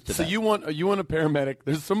little truth to that. So you want a paramedic?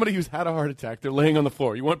 There's somebody who's had a heart attack. They're laying on the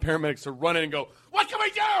floor. You want paramedics to run in and go, "What can we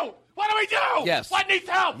do? What do we do? Yes. What needs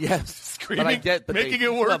help?" Yes. Screaming, but making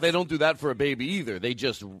it worse. Well, they don't do that for a baby either.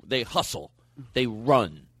 They hustle. They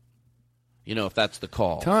run. If that's the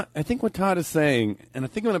call. Todd, I think what Todd is saying, and I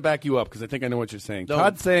think I'm going to back you up because I think I know what you're saying. Don't.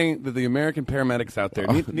 Todd's saying that the American paramedics out there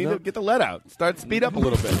need to get the lead out. Speed up a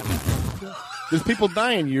little bit. There's people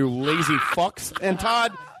dying, you lazy fucks. And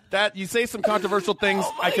Todd, that you say some controversial things.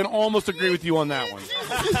 I can almost agree with you on that one.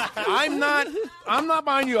 I'm not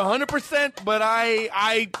buying you 100%, but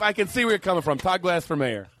I can see where you're coming from. Todd Glass for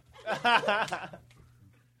mayor. Todd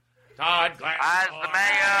Glass. As the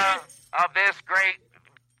mayor of this great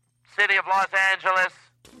city of Los Angeles,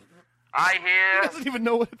 I hear. He doesn't even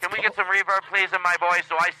know what it's Can we get some reverb, please, in my voice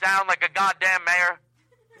so I sound like a goddamn mayor?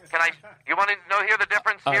 Can I? You want to hear the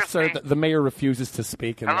difference? Here's Sir, me. the mayor refuses to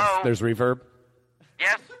speak unless Hello? there's reverb.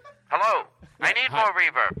 Yes? Hello? I need more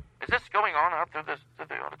reverb. Is this going on out through the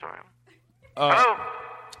auditorium? Hello?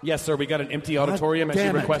 Yes, sir. We got an empty auditorium as you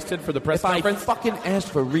damn it. requested for the press If I conference. fucking asked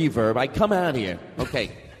for reverb, I'd come out here. Okay.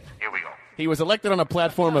 Here we go. He was elected on a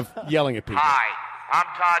platform of yelling at people. Hi, I'm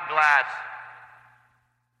Todd Glass.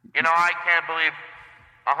 I can't believe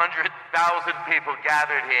 100,000 people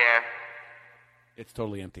gathered here. It's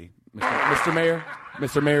totally empty. Mr. Mayor?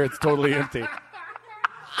 Mr. Mayor, it's totally empty.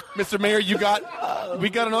 Mr. Mayor, we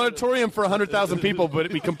got an auditorium for 100,000 people,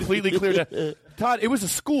 but we completely cleared it. Todd, it was a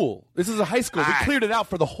school. This is a high school. We cleared it out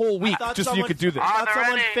for the whole week just so you could do this. I thought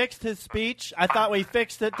someone fixed his speech. I thought we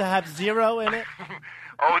fixed it to have 0 in it.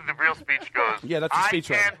 Oh, the real speech goes. Yeah, that's the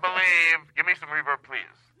speech I can't believe. Give me some reverb, please.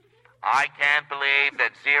 I can't believe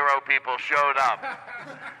that 0 people showed up.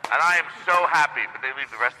 And I am so happy, but they leave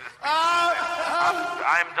the rest of this.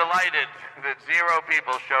 I'm delighted that 0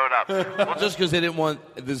 people showed up. Well, just because they didn't want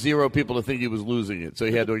the 0 people to think he was losing it, so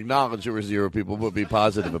he had to acknowledge there were 0 people, but be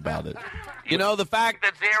positive about it. The fact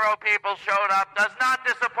that 0 people showed up does not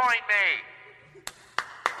disappoint me.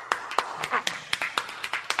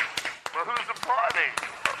 Well, who's applauding?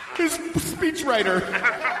 His speechwriter.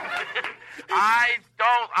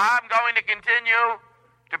 I'm going to continue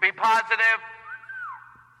to be positive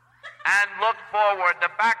and look forward. The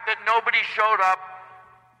fact that nobody showed up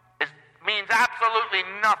means absolutely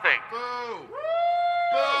nothing. Boo!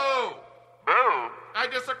 Boo! Boo? I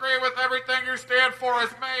disagree with everything you stand for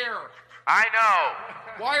as mayor. I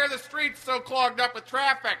know. Why are the streets so clogged up with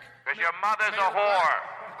traffic? Because your mother's a whore.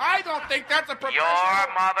 I don't think that's a professional...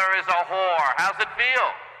 Your mother is a whore. How's it feel?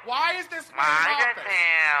 Why is this man I in get office?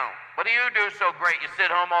 down. What do you do so great? You sit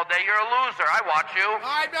home all day. You're a loser. I watch you.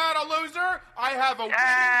 I'm not a loser. I have a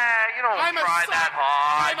You don't try that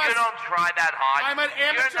hard. You don't try that hard. I'm an You're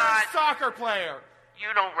amateur not, soccer player. You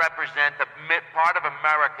don't represent the part of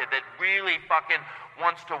America that really fucking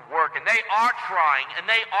wants to work, and they are trying, and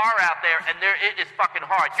they are out there, and it is fucking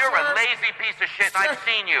hard. You're a lazy piece of shit, and I've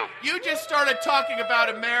seen you. You just started talking about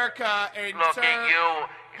America, and Look sir, at you.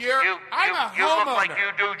 I'm a You look like homeowner. you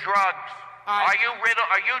do drugs. Are you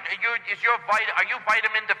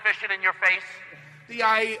vitamin deficient in your face?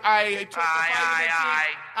 I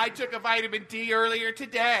took a vitamin D earlier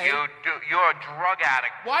today. You're a drug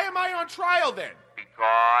addict. Why am I on trial then?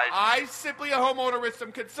 Because I'm simply a homeowner with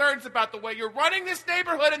some concerns about the way you're running this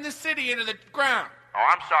neighborhood and this city into the ground. Oh,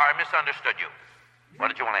 I'm sorry, I misunderstood you. What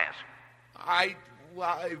did you want to ask?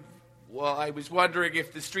 I was wondering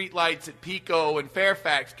if the street lights at Pico and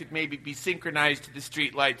Fairfax could maybe be synchronized to the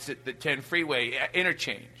street lights at the 10 freeway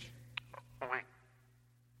interchange. Wait.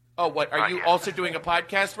 Oh, what? Are you also doing a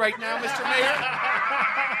podcast right now, Mr. Mayor?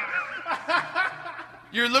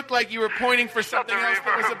 You looked like you were pointing for something else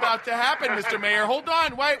that was about to happen, Mr. Mayor. Hold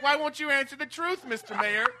on. Why won't you answer the truth, Mr.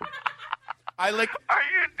 Mayor? Are you doing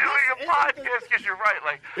a podcast? Because you're right.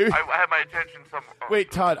 Like I had my attention somewhere.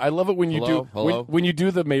 Wait, Todd, I love it when you Hello? when you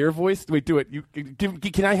do the mayor voice. Wait, do it.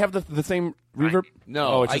 Can I have the same reverb?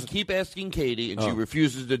 No, it's I just- keep asking Katie, and she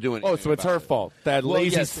refuses to do it. Oh, so it's her fault. That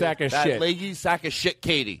lazy sack of that shit. lazy sack of shit,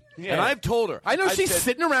 Katie. Yeah. And I've told her. I know I've she's said,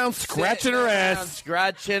 sitting around scratching her ass.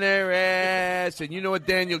 Scratching her ass. And you know what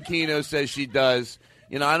Daniel Kino says she does?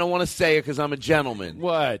 You know, I don't want to say it because I'm a gentleman.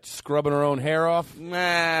 What? Scrubbing her own hair off?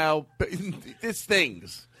 No, there's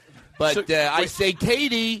things. But I say,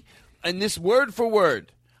 Katie, and this word for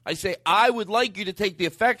word, I say, I would like you to take the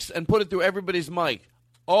effects and put it through everybody's mic.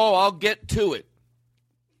 Oh, I'll get to it.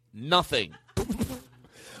 Nothing.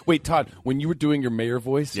 Wait, Todd, when you were doing your mayor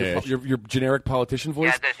voice, Yeah. your generic politician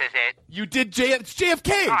voice, Yeah, this is it. you did it's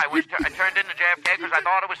JFK. No, I turned into JFK because I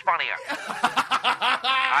thought it was funnier.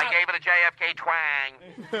 I gave it a JFK twang.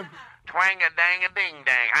 Twang a dang a ding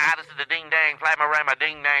dang. Ah, this is the ding dang, flammarama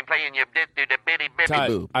ding dang, playing your bitty bitty bitty Todd,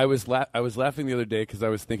 boo. I was laughing the other day because I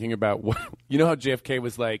was thinking about what you know how JFK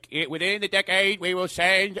was like. Within the decade, we will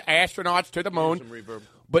send astronauts to the moon. Some reverb.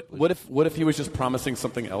 But what if he was just promising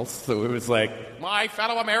something else? So it was like, My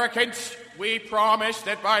fellow Americans, we promise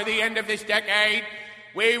that by the end of this decade,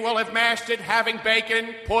 we will have mastered having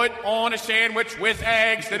bacon put on a sandwich with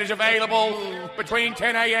eggs that is available between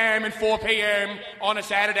 10 a.m. and 4 p.m. on a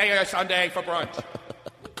Saturday or Sunday for brunch.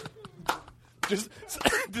 just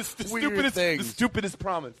the Weird stupidest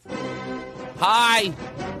promise. Hi.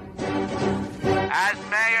 As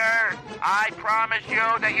mayor, I promise you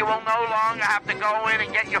that you will no longer have to go in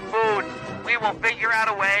and get your food. We will figure out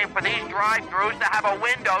a way for these drive-thrus to have a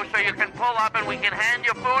window so you can pull up and we can hand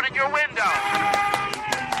your food in your window.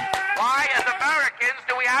 Why, as Americans,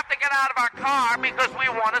 do we have to get out of our car because we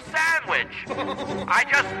want a sandwich? I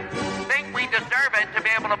just think we deserve it to be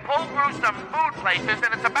able to pull through some food places, and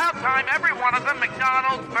it's about time every one of them,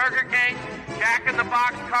 McDonald's, Burger King, Jack in the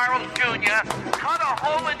Box, Carl's Jr., cut a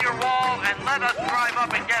hole in your wall and let us drive up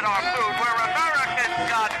and get our food. We're Americans,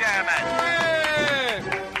 goddammit.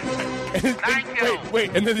 Thank you.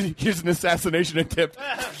 Wait, and then here's an assassination attempt.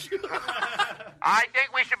 I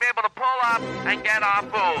think we should be able to pull up and get our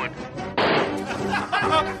food.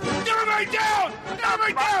 Everybody down!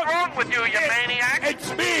 Everybody down! What's wrong with you, you maniac? It's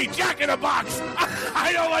me, Jack in the Box!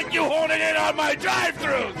 I don't like you holding in on my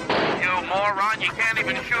drive-thrus! You moron, you can't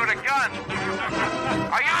even shoot a gun.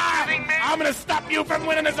 Are you shooting me? I'm gonna stop you from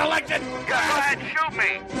winning this election! Go ahead, shoot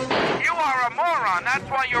me. You are a moron. That's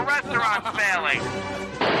why your restaurant's failing.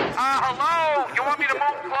 Hello? You want me to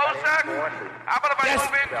move closer? How about if I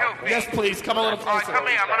move into me? Yes, please, come a little All right, closer. come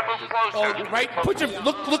here. I'm going to move closer. Oh, right,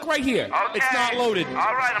 look right here. Okay. It's not loaded.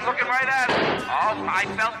 All right, I'm looking right at it. Oh, I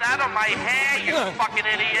felt that on my hair, you fucking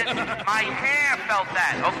idiot. My hair felt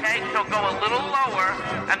that, okay? So go a little lower,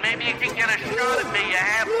 and maybe you can get a shot at me, you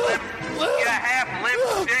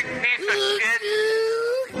half-lipstick piece of shit.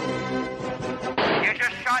 You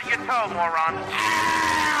just shot your toe, moron.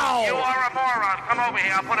 Ow! You are a moron. Come over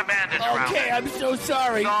here. I'll put a bandage around Okay, it. I'm so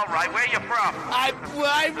sorry. It's all right. Where you from? I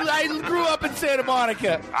grew up in Santa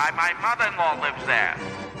Monica. My mother-in-law lives there.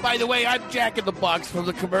 By the way, I'm Jack in the Box from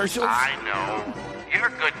the commercials. I know. You're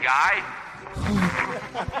a good guy.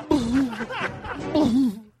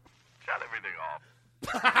 Shut everything off.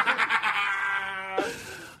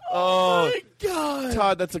 Oh my God.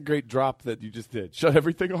 Todd, that's a great drop that you just did. Shut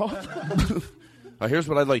everything off. Here's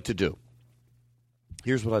what I'd like to do.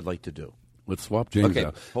 Let's swap James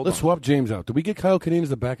out. Let's swap James out. Did we get Kyle Kinane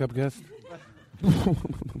as a backup guest?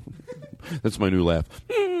 That's my new laugh.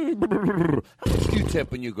 How much do you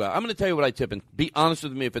tip when you go out? I'm going to tell you what I tip, and be honest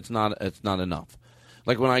with me if it's not enough.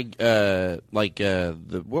 Like when I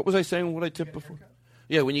what was I saying? What I tipped before?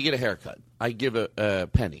 Yeah, when you get a haircut, I give a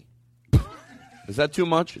penny. Is that too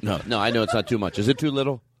much? No, I know it's not too much. Is it too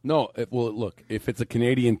little? No. Well, look, if it's a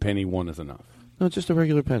Canadian penny, one is enough. No, it's just a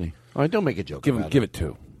regular penny. All right, don't make a joke. Give it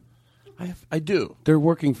two. I do. They're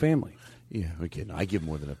working family. Yeah, okay. No, I give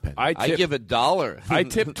more than a penny. I give $1. I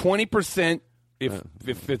tip 20%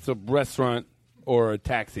 if it's a restaurant or a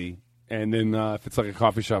taxi, and then if it's like a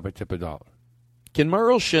coffee shop, I tip $1. Can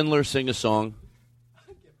Merle Schindler sing a song?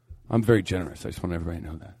 I'm very generous. I just want everybody to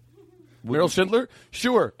know that. Merle Schindler?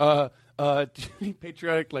 Sure.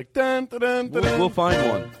 Patriotic, like dun dun dun dun. We'll find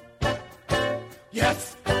one.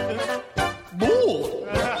 Yes. Bull.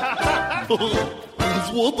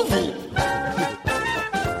 It's wonderful.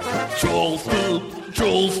 Charleston,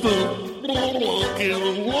 Carolina.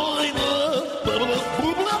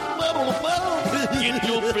 Get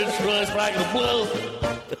your French fries back in the blood.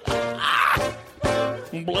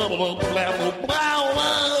 Blah, blah, blah, blah, blah,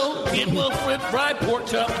 blah. Get your French fried pork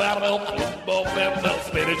chop, blah,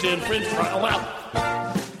 spinach and French fry.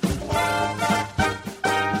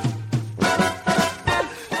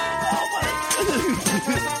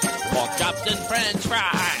 Pork chops and French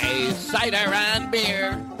fries, cider and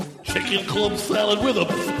beer. Chicken club salad with a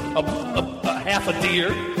half a deer.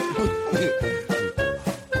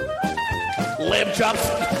 Lamb chops,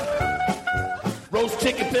 roast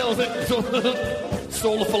chicken pills,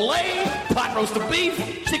 sola filet, pot roast of beef,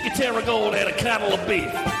 chicken tarragon, and a kettle of beef.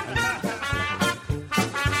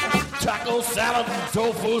 Taco salad,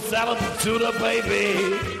 tofu salad, tuna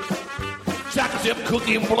baby. Chocolate chip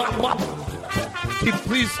cookie, blah blah.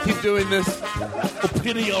 Please keep doing this. A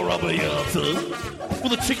penny arrabbiata.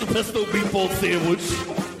 With a chicken pesto meatball sandwich,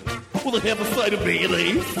 with a half a side of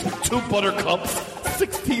mayonnaise, 2 buttercups,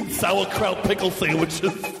 16 sauerkraut pickle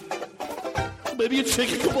sandwiches, maybe a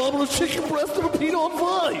chicken kebab or a chicken breast and a peanut on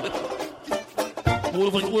vine.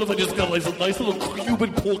 What if I just got like a nice little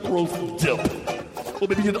Cuban pork roast dip? Or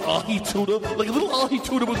maybe an ahi tuna, like a little ahi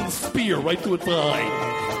tuna with a spear right through its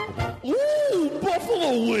eye. Ooh,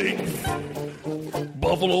 buffalo wings.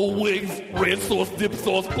 Buffalo wings, ranch sauce, dip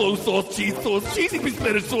sauce, blue sauce, cheesy beef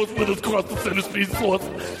Spanish sauce with a crust of center street sauce.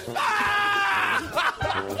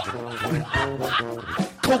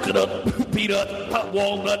 Coconut, peanut,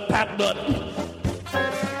 walnut, pat nut.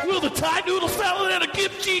 With a Thai noodle salad and a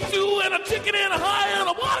kimchi too, and a chicken and a high and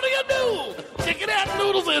a what do you do? Chicken and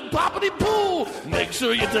noodles and poppity poo. Make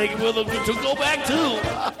sure you take it with them to go back to.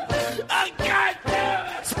 God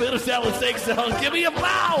damn it. Spinach salad, steak salad, give me a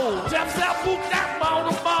bow. Tap sap, boop, tap, bow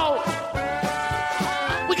to bow.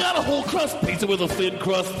 We got a whole crust pizza with a thin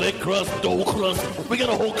crust, thick crust, dough crust. We got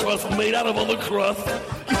a whole crust made out of other crust.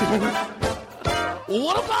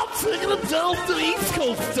 What about taking it down to East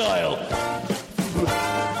Coast style?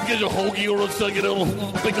 Get your hoagie or a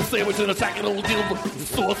big sandwich and a second old deal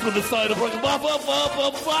sauce with the side of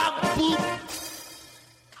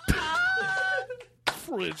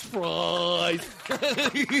French fries.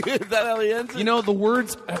 Is that how he ends it? You know, the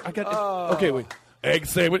words, I got, okay, wait. Egg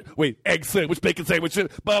sandwich, bacon sandwich,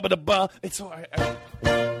 ba-ba-da-ba. It's so,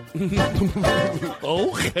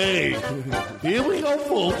 Okay, here we go,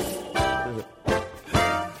 folks.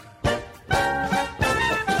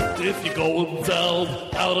 If you're going down,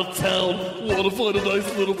 out of town, want to find a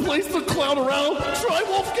nice little place to clown around, try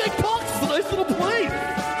Wolfgang Puck's. It's a nice little place.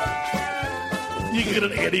 You get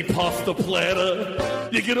an anti-pasta platter.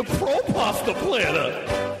 You get a pro-pasta platter.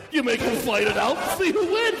 You make them fight it out, see who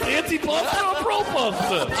wins, anti-pasta or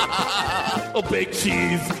pro-pasta. A baked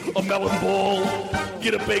cheese, a melon ball.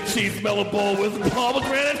 Get a baked cheese melon ball with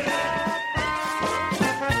pomegranate.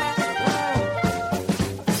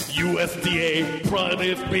 USDA prime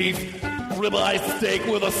beef, ribeye steak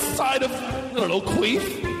with a side of, queef.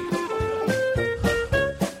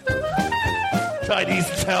 Chinese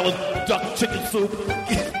salad, duck chicken soup.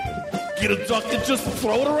 Get a duck and just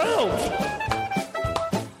throw it around.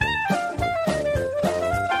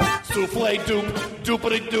 Souffle dupe,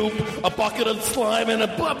 doopity doop, a bucket of slime and a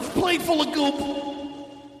plate full of goop.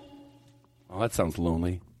 Oh, that sounds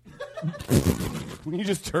lonely. When you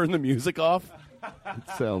just turn the music off? It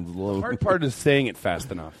sounds low. The hard part is saying it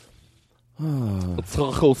fast enough.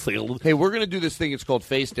 Hey, we're going to do this thing. It's called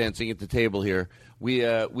face dancing at the table here. We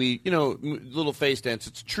little face dance.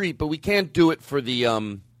 It's a treat, but we can't do it for the.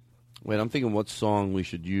 Wait, I'm thinking what song we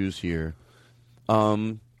should use here.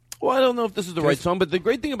 Well, I don't know if this is the right song, but the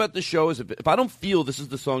great thing about the show is if I don't feel this is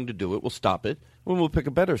the song to do it, we'll stop it, and we'll pick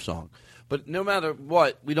a better song. But no matter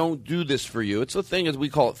what, we don't do this for you. It's a thing, as we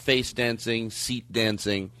call it, face dancing, seat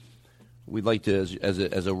dancing. We'd like to,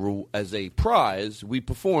 as a prize, we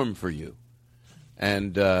perform for you.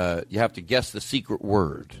 And you have to guess the secret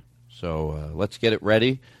word. So let's get it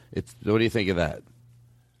ready. What do you think of that?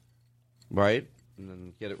 Right? And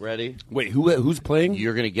then get it ready. Wait, who's playing?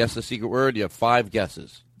 You're going to guess the secret word. You have 5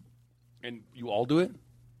 guesses. And you all do it?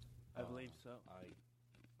 I believe so.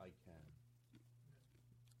 I can.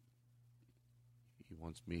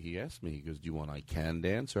 He asked me, he goes, do you want I can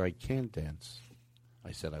dance or I can't dance?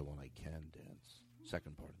 I said I want I can dance.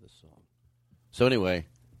 Second part of the song. So anyway.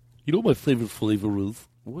 You know what my favorite flavor is?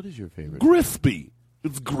 What is your favorite? Crispy.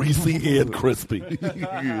 It's greasy and crispy.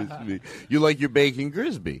 Crispy. You like your bacon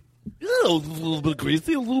crispy? Yeah, it's a little bit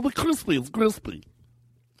greasy, a little bit crispy. It's crispy.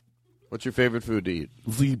 What's your favorite food to eat?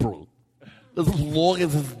 Zebra. As long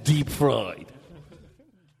as it's deep fried.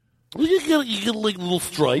 You get like little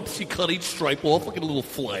stripes. You cut each stripe off like a little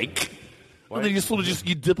flank. And then you sort of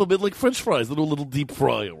you dip them in like French fries, a little deep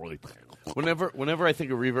fryer right there. Whenever I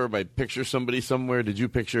think of Reverb, I picture somebody somewhere. Did you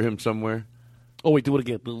picture him somewhere? Oh, wait, do it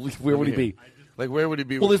again. Where would he be? Like, where would he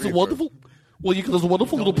be? Well, there's a wonderful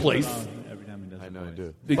little place. I know, I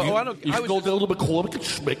do. You should go down to McCormick and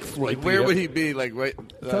Schmick's right there. Where would he be? Like, right?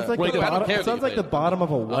 Sounds like the bottom of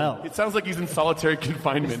a well. It sounds like he's in solitary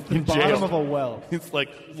confinement in Bottom jail. of a well. It's like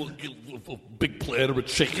a big platter of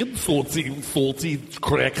chicken, salty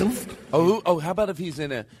crackers. Oh, how about if he's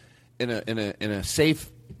in a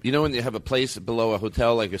safe? You know when you have a place below a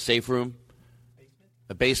hotel, like a safe room,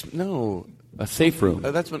 a basement? No, a safe room.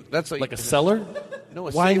 That's like a cellar. No,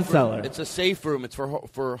 a wine safe cellar. Room. It's a safe room. It's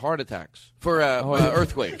for heart attacks, for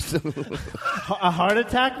earthquakes. A heart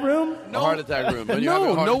attack room? A heart attack room.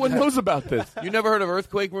 No one knows about this. You never heard of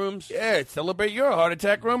earthquake rooms? Yeah, celebrate your heart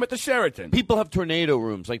attack room at the Sheraton. People have tornado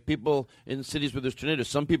rooms, like people in cities where there's tornadoes.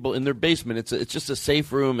 Some people in their basement, it's just a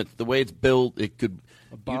safe room. It's the way it's built. It could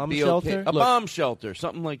a bomb shelter, okay. a bomb shelter,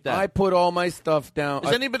 something like that. I put all my stuff down.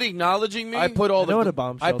 Is anybody acknowledging me? I put all what a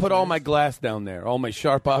bomb shelter I put all my glass down there, all my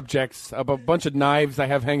sharp objects, a bunch of knives I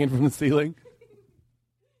have hanging from the ceiling.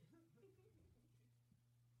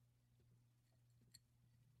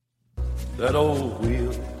 That old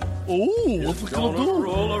wheel. Oh, what's it gonna do?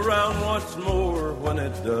 Roll around once more when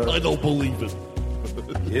it does. I don't believe it.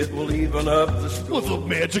 It will even up the score. What's a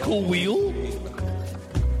magical wheel?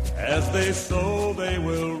 As they sow, they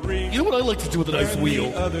will reap. You know what I like to do with a nice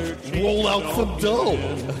wheel? Roll out some dough.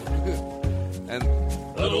 And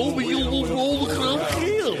that old wheel will roll the ground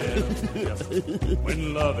hill.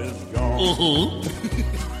 When love is gone.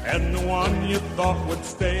 And the one you thought would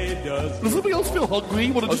stay does. Does somebody else feel hungry?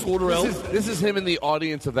 You want to just order out? This is him in the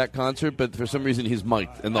audience of that concert, but for some reason he's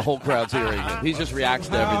mic'd, and the whole crowd's hearing it. He just reacts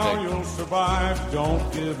to everything. You'll survive,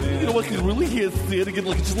 don't give in. You know what? He's really here standing in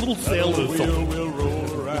like just a little sail or something. Will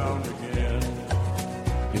roll around again.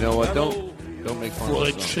 You know what? Don't make fun of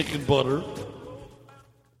fried this song. chicken butter.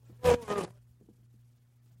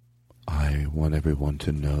 I want everyone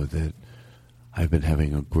to know that I've been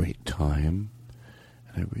having a great time,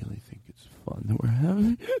 and I really think it's fun that we're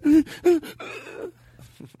having.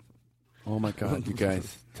 Oh my God, you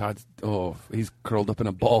guys! Todd's he's curled up in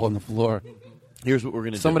a ball on the floor. Here's what we're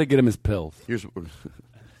gonna do. Somebody get him his pills. Here's what we're.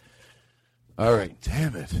 All right,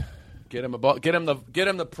 damn it. Get him the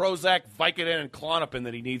Prozac, Vicodin, and Klonopin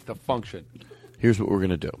that he needs to function. Here's what we're going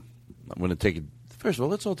to do. I'm going to take it. First of all,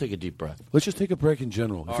 let's all take a deep breath. Let's just take a break in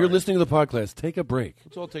general. If you're listening to the podcast, take a break.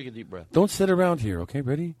 Let's all take a deep breath. Don't sit around here, okay?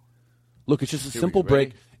 Ready? Look, it's just a Here we simple go. Ready?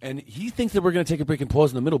 break. And he thinks that we're going to take a break and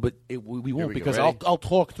pause in the middle, but we won't we go. because Ready? I'll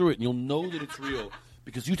talk through it, and you'll know that it's real.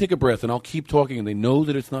 Because you take a breath, and I'll keep talking, and they know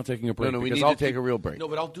that it's not taking a break. No, we because need I'll to take a real break. No,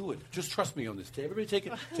 but I'll do it. Just trust me on this. Everybody take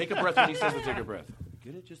a breath when he says to take a breath.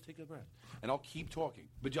 Get it? Just take a breath. And I'll keep talking.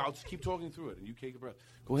 But I'll just keep talking through it, and you take a breath.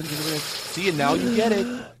 Go ahead and take a breath. See, and now you get it.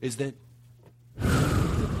 Is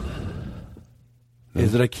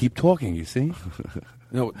that I keep talking, you see?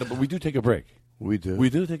 No, but we do take a break. We do. We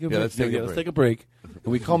do take a break. Let's take a break. Let's take a break.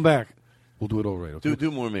 And we come back. We'll do it all right. Okay? Do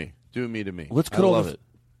more me. Do me to me. Let's cut I all love this. it.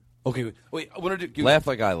 Okay, wait. I want to do. Laugh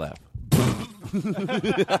like I laugh.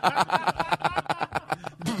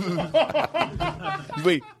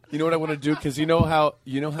 Wait, you know what I want to do? Because you know how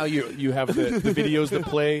you have the videos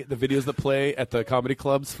that play at the comedy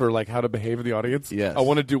clubs for like how to behave in the audience. Yes. I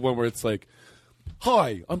want to do one where it's like,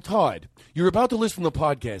 "Hi, I'm Todd. You're about to listen to the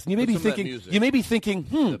podcast, and you may be thinking,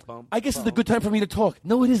 I guess it's a good time for me to talk."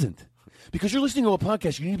 No, it isn't, because you're listening to a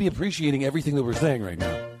podcast. You need to be appreciating everything that we're saying right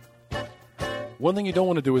now. One thing you don't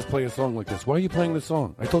want to do is play a song like this. Why are you playing this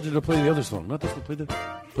song? I told you to play the other song, not this one. Play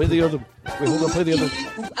the other. Wait, hold on. Play the other.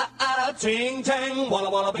 Ting tang, walla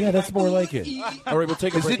walla. Yeah, that's more like it. All right, we'll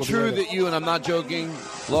take a Is break. it true that you, and I'm not joking,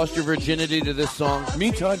 lost your virginity to this song?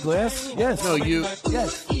 Me, Todd Glass? Yes. No, you.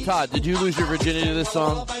 Yes. Todd, did you lose your virginity to this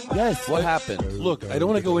song? Yes. What happened? Look, I don't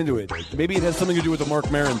want to go into it. Maybe it has something to do with the Mark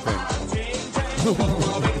Maron thing.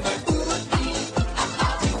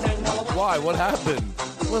 Why? What happened?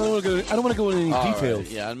 Well, I don't want to go into any details.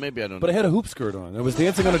 Right. Yeah, maybe I don't know. But I had a hoop skirt on. I was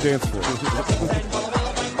dancing on a dance floor.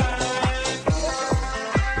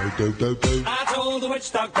 I told the witch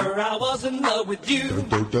doctor I was in love with you.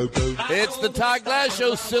 It's the Todd Glass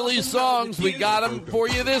Show, silly songs. We got them for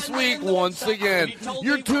you this week once again.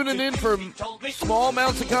 You're tuning in for small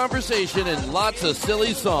amounts of conversation and lots of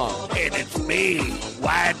silly songs. And it's me,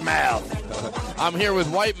 Wide Mouth. I'm here with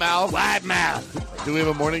White Mouth. Wide Mouth. Do we have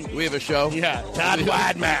a morning? Do we have a show? Yeah, Todd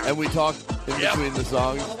Wide Mouth. And we talk in between the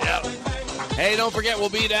songs? Yep. Hey, don't forget, we'll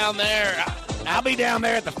be down there. I'll be down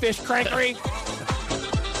there at the Fish Crankery.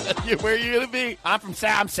 Where are you going to be? I'm from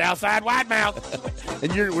Southside Wide Mouth.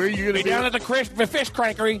 And where are you going to be? Down at the Fish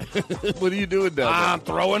Crankery. What are you doing down there? I'm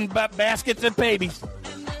throwing baskets at babies.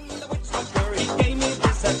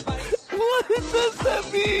 What does that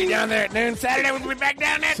mean? Be down there at noon Saturday. We'll be back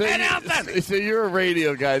down there at 10 on Sunday. So you're a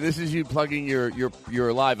radio guy. This is you plugging your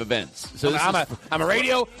live events. So I'm a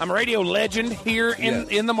radio legend here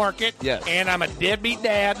in the market. Yes. And I'm a deadbeat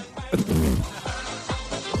dad.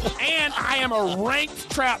 And I am a ranked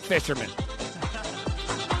trout fisherman.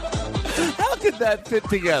 How could that fit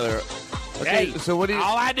together? Okay, Hey, so what do you?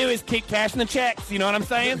 all I do is keep cashing the checks. You know what I'm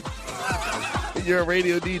saying? You're a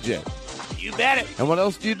radio DJ. You bet it. And what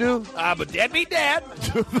else do you do? I'm a deadbeat dad.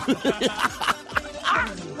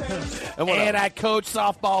 And I coach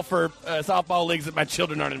softball for softball leagues that my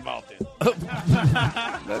children aren't involved in.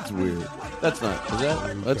 That's weird. That's not. Is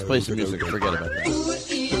that? Let's play some music. Forget about that.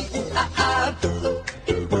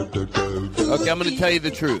 Okay, I'm going to tell you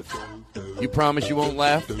the truth. You promise you won't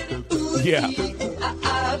laugh? Yeah.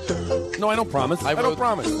 No, I don't promise. I don't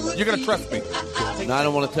promise. You're going to trust me. No, I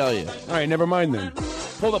don't want to tell you. All right, never mind then.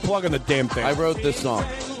 Pull the plug on the damn thing. I wrote this song.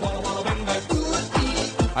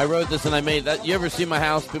 I wrote this and I made that. You ever see my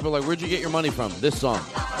house? People are like, where'd you get your money from? This song.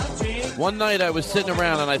 One night I was sitting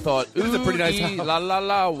around and I thought, ooh, This is a pretty nice house. la la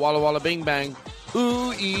la, walla walla bing bang.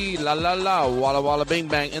 Ooh, la la la, walla walla bing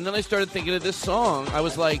bang. And then I started thinking of this song. I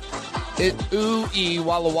was like, ooh,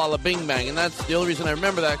 walla walla bing bang. And that's the only reason I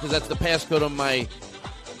remember that, because that's the passcode on my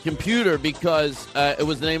computer, because it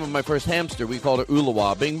was the name of my first hamster. We called her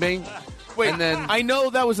Ulawa Bing Bing. Wait, and then I know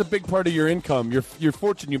that was a big part of your income. Your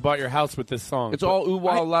fortune. You bought your house with this song. It's all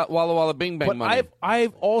walla walla bing bang but money.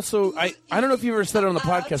 I've also I don't know if you ever said it on the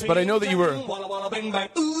podcast, but I know that you were.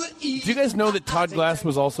 Do you guys know that Todd Glass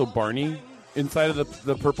was also Barney inside of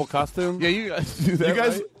the purple costume? Yeah, you guys do that. You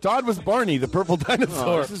guys, right? Todd was Barney, the purple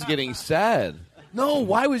dinosaur. Oh, this is getting sad. No,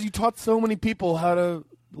 why was you taught so many people how to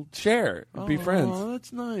share, and be friends? Oh,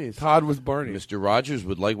 that's nice. Todd was Barney. Mr. Rogers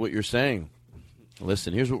would like what you're saying.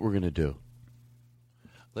 Listen, here's what we're going to do.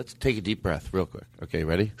 Let's take a deep breath real quick. Okay,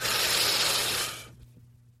 ready?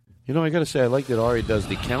 You know, I got to say, I like that Ari does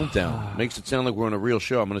the countdown. Makes it sound like we're on a real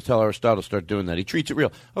show. I'm going to tell Aristotle to start doing that. He treats it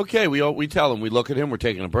real. Okay, we tell him. We look at him. We're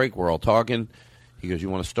taking a break. We're all talking. He goes,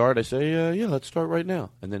 you want to start? I say, yeah, let's start right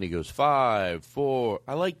now. And then he goes, 5, 4.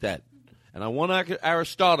 I like that. And I want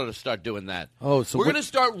Aristotle to start doing that. Oh, so we're going to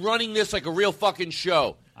start running this like a real fucking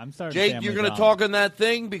show. I'm starting. Jake, you're going to talk on that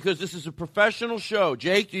thing because this is a professional show.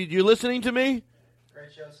 Jake, you listening to me?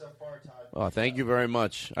 Great show so far, Todd. Oh, thank you very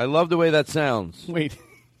much. I love the way that sounds. Wait,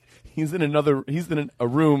 he's in a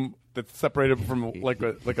room that's separated from like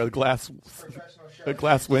a glass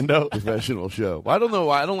window. Professional show. Well, I don't know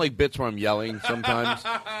why. I don't like bits where I'm yelling sometimes.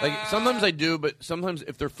 Sometimes I do, but sometimes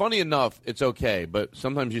if they're funny enough, it's okay. But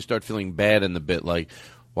sometimes you start feeling bad in the bit, like,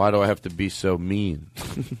 why do I have to be so mean?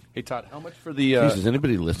 Hey, Todd, how much for the... Jeez, is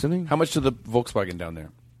anybody listening? How much to the Volkswagen down there?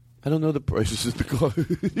 I don't know the prices of the car.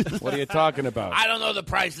 What are you talking about? I don't know the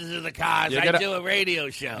prices of the cars. I do a radio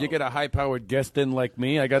show. You get a high-powered guest in like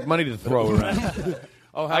me, I got money to throw around.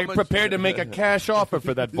 I'm prepared to make a cash offer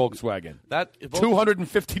for that Volkswagen. That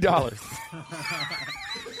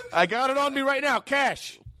 $250. I got it on me right now.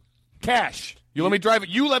 Cash. You let me drive.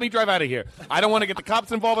 You let me drive out of here. I don't want to get the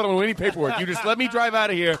cops involved. I don't want any paperwork. You just let me drive out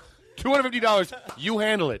of here. $250. You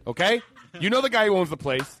handle it, okay? You know the guy who owns the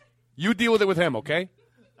place. You deal with it with him, okay?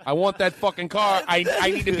 I want that fucking car. I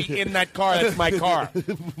need to be in that car. That's my car.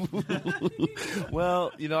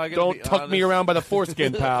 Well, you know, I gotta don't be tuck honest. me around by the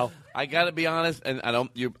foreskin, pal. I got to be honest, and I don't.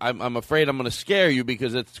 I'm afraid I'm going to scare you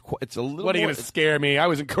because it's a little. What are you going to scare me? I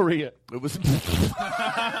was in Korea. It was.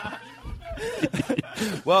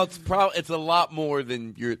 Well, it's a lot more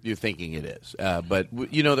than you're thinking it is. But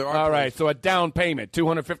there are. All right, so a down payment,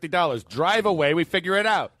 $250. Drive away, we figure it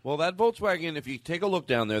out. Well, that Volkswagen, if you take a look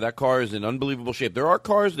down there, that car is in unbelievable shape. There are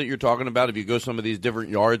cars that you're talking about. If you go some of these different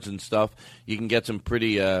yards and stuff, you can get some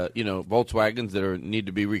pretty, Volkswagens that need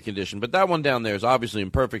to be reconditioned. But that one down there is obviously in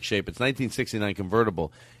perfect shape. It's 1969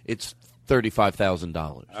 convertible. It's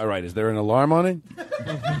 $35,000. All right, is there an alarm on it?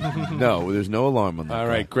 No, there's no alarm on that. All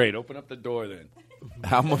right, great. Open up the door then.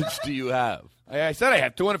 How much do you have? I said I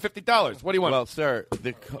have $250. What do you want? Well, sir,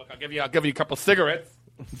 Look, I'll give you a couple cigarettes.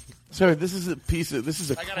 Sir, this is a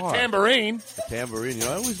I got car. a tambourine. A tambourine.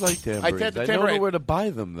 I always like tambourines. I take the I don't tambourine. know where to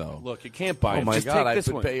buy them though. Look, you can't buy Oh it. my Just God! take this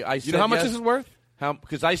I one. could pay. You know how much this is worth?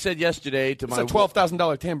 Because I said yesterday to It's my a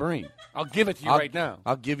 $12,000 tambourine. I'll give it to you right now.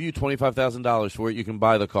 I'll give you $25,000 for it. You can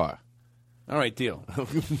buy the car. All right, deal.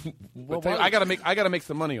 I gotta make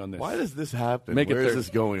some money on this. Why does this happen? Make it Where is 30. this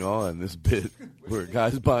going on? This bit where a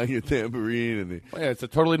guy's buying a tambourine and Yeah, it's a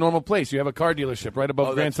totally normal place. You have a car dealership right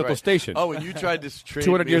above Grand that's Central right. Station. Oh, and you tried to trade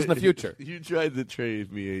 200 me- years in the future. You tried to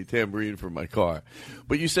trade me a tambourine for my car,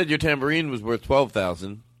 but you said your tambourine was worth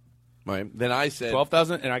 $12,000, right? Then I said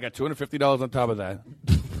 $12,000, and I got $250 on top of that.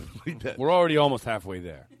 We're already almost halfway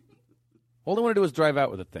there. All I want to do is drive out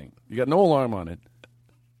with the thing. You got no alarm on it.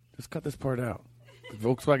 Just cut this part out. The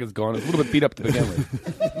Volkswagen's gone. It's a little bit beat up to begin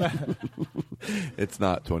with. It's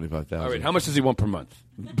not $25,000. All right, how much does he want per month?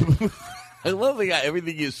 I love the guy.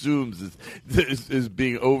 Everything he assumes is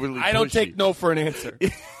being overly. I don't pushy. take no for an answer.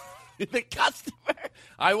 The customer.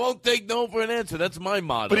 I won't take no for an answer. That's my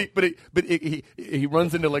motto. But he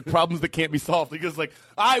runs into like problems that can't be solved. He goes like,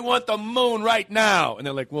 I want the moon right now, and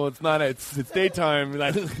they're like, well, it's not. It's daytime.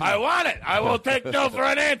 Like, I want it. I will take no for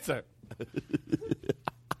an answer.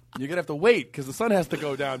 You're gonna have to wait because the sun has to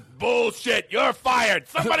go down. Bullshit! You're fired.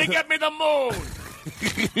 Somebody get me the moon.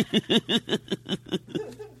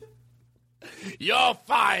 You're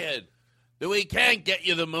fired. We can't get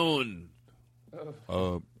you the moon.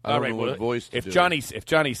 I don't know what voice to if do.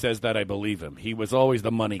 Johnny says that, I believe him. He was always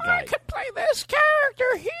the money guy. I could play this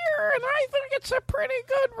character here, and I think it's a pretty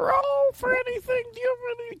good role for anything. Do you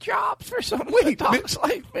have any jobs for someone that talks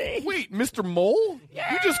like me? Wait, Mr. Mole?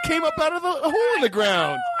 Yeah. You just came up out of the hole in the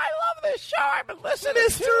ground. Oh, I love this show. I've been listening to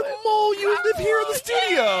Mr. Mole, you live here in the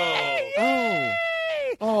studio.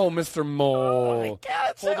 Oh, Mr. Mole. God,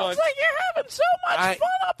 it Hold sounds on. like you're having so much fun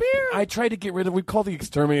up here. I tried to get rid of. We call the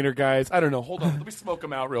exterminator guys. I don't know. Hold on. Let me smoke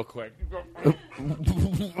them out real quick.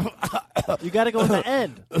 You got to go in the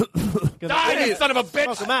end. Die, you son of a bitch!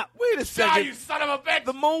 Smoke 'em out. Wait a second. Die, you son of a bitch!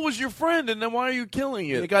 The mole was your friend, and then why are you killing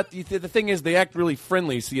it? The thing is, they act really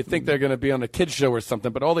friendly, so you think they're going to be on a kid's show or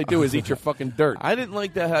something, but all they do is eat your fucking dirt. I didn't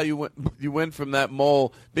like that how you went from that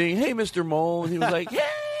mole being, hey, Mr. Mole, and he was like, hey,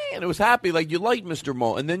 and it was happy, like you liked Mr.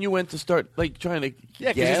 Mole, and then you went to start like trying to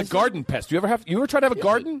Yeah, because he's a garden pest. You ever try to have a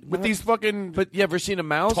garden with these fucking? But you ever seen a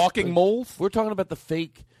mouse? Talking moles? We're talking about the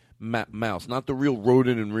fake mouse, not the real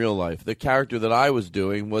rodent in real life. The character that I was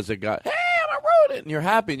doing was a guy. Hey, I'm a rodent, and you're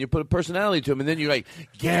happy, and you put a personality to him, and then you like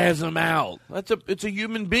gas him out. It's a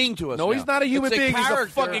human being to us. No, now. he's not a human It's being. He's a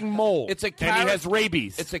character. fucking mole. It's a and he has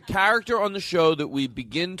rabies. It's a character on the show that we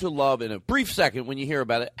begin to love in a brief second when you hear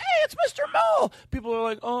about it. Hey, it's Mr. Mole. People are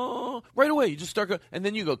like, oh, right away. You just start going, and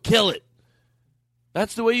then you go, kill it.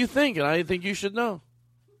 That's the way you think, and I think you should know.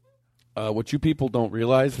 What you people don't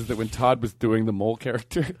realize is that when Todd was doing the mole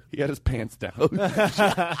character, he had his pants down.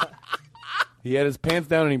 He had his pants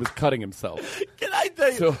down and he was cutting himself. Can I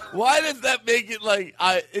tell you, why does that make it like,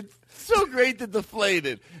 it's so great to deflate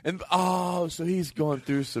it. And, so he's going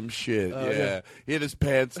through some shit. Yeah. He had his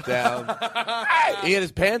pants down. He had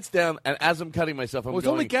his pants down, and as I'm cutting myself, I'm I was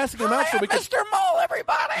going, only gassing him out so we could... Mr. Mole,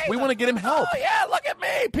 everybody. We want to get him help. Oh, yeah, look at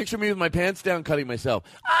me. Picture me with my pants down, cutting myself.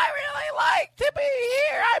 I really like to be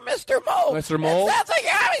here. I'm Mr. Mole. Mr. Mole? It sounds like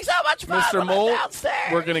you're having so much fun Mr. when Mole, I'm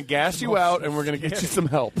downstairs. we're going to gas you out, and we're going to get you some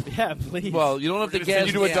help. Yeah, please. Well, you don't have to We're gonna gas send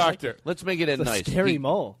you to me a out. doctor. Let's make it at It's a nice. scary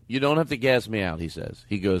mole. You don't have to gas me out, he says.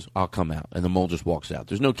 He goes, I'll come out. And the mole just walks out.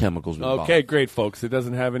 There's no chemicals involved. Okay, great, folks. It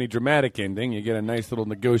doesn't have any dramatic ending. You get a nice little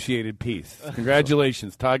negotiated piece.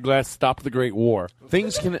 Congratulations. Todd Glass stopped the Great War.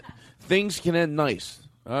 Things can end nice.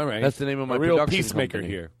 All right. That's the name of my a real production peacemaker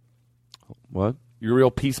company. here. What? You're a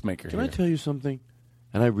real peacemaker Can here. I tell you something?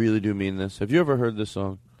 And I really do mean this. Have you ever heard this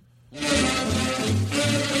song?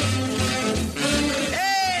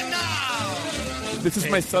 This is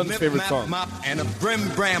my son's favorite song. Mop and a brim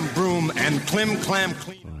bram broom and clim clam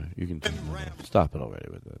clean. All right, you can stop it already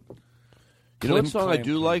with that. You know what song I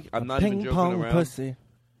do like? I'm not even Ping joking pong around. pussy.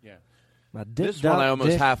 Yeah. My dick This one I dot almost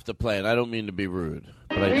dick. have to play, and I don't mean to be rude.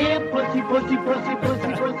 But Here, pussy, pussy, pussy,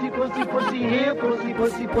 pussy, pussy, pussy, pussy. Here, pussy,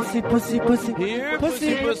 pussy, pussy, pussy, pussy. Here,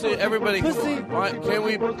 pussy, pussy. Everybody, can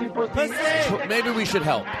we? Maybe we should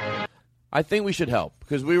help. I think we should help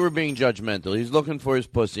because we were being judgmental. He's looking for his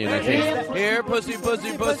pussy, and I think here, pussy,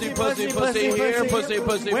 pussy, pussy, pussy, pussy. Here, pussy,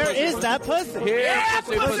 pussy. Where is that pussy? Here,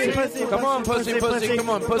 pussy, pussy. Come on, pussy, pussy. Come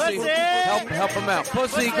on, pussy. Help him out,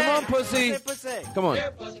 pussy. Come on, pussy. Come on,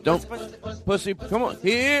 don't, pussy. Come on,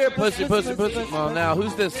 here, pussy, pussy, pussy. Well, now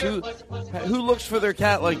who's this? Who looks for their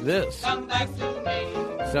cat like this?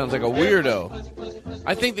 Sounds like a weirdo.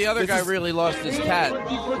 I think the other guy really lost his cat.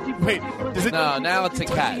 Wait, does it? No, now it's a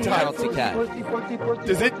cat. Now it's a cat.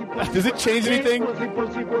 Does it change anything?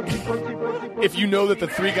 If you know that the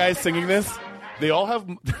three guys singing this, they all have.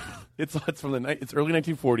 It's from it's early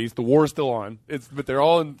 1940s. The war is still on. But they're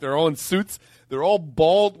all in suits. They're all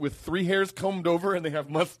bald with three hairs combed over, and they have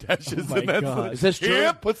mustaches. Oh my God. Is this true?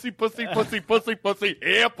 Yeah, pussy, pussy, pussy, pussy, pussy.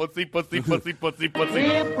 Yeah, pussy, pussy, pussy, pussy, pussy.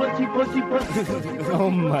 Here, pussy, pussy, pussy, pussy. Oh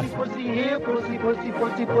my. Pussy, here, pussy, pussy,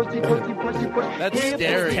 pussy, pussy, pussy, pussy, pussy. That's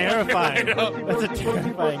scary. Terrifying. That's a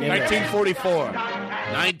terrifying image.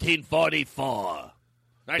 1944.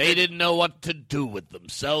 They didn't know what to do with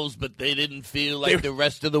themselves, but they didn't feel like the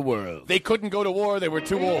rest of the world. They couldn't go to war. They were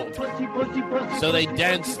too old. So they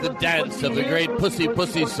danced the dance of the great Pussy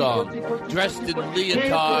Pussy song, dressed in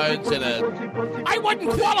leotards and a... I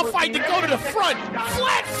wasn't qualified to go to the front.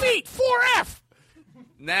 Flat feet, 4F.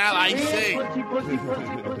 Now I see.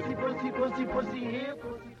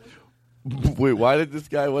 Wait, why did this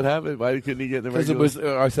guy? What happened? Why couldn't he get in the regular? Because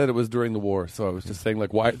I said it was during the war, so I was just saying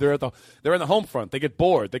like why they're in the home front. They get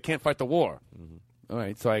bored. They can't fight the war. Mm-hmm. All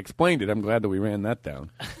right, so I explained it. I'm glad that we ran that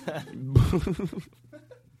down.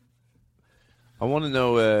 I want to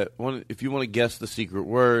know if you want to guess the secret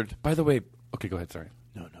word. By the way, okay, go ahead. Sorry.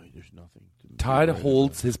 No, there's nothing. Todd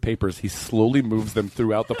holds his papers. He slowly moves them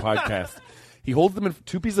throughout the podcast. He holds them in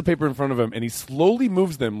two pieces of paper in front of him, and he slowly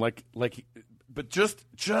moves them but just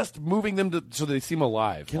moving them so they seem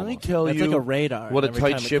alive. Can I tell That's you like a radar what a every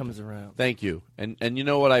tight time it ship comes around. Thank you. And you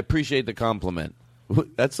know what? I appreciate the compliment.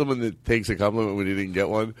 That's someone that takes a compliment when he didn't get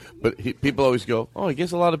one. But people always go, "Oh, I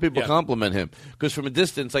guess a lot of people compliment him." Because from a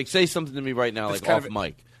distance, like say something to me right now, like off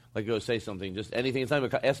mic. Like go say something, just anything. It's not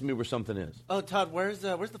even ask me where something is. Oh, Todd, where's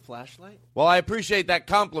the flashlight? Well, I appreciate that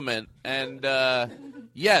compliment, and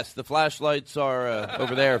yes, the flashlights are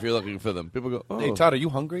over there if you're looking for them. People go, "Oh, hey, Todd, are you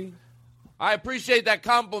hungry?" I appreciate that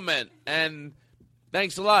compliment, and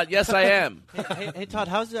thanks a lot. Yes, I am. hey, Todd,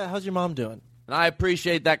 how's your mom doing? And I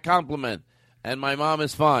appreciate that compliment, and my mom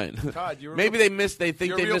is fine. Todd, maybe they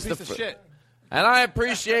think they missed the shit. And I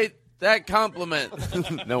appreciate that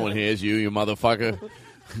compliment. No one hears you, you motherfucker.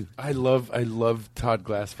 I love Todd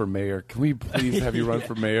Glass for mayor. Can we please have you run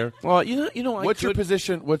for mayor? Well, you know, what's your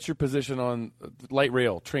position on light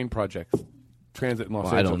rail train projects, transit in Los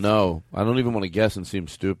Angeles? I don't know. I don't even want to guess and seem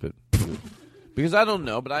stupid because I don't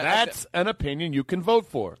know. But that's an opinion you can vote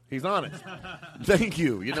for. He's honest. Thank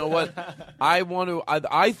you. You know what?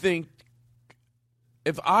 I think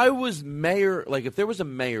if I was mayor, like if there was a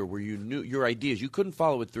mayor where you knew your ideas, you couldn't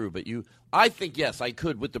follow it through, but I think yes, I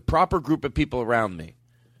could with the proper group of people around me.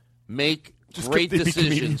 Make great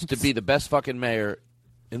decisions to be the best fucking mayor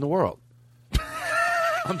in the world.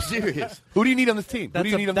 I'm serious. Who do you need on this team?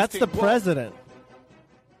 That's the president.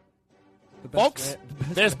 Folks,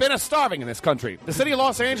 there's been a starving in this country. The city of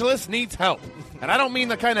Los Angeles needs help. And I don't mean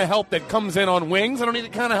the kind of help that comes in on wings. I don't mean the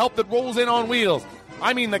kind of help that rolls in on wheels.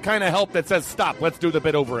 I mean the kind of help that says, stop, let's do the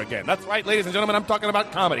bit over again. That's right, ladies and gentlemen, I'm talking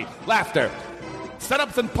about comedy, laughter,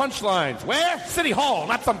 setups and punchlines. Where? City Hall,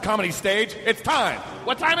 not some comedy stage. It's time.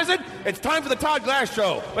 What time is it? It's time for the Todd Glass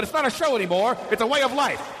Show. But it's not a show anymore. It's a way of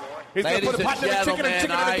life. He's going to put a pot in the chicken and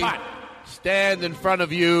chicken in the pot. Stand in front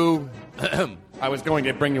of you. I was going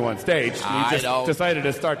to bring you on stage. You just decided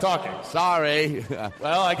to start talking. Sorry.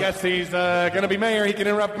 Well, I guess he's going to be mayor. He can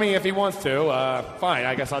interrupt me if he wants to. Fine.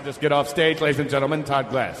 I guess I'll just get off stage, ladies and gentlemen. Todd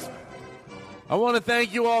Glass. I want to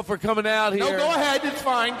thank you all for coming out here. No, go ahead. It's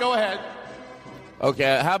fine. Go ahead.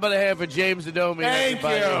 Okay, how about a hand for James Adomian? Thank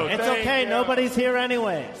you. It's okay. Nobody's here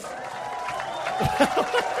anyways.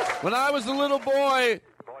 When I was a little boy,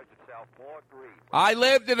 I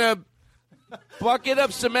lived in a bucket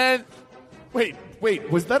of cement. Wait,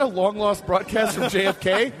 was that a long-lost broadcast from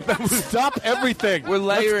JFK? Stop everything. We're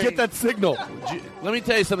layering. Let's get that signal. Let me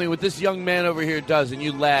tell you something, what this young man over here does, and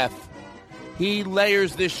you laugh. He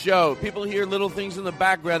layers this show. People hear little things in the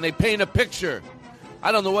background. They paint a picture.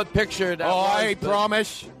 I don't know what picture that was. I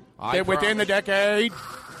promise that within the decade,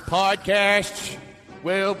 podcasts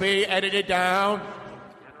will be edited down.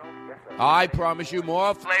 I promise you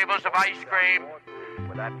more flavors of ice cream,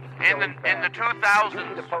 In the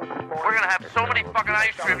 2000s, we're gonna have so many fucking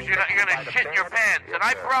ice creams you're gonna shit in your pants, and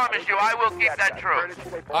I promise you, I will keep that true.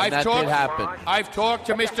 That did happen. I've talked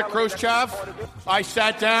to Mr. Khrushchev. I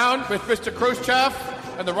sat down with Mr. Khrushchev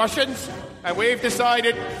and the Russians, and we've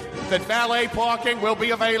decided that valet parking will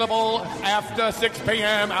be available after 6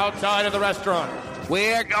 p.m. outside of the restaurant.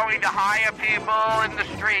 We're going to hire people in the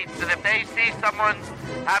streets, and if they see someone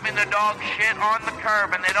having the dog shit on the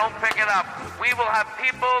curb and they don't pick it up, we will have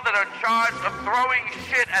people that are in charge of throwing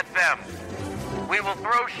shit at them. We will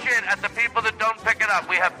throw shit at the people that don't pick it up.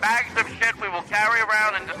 We have bags of shit we will carry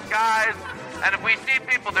around in disguise. And if we see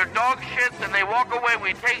people, their dog shits, and they walk away,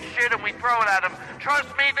 we take shit and we throw it at them.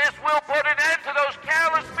 Trust me, this will put an end to those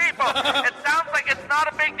careless people. It sounds like it's not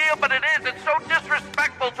a big deal, but it is. It's so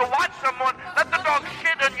disrespectful to watch someone let the dog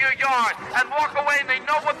shit in your yard and walk away and they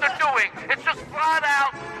know what they're doing. It's just flat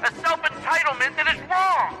out a self-entitlement that is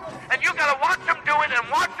wrong. And you gotta watch them do it and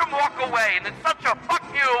watch them walk away. And it's such a fuck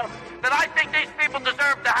you that I think these people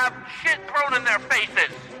deserve to have shit thrown in their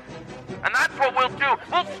faces. And that's what we'll do.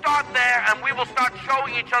 We'll start there, and we will start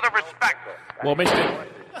showing each other respect. Well, Mr.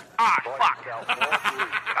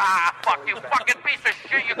 Fuck, you fucking piece of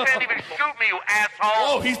shit. You can't even shoot me, you asshole.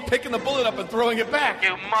 Oh, he's picking the bullet up and throwing it back.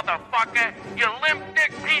 You motherfucker. You limp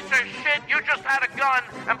dick piece of shit. You just had a gun,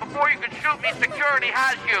 and before you could shoot me, security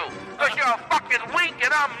has you. Because you're a fucking wink,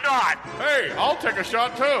 and I'm not. Hey, I'll take a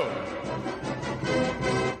shot, too.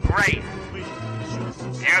 Great.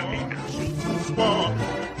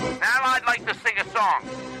 Now I'd like to sing a song.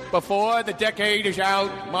 Before the decade is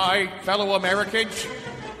out, my fellow Americans,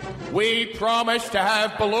 we promise to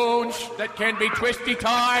have balloons that can be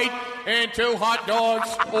twisty-tied into hot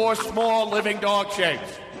dogs or small living dog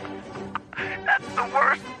shapes. That's the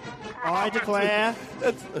worst. I declare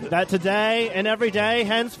that today and every day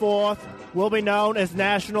henceforth will be known as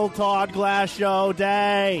National Todd Glass Show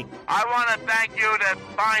Day. I want to thank you to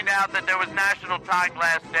find out that there was National Todd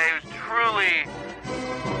Glass Day. It was truly...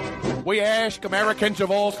 We ask Americans of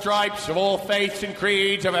all stripes, of all faiths and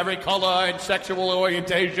creeds, of every color and sexual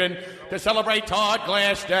orientation to celebrate Todd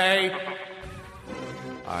Glass Day.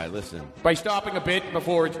 All right, listen. By stopping a bit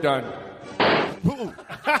before it's done.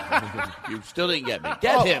 You still didn't get me.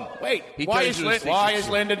 Get him. Wait, He why turns is, to why is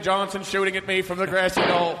Lyndon Johnson shooting at me from the grassy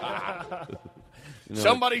knoll?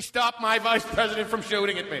 Somebody stop my vice president from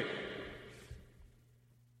shooting at me.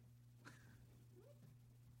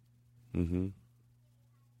 Mm-hmm.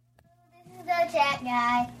 The chat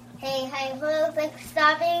guy. Hey, hi, hello, thanks for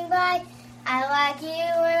stopping by. I like you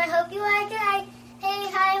and I hope you like it. Hey,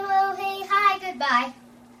 hi, hello, hey, hi, goodbye.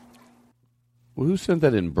 Well, who sent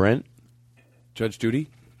that in? Brent? Judge Judy?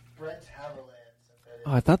 Oh,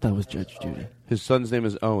 I thought that was Judge Judy. His son's name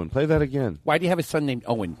is Owen. Play that again. Why do you have his son named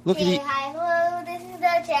Owen? Look hey, at hi, hello, this is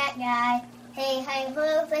the chat guy. Hey, hi,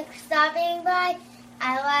 hello, thanks for stopping by.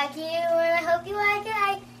 I like you and I hope you like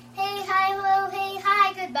it. Hey, hi, hello, hey,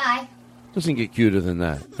 hi, goodbye. Doesn't get cuter than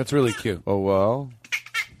that. That's really cute. Oh, well.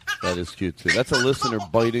 That is cute, too. That's a listener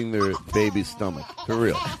biting their baby's stomach. For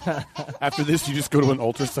real. After this, you just go to an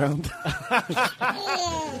ultrasound?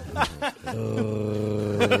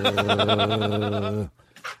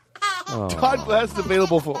 Todd Glass is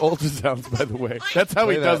available for ultrasounds, by the way. That's how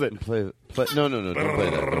he does it. No, don't play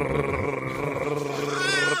that.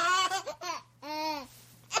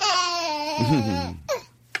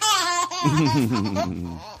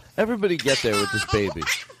 Everybody get there with this baby.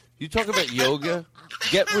 You talk about yoga,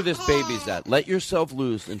 get where this baby's at. Let yourself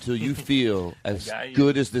loose until you feel as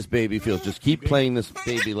good as this baby feels. Just keep playing this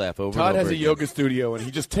baby laugh over Todd and over has a again. yoga studio, and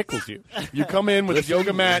he just tickles you. You come in with a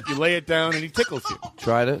yoga mat, you lay it down, and he tickles you.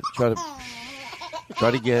 Try to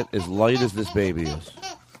get as light as this baby is.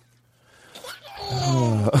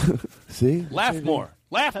 See? Laugh more.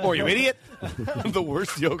 Laugh more, you idiot. I'm the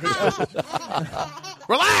worst yoga.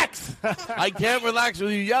 Relax! I can't relax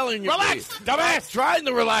with you yelling. Relax, dumbass! Trying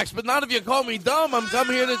to relax, but not if you call me dumb. I'm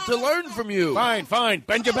coming here to learn from you. Fine.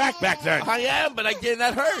 Bend your back then. I am, but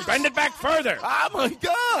that hurts. Bend it back further. Oh, my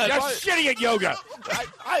God. You're shitty at yoga.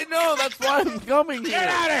 I know. That's why I'm coming here. Get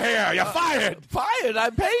out of here. You're fired. Fired? I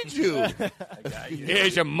paid you.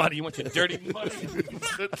 Here's your money. You want your dirty money?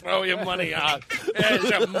 Throw your money out. Here's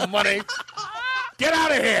your money. Get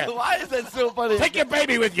out of here. Why is that so funny? Take your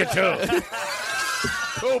baby with you, too.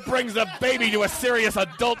 Who brings a baby to a serious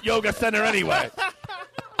adult yoga center anyway?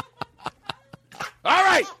 All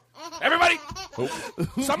right, everybody.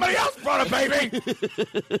 Somebody else brought a baby.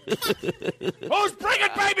 Who's bringing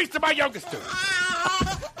babies to my yoga studio?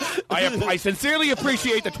 I sincerely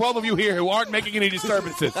appreciate the 12 of you here who aren't making any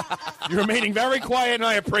disturbances. You're remaining very quiet, and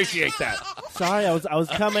I appreciate that. Sorry, I was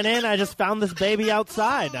coming in. I just found this baby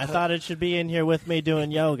outside. I thought it should be in here with me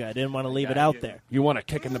doing yoga. I didn't want to leave it out there. You want a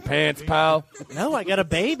kick in the pants, pal? No, I got a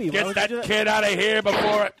baby. Why Get would that you do kid out of here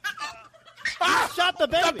before it. Shot the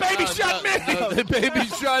baby. The baby shot me. No, the baby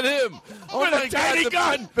shot him. Oh With my a tiny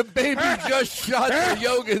God, gun. The baby just shot the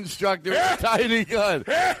yoga instructor with a tiny gun.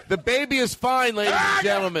 The baby is fine, ladies and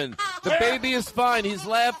gentlemen. The baby is fine. He's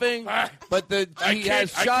laughing, but he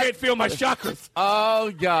has shot. I can't feel my chakras.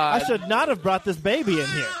 Oh God! I should not have brought this baby in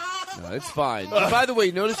here. No, it's fine. By the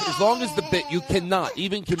way, notice as long as the bit, you cannot,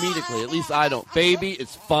 even comedically, at least I don't. Baby,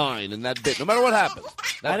 it's fine in that bit, no matter what happens.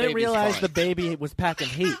 I didn't realize the baby was packing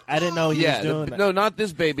heat. I didn't know he was doing that. No, not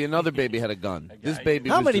this baby. Another baby had a gun. This baby.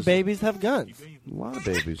 How was many just, babies have guns? A lot of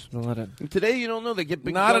babies. Today, you don't know they get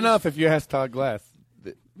big. Not guns. enough if you ask Todd Glass.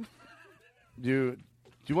 Do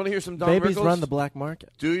you want to hear some Don Babies Rickles? run the black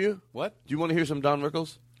market. Do you? What? Do you want to hear some Don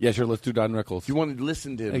Rickles? Yeah, sure. Let's do Don Rickles. Do you want to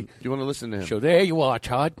listen to him? Hey. Do you want to listen to him? So there you are,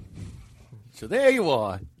 Todd. So there you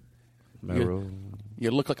are. Merrill.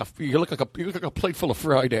 You look like a plate full of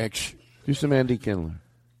fried eggs. Do some Andy Kindler.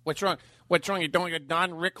 What's wrong? What's wrong? You doing a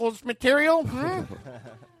Don Rickles material?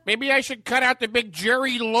 Maybe I should cut out the big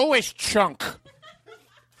Jerry Lewis chunk.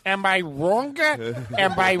 Am I wrong?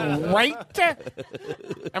 Am I right?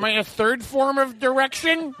 Am I a third form of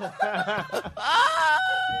direction?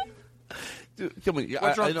 Dude, come on.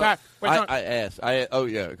 What's wrong, Todd? What's wrong? I asked. Oh,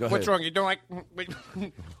 yeah. Go ahead. What's wrong? You don't like...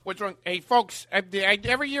 What's wrong? Hey, folks,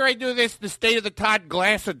 every year I do this, the State of the Todd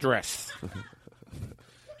Glass address.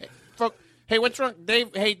 Hey, what's wrong?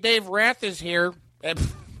 Dave Rath is here.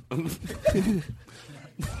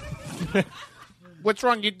 What's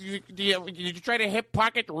wrong? Did you try to hip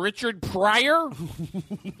pocket Richard Pryor?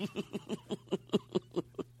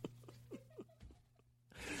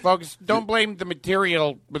 Folks, don't blame the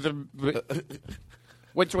material.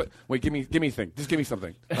 Wait, give me a thing. Just give me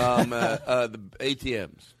something. The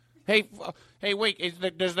ATMs. Hey,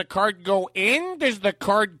 wait. Does the card go in? Does the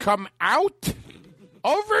card come out?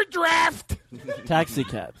 Overdraft. Taxi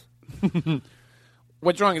cabs.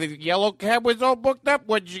 What's wrong? The yellow cab was all booked up.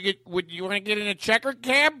 Would you want to get in a checker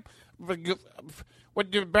cab? What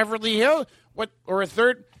do Beverly Hills? What or a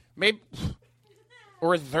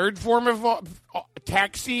third form of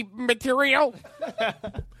taxi material?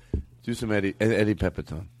 Do some Eddie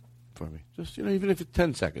Pepitone for me. Just even if it's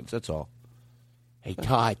 10 seconds. That's all. Hey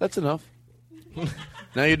Todd, that's enough.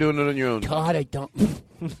 Now you're doing it on your own. Todd, I don't.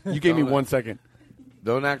 You gave me 1 second.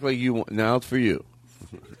 Don't act like you want. Now it's for you.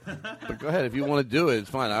 But go ahead. If you want to do it, it's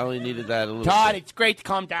fine. I only needed that a little Todd, bit. it's great to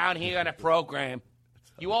come down here on a program.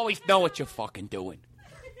 You always know what you're fucking doing.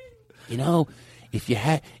 You know, if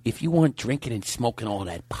you weren't drinking and smoking all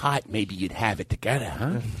that pot, maybe you'd have it together,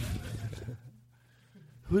 huh?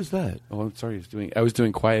 Who's that? Oh, I'm sorry. I was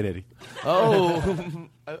doing Quiet Eddie. Oh,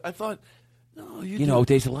 I thought. No, you know,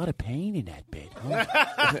 there's a lot of pain in that bit. Huh?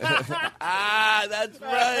 That's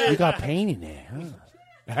right. You got pain in there, huh?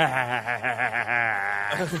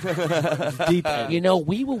 Deep. You know,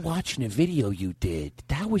 we were watching a video you did.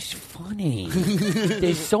 That was funny.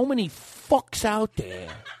 There's so many fucks out there.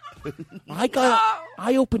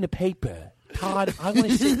 I opened the paper. Todd, I want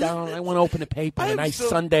to sit down. I want to open the paper. A nice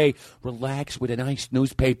Sunday, relax with a nice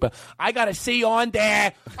newspaper. I got to see on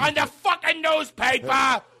there, on the fucking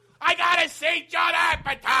newspaper. I got to see Judd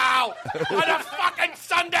Apatow on the fucking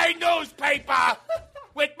Sunday newspaper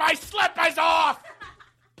with my slippers off.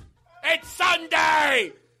 It's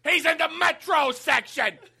Sunday. He's in the Metro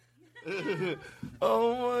section.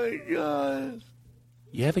 Oh, my gosh.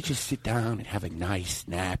 You ever just sit down and have a nice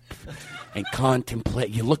nap and contemplate?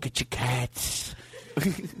 You look at your cats.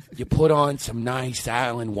 You put on some nice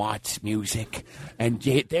Alan Watts music, and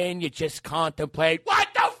then you just contemplate, what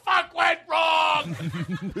the fuck went wrong?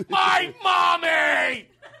 My mommy!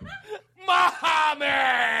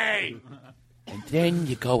 Mommy! And then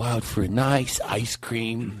you go out for a nice ice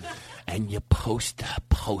cream, and you post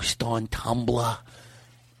on Tumblr.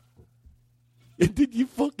 And then you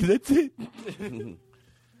that's it.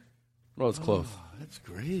 Well, it's close. Oh, that's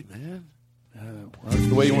great, man. That's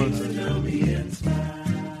the way you want to.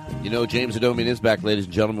 You know, James Adomian is back, ladies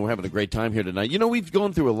and gentlemen. We're having a great time here tonight. You know, we've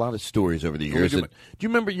gone through a lot of stories over the years. Do you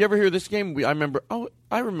remember? You ever hear this game? I remember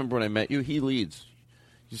when I met you. He leads.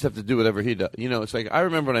 You just have to do whatever he does. You know, it's like I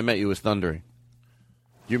remember when I met you was thundering.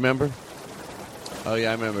 Do you remember? Oh yeah,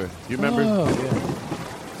 I remember. You remember? Oh, yeah.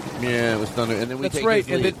 Yeah, it was thunder. And then we That's right.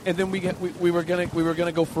 And then we were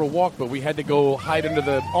gonna go for a walk, but we had to go hide under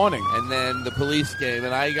the awning. And then the police came,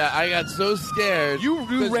 and I got so scared.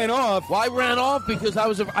 You ran off. Well, I ran off because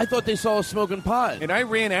I thought they saw us smoking pot. And I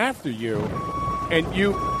ran after you, and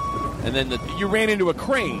you. And then you ran into a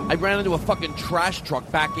crane. I ran into a fucking trash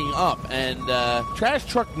truck backing up, and trash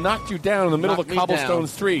truck knocked you down in the middle of a cobblestone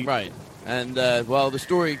street. Right. And well, the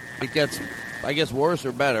story it gets, I guess, worse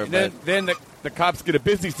or better. Then the cops get a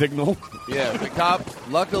busy signal. Yeah, the cops.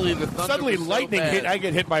 Luckily, the thunder suddenly was so lightning bad. hit. I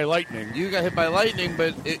get hit by lightning. You got hit by lightning,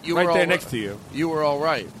 but you right were there all next to you. You were all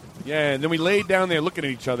right. Yeah, and then we laid down there looking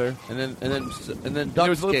at each other, and then there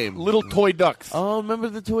ducks was came. little toy ducks. Oh, remember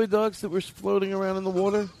the toy ducks that were floating around in the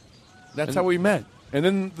water? That's how we met. And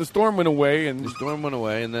then the storm went away, and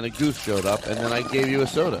then a goose showed up, and then I gave you a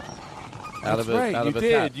soda. Out of a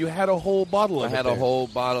did. tap. You had a whole bottle of it. I had a whole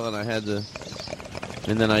bottle, and I had to.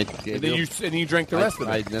 And then I gave and you drank the rest of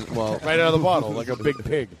it. Right out of the bottle, like a big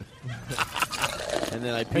pig. And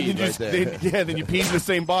then I peed right there. Then you peed in the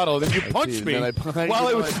same bottle. Then you punched me while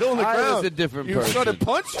I was still on the ground. I was a different person. You started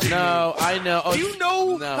punching me. No, I know. Do you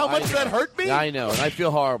know how much that hurt me? I know, and I feel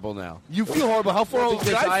horrible now. You feel horrible? How far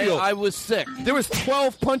did I feel? I was sick. There was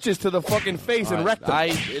 12 punches to the fucking face and rectum.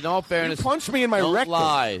 In all fairness, you punched me in my don't rectum.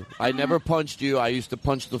 Lie. I never punched you. I used to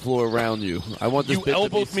punch the floor around you. I want this. You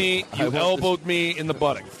elbowed me. You elbowed me in the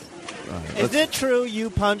buttocks. Is it true you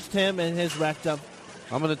punched him in his rectum?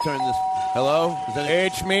 I'm going to turn this. Hello?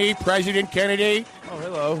 It's me, President Kennedy. Oh,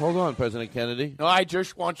 hello. Hold on, President Kennedy. I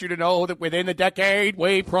just want you to know that within the decade,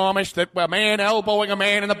 we promised that a man elbowing a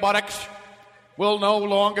man in the buttocks will no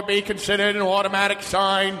longer be considered an automatic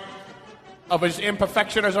sign of his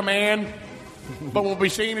imperfection as a man, but will be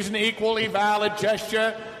seen as an equally valid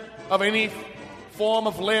gesture of any form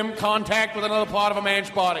of limb contact with another part of a man's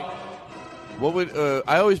body. What would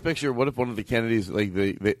I always picture? What if one of the Kennedys, like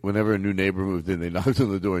they whenever a new neighbor moved in, they knocked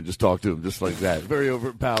on the door and just talked to him, just like that, very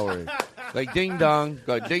overpowering, like ding dong,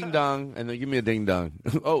 go ding dong, and then give me a ding dong.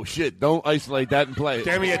 Oh shit! Don't isolate that and play it.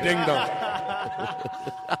 Give me a ding dong.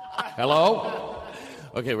 Hello.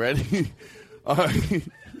 Okay, ready? All right.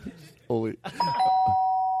 Holy.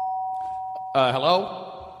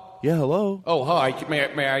 Hello. Yeah, hello. Oh, hi.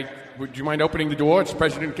 May I? Would you mind opening the door? It's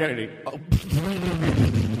President Kennedy. Oh.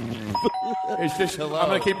 Is this? Hello. I'm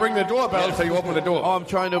going to keep ringing the doorbell until you open the door. Oh, I'm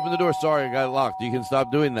trying to open the door. Sorry, I got it locked. You can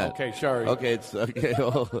stop doing that. Okay, sorry. Okay, it's okay.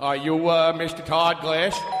 Are you Mr. Todd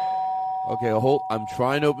Glass? Okay, hold. I'm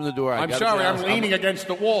trying to open the door. I'm sorry, I'm leaning against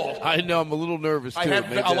the wall. I know. I'm a little nervous too. I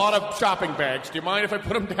have a lot of shopping bags. Do you mind if I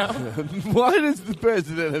put them down? Why does the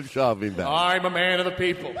president have shopping bags? I'm a man of the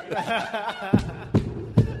people.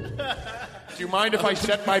 Do you mind if I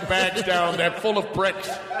set my bags down? They're full of bricks.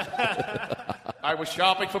 I was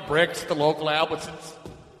shopping for bricks at the local Albertsons.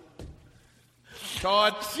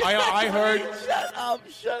 Todd, I heard... Shut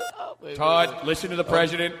up. Wait, Todd, listen to the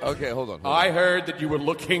president. Okay, hold on. I heard that you were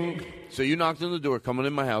looking... So you knocked on the door, coming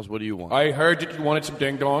in my house. What do you want? I heard that you wanted some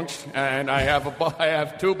ding-dongs, and I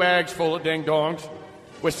have 2 bags full of ding-dongs.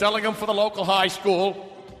 We're selling them for the local high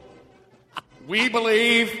school. We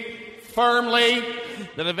believe firmly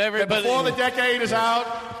that before the decade is out,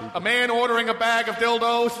 a man ordering a bag of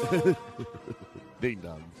dildos...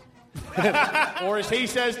 Ding-dongs. Or as he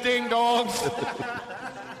says, ding-dongs...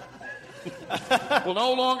 will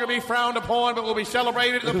no longer be frowned upon, but will be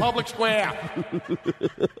celebrated in the public square.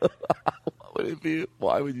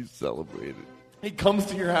 Why would you celebrate it? He comes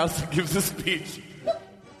to your house and gives a speech.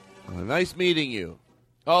 Nice meeting you.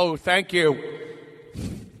 Oh, thank you.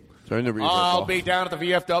 Turn the reverb I'll off. be down at the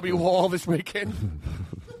VFW hall this weekend.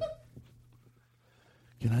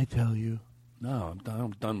 Can I tell you? No,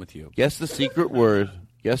 I'm done with you. Guess the secret word.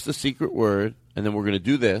 Guess the secret word, and then we're going to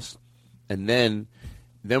do this, and then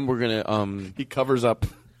we're going to... He covers up.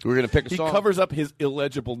 We're going to pick a song. He covers up his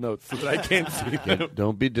illegible notes so that I can't see them.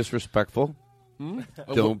 Don't be disrespectful. Hmm?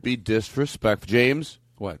 Don't be disrespectful. James,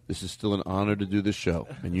 what? This is still an honor to do this show,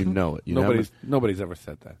 and you know it. Nobody's ever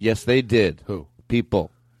said that. Yes, they did. Who?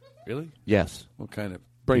 People. Really? Yes. What kind of?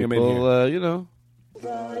 Bring them People, in here. you know.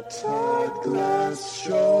 The Todd Glass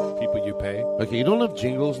Show. People you pay. Okay, you don't have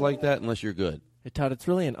jingles like that unless you're good. Hey, Todd, it's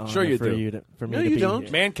really an honor Sure you for do. you to, for me No, to you be don't.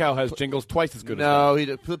 here. Mancow has jingles twice as good No, as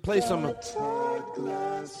he play some.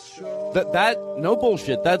 That no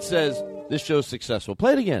bullshit. That says this show's successful.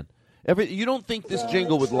 Play it again. You don't think this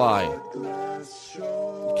jingle would lie?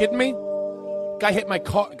 You kidding me? Guy hit my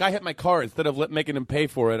car. Instead of making him pay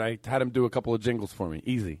for it, I had him do a couple of jingles for me.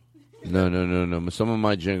 Easy. No. Some of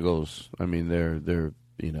my jingles. I mean, they're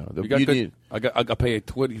you know. I pay a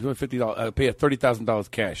 $50. I pay a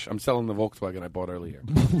 $30,000 cash. I'm selling the Volkswagen I bought earlier.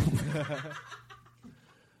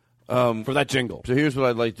 For that jingle. So here's what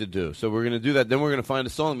I'd like to do. So we're going to do that. Then we're going to find a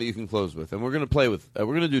song that you can close with, and we're going to play with. We're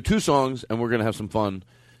going to do 2 songs, and we're going to have some fun.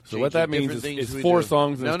 So what that means is 4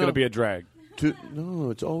 songs, and it's going to be a drag. No,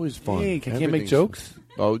 it's always fun. Hey, I can't make jokes.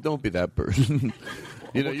 Oh, don't be that person.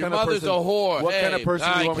 You know, What your kind of mother's person- a whore. what Hey, kind of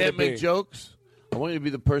person do you I want me can't to be? make jokes. I want you to be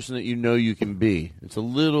the person that you know you can be. It's a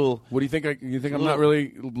little. What do you think? You think I'm little- not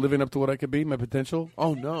really living up to what I could be? My potential?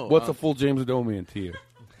 Oh no. What's a full James Adomian to you?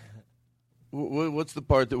 What's the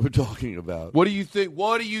part that we're talking about? What do you think?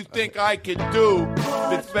 What do you think I can do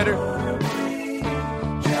that's better?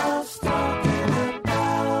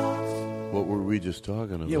 What were we just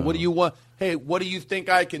talking about? Yeah. What do you want? Hey, what do you think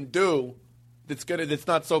I can do? That's gonna. That's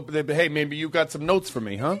not so. Hey, maybe you got some notes for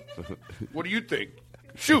me, huh? What do you think?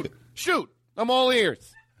 Shoot. I'm all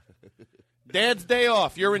ears. Dad's day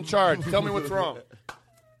off. You're in charge. Tell me what's wrong.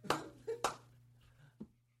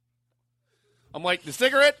 I'm like the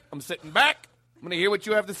cigarette. I'm sitting back. I'm going to hear what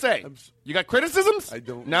you have to say. You got criticisms? I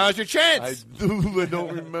don't. Now's your chance. I do. I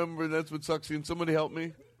don't remember. That's what sucks. Can somebody help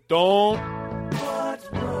me? Don't.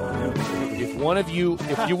 If one of you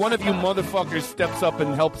motherfuckers steps up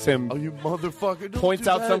and helps him, you motherfucker, don't points do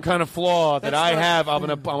out that. some kind of flaw that That's I not have, I'm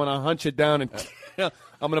fair. gonna hunch it down and I'm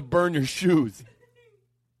gonna burn your shoes.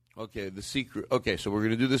 Okay, the secret. Okay, so we're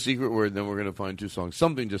gonna do the secret word, and then we're gonna find 2 songs.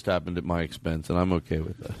 Something just happened at my expense, and I'm okay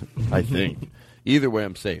with that. I think. Either way,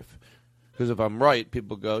 I'm safe. Because if I'm right,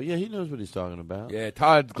 people go, "Yeah, he knows what he's talking about." Yeah,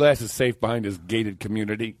 Todd Glass is safe behind his gated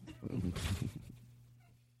community.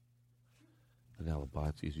 The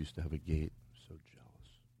Alabatskis used to have a gate. So jealous.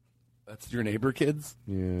 That's your neighbor kids?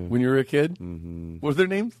 Yeah. When you were a kid? Mm-hmm. What was their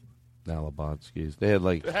names? Alabatskis. They had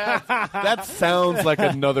like. That sounds like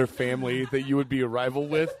another family that you would be a rival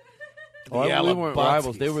with. Oh, The we weren't Alabatskis.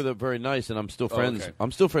 rivals. They were very nice, and I'm still friends. okay.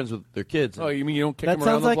 I'm still friends with their kids. Oh, you mean you don't kick That them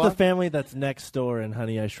around sounds the like block? the family that's next door in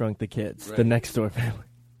Honey, I Shrunk the Kids. Right. The next door family.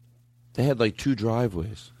 They had like 2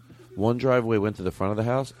 driveways. One driveway went to the front of the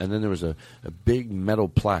house, and then there was a big metal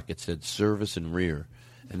plaque. It said service and rear.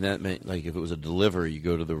 And that meant, like, if it was a delivery, you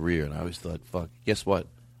go to the rear. And I always thought, fuck, guess what?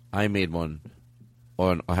 I made one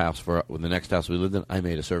on a house for the next house we lived in. I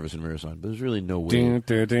made a service and rear sign. But there's really no way.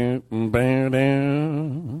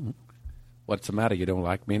 What's the matter? You don't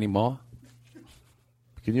like me anymore?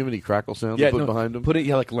 Can you have any crackle sounds to put behind them? Put it,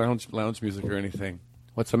 like lounge music or anything.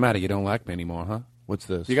 What's the matter? You don't like me anymore, huh? What's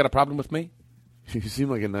this? You got a problem with me? You seem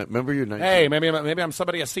like a night. Remember your night? Hey, maybe I'm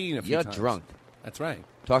somebody I've seen a few You're times. drunk. That's right.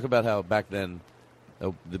 Talk about how back then.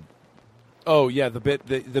 Oh yeah, the bit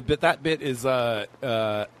that bit is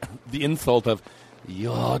the insult of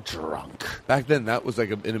you're drunk. Back then, that was like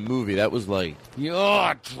in a movie. That was like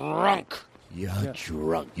you're drunk. You're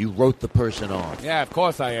drunk. You wrote the person off. Yeah, of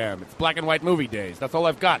course I am. It's black and white movie days. That's all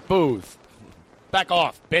I've got. Booze. Back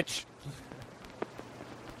off, bitch.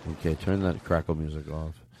 Okay, turn that crackle music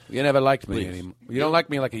off. You never liked me Please. anymore. You don't like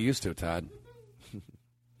me like you used to, Todd.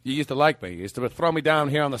 You used to like me. You used to throw me down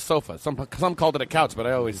here on the sofa. Some called it a couch, but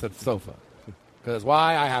I always said sofa. Because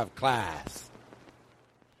why? I have class.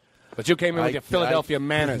 But you came in with your Philadelphia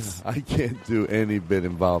manners. I can't do any bit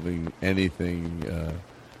involving anything.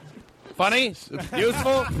 Funny?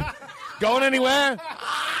 Useful? Going anywhere?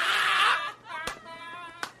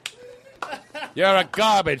 You're a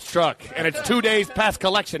garbage truck, and it's 2 days past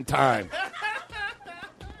collection time.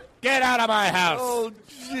 Get out of my house. Oh,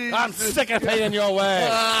 Jesus. I'm sick of paying your way.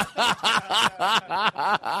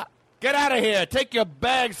 Get out of here. Take your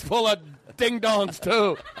bags full of ding-dongs,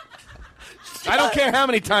 too. I don't care how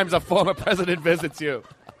many times a former president visits you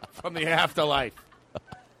from the afterlife.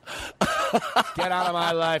 Get out of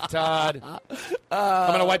my life, Todd. I'm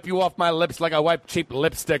going to wipe you off my lips like I wipe cheap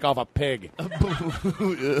lipstick off a pig.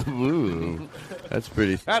 Ooh, that's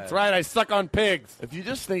pretty sad. That's right, I suck on pigs. If you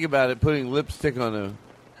just think about it, putting lipstick on a...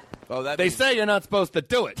 Oh, that They say you're not supposed to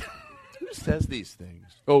do it. Who says these things?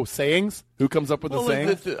 Oh, sayings? Who comes up with the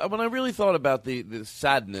sayings? When I really thought about the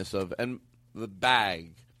sadness of and the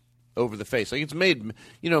bag over the face, like it's made,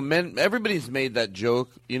 men. Everybody's made that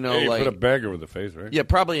joke, you like put a bag over the face, right? Yeah,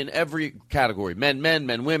 probably in every category: men,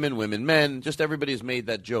 women, women, men. Just everybody's made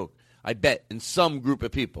that joke. I bet in some group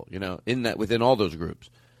of people, within all those groups.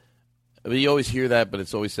 I mean, you always hear that, but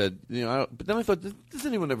it's always said, but then I thought, does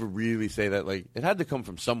anyone ever really say that? Like, it had to come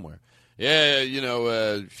from somewhere. Yeah,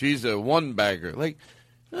 she's a one-bagger. Like,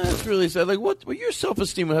 that's really sad. Like, what? Well, your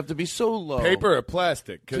self-esteem would have to be so low. Paper or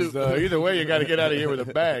plastic? Because either way, you got to get out of here with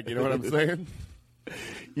a bag. You know what I'm saying?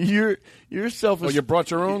 Your self-esteem. Oh, you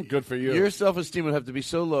brought your own? Good for you. Your self-esteem would have to be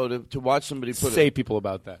so low to watch somebody put Say people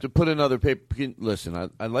about that. To put another paper.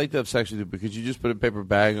 Listen, I like to have sex with you because you just put a paper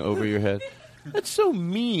bag over your head. That's so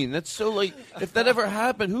mean. That's so like, if that ever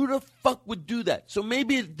happened, who the fuck would do that? So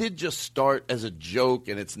maybe it did just start as a joke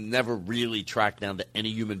and it's never really tracked down to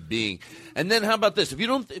any human being. And then how about this? If you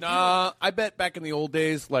don't... I bet back in the old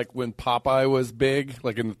days, like when Popeye was big,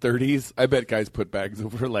 like in the 30s, I bet guys put bags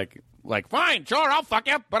over like like, fine, sure, I'll fuck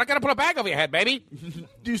you, but I got to put a bag over your head, baby.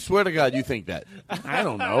 Do you swear to God you think that? I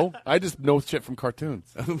don't know. I just know shit from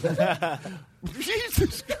cartoons.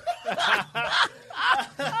 Jesus.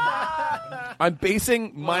 I'm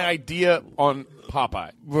basing my idea on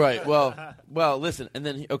Popeye. Right. Well, listen, and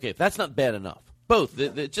then okay, that's not bad enough. Both,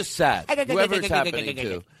 it's just sad. Whoever it's happening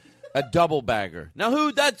to, a double bagger. Now,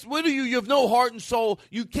 what are you? You have no heart and soul.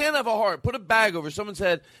 You can't have a heart. Put a bag over someone's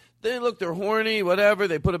head. They look, they're horny, whatever.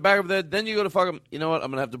 They put a bag over there. Then you go to fuck them. You know what?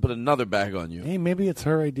 I'm gonna have to put another bag on you. Hey, maybe it's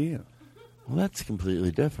her idea. Well, that's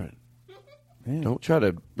completely different. Yeah. Don't try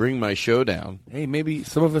to bring my show down. Hey, maybe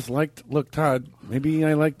some of us look, Todd, maybe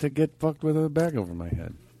I like to get fucked with a bag over my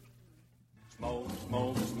head.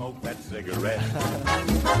 Smoke that cigarette.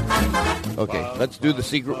 Okay, let's do the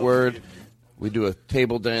secret word. We do a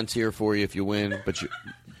table dance here for you if you win, but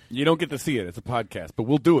you don't get to see it. It's a podcast, but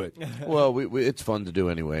we'll do it. Well, it's fun to do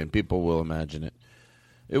anyway, and people will imagine it.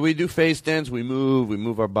 If we do face dance, we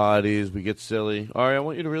move our bodies, we get silly. All right, I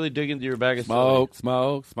want you to really dig into your bag of smoke,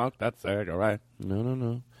 that's it, all right.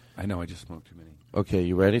 No. I know, I just smoked too many. Okay,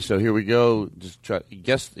 you ready? So here we go. Just try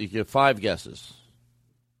guess. You get 5 guesses.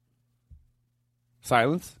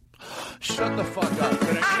 Silence. Shut the fuck up.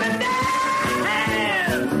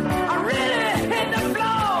 I really hit the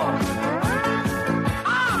floor. I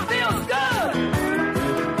feel good.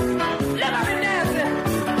 Look at me dancing.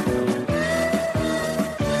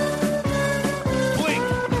 Blink.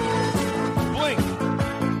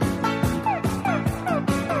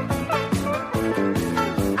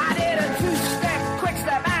 I did a 2-step, quick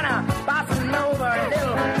step, and a bossa nova,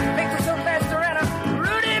 little Victor Sylvester and a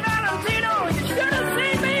Rudy Valentino. You should have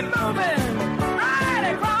seen me moving right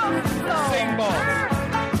across the floor. Sing ball.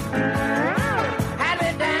 Had me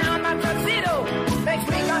down my tuxedo, makes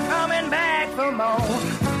me go coming back for more.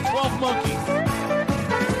 12 monkeys.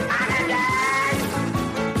 I can dance.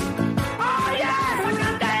 Oh yes, I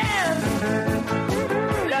can dance.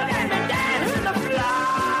 Look at me dance to the floor.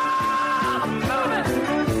 I'm moving,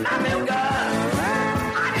 I feel good.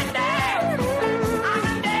 I can dance. I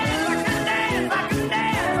can dance. I can dance. I can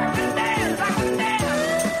dance. I can dance. I can dance.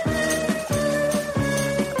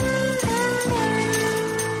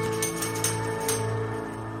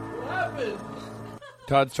 What happened?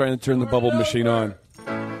 Todd's trying to turn the bubble machine on.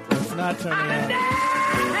 It's not turning on.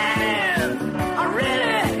 I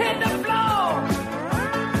really hit the floor.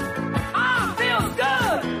 I feel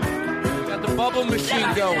good. Got the bubble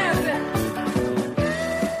machine going.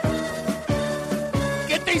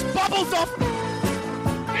 Get these bubbles off!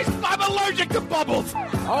 I'm allergic to bubbles!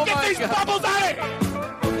 Oh Get my these God. bubbles out of here!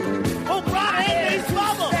 Oh, brought in these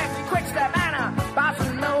bubbles. Quick step, Anna,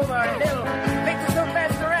 bossa nova, little Victor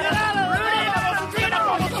Sylvester, and a Rudy Valentino.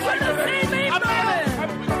 You should have seen me moving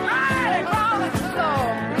right across the floor.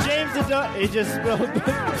 James Adomian, he just spilled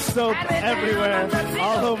soap everywhere,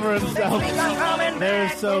 all over himself.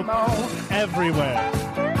 There's soap everywhere.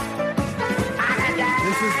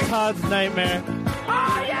 This is Todd's nightmare.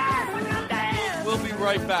 Oh, yes, we can dance. We'll be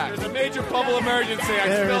right back. There's a major bubble emergency. I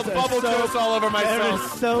There spilled is a bubble soap- juice all over There is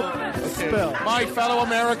myself. soap spill. My fellow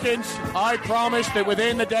Americans, I promise that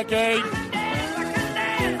within the decade,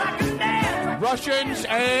 Russians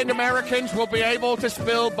and Americans will be able to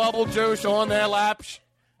spill bubble juice on their laps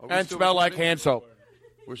and smell like hand soap.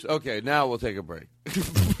 Okay, now we'll take a break.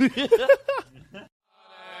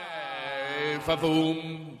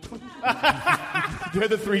 They're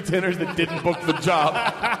the 3 tenors that didn't book the job.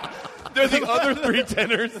 They're the other 3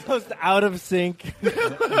 tenors. Most out of sync.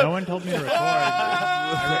 No one told me to record.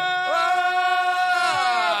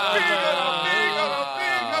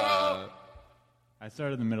 I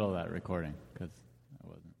started in the middle of that recording because I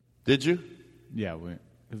wasn't. Did you? Yeah,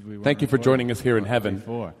 because we. Thank you for joining us here in heaven.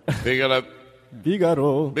 Before. Big up.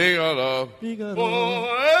 Figaro. Big up. Here's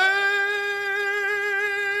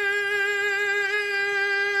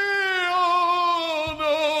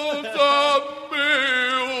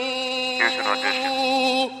an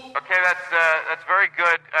audition. Okay, that's very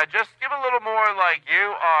good. Just give a little more like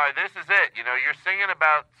you are. This is it. You know, you're singing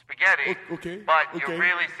about spaghetti, but you're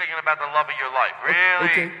really singing about the love of your life.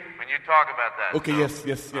 Really, when you talk about that. Okay, So,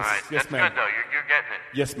 yes, all right, yes, that's ma'am. good though. You're getting it.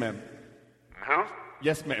 Yes, ma'am. Who?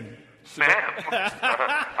 Yes, ma'am. Ma'am.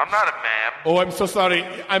 I'm not a ma'am. Oh, I'm so sorry.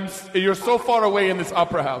 You're so far away in this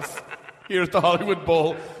opera house. Here at the Hollywood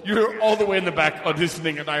Bowl. You're all the way in the back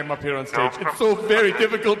auditioning, and I am up here on stage. It's so very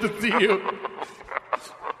difficult to see you.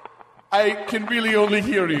 I can really only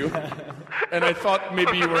hear you. And I thought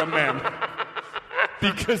maybe you were a man.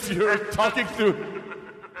 Because you're talking through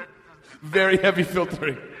very heavy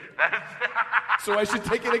filtering. So I should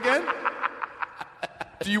take it again?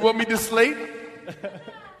 Do you want me to slate?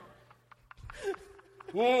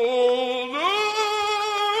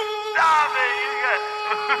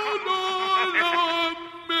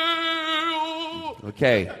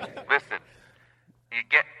 Okay. Listen, you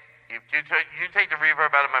take the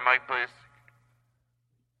reverb out of my mic, please.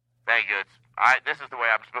 Thank you. This is the way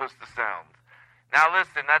I'm supposed to sound. Now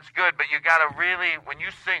listen, that's good, but you gotta really, when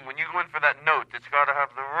you sing, when you go in for that note, it's gotta have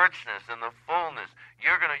the richness and the fullness.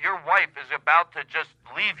 Your wife is about to just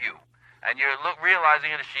leave you, and you're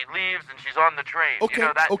realizing it as she leaves and she's on the train. Okay,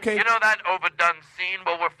 okay. You know that overdone scene?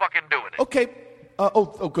 Well, we're fucking doing it. Okay.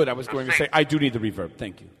 Good. I was going to say, I do need the reverb.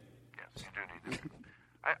 Thank you. Yes, you do need it.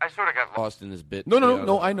 I sort of got lost in this bit.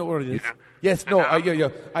 No. I know what it is. Yes. No. I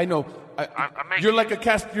know. You're like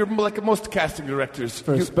You're like most casting directors.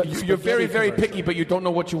 You're very, very picky, but you don't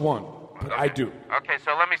know what you want. But I do. Okay,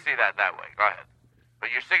 so let me see that way. Go ahead.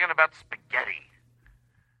 But you're singing about spaghetti.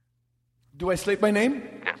 Do I slate my name?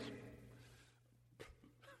 Yes.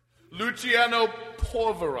 Luciano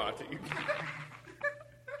Pavarotti.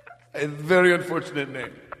 A very unfortunate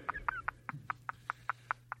name.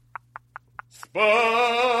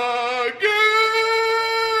 Spaghetti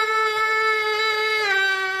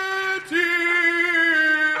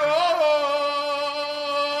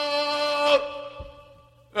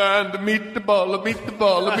and meatball.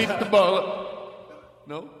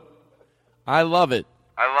 No? I love it.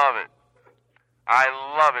 I love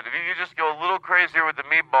it. If you could just go a little crazier with the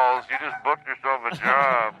meatballs, you just booked yourself a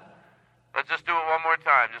job. Let's just do it one more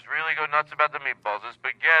time. Just really go nuts about the meatballs. The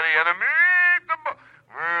spaghetti and a meatball.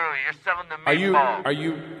 Really, you're selling the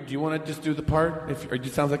meatball. Do you want to just do the part?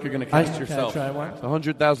 It sounds like you're going to cast yourself. Can I try one? It's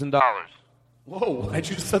 $100,000. Whoa, why'd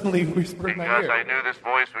you suddenly whisper in my ear? Because I knew this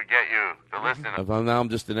voice would get you to listen. Now I'm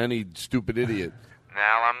just any stupid idiot.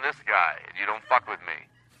 Now I'm this guy, and you don't fuck with me.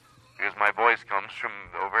 Because my voice comes from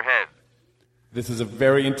overhead. This is a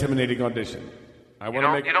very intimidating audition. You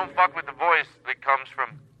don't fuck with the voice that comes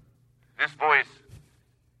from this voice.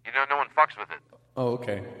 No one fucks with it. Oh,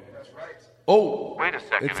 okay. That's right. Oh, wait a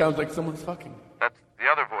second. It sounds like someone's fucking. That's the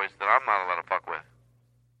other voice that I'm not allowed to fuck with.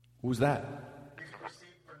 Who's that?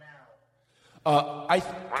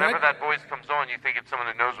 Whenever that voice comes on, you think it's someone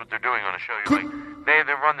that knows what they're doing on a show. You're like,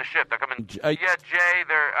 they run the ship. They're coming. Jay,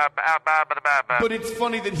 they're But it's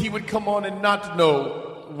funny that he would come on and not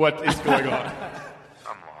know what is going on. I'm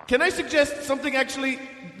lost. Can I suggest something actually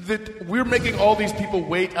that we're making all these people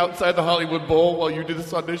wait outside the Hollywood Bowl while you do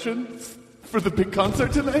this audition for the big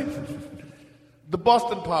concert tonight? The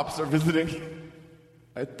Boston Pops are visiting.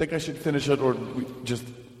 I think I should finish it, or we just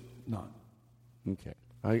not. Okay.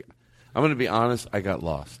 I'm going to be honest. I got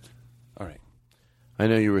lost. All right. I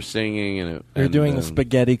know you were singing, and you're doing a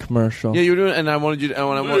spaghetti commercial. Yeah, you were doing, and I wanted you to.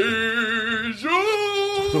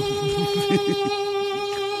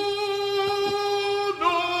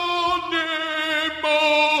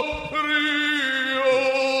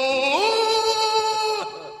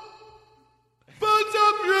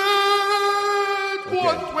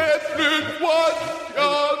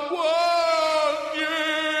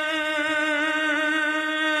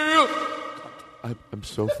 I'm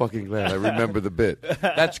so fucking glad I remember the bit.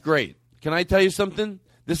 That's great. Can I tell you something?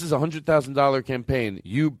 This is a $100,000 campaign.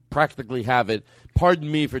 You practically have it. Pardon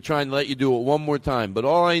me for trying to let you do it one more time, but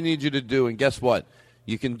all I need you to do, and guess what?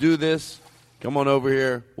 You can do this. Come on over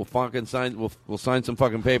here. We'll fucking sign. We'll sign some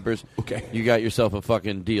fucking papers. Okay. You got yourself a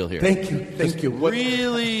fucking deal here. Thank you.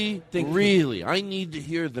 Really, I need to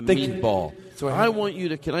hear the meatball. So I want you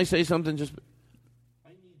to. Can I say something? Just.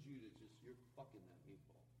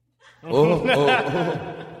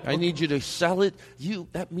 I need you to sell it.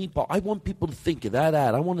 That meatball. I want people to think of that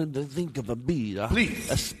ad. I want them to think of a meat.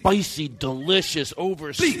 A spicy, delicious,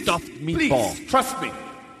 overstuffed meatball. Please, trust me. Todd,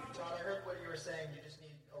 I heard what you were saying. You just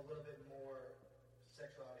need a little bit more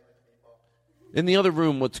sexuality with the meatball. In the other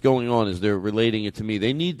room, what's going on is they're relating it to me.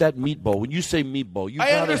 They need that meatball. When you say meatball,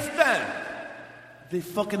 I understand. They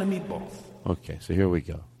fucking a meatball. Okay, so here we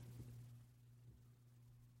go.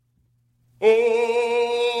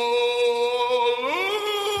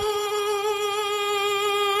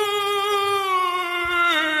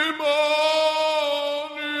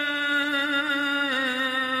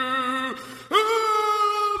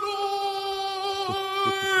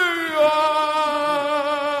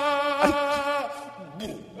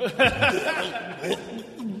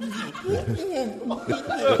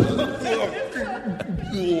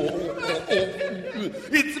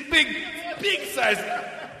 It's a big size,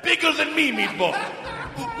 bigger than me, meatball.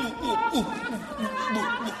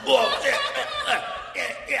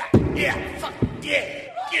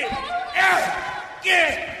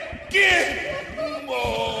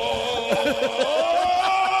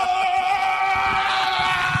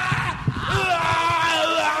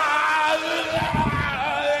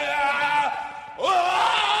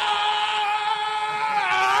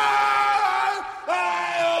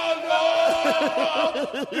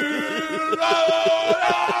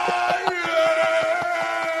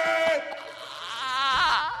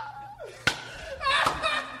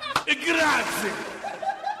 Grazie.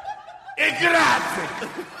 E grazie.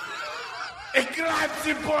 E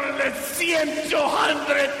grazie por le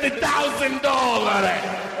 $100,000.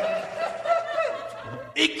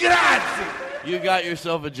 E grazie. You got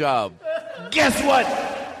yourself a job. Guess what?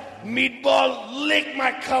 Meatball, lick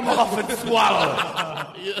my cum off and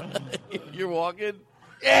swallow it. You're walking?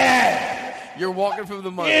 Yeah. You're walking from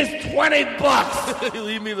the money. Here's $20.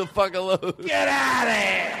 Leave me the fuck alone. Get out of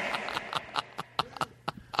here.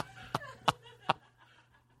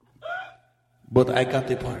 But I got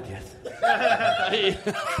the part, yes.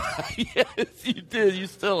 Yes, you did. You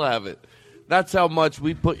still have it. That's how much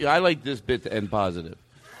we put you. I like this bit to end positive.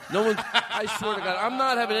 No one. I swear to God, I'm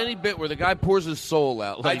not having any bit where the guy pours his soul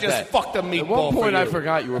out. Like I just that. fucked a meatball. At one point, for you. I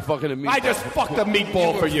forgot you were fucking a meatball. I just fucked a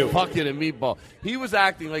meatball for you. Fucking a meatball. He was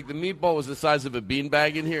acting like the meatball was the size of a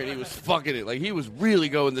beanbag in here, and he was fucking it. Like he was really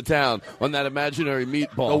going to town on that imaginary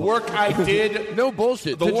meatball. The work I did. No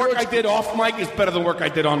bullshit. The work I did off mic is better than the work I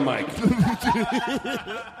did on mic.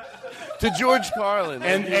 To George Carlin.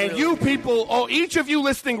 And you people, each of you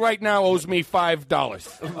listening right now owes me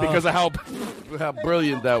 $5 because of how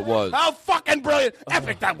brilliant that was. How fucking brilliant,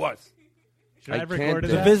 epic that was. Should I have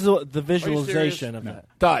recorded that? The visualization of that.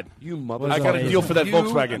 Todd, you mother. I got a deal for that You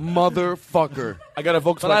Volkswagen. Motherfucker. I got a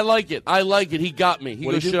Volkswagen. But I like it. I like it. He got me. He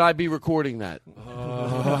What'd goes, he do? should I be recording that?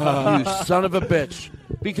 You son of a bitch.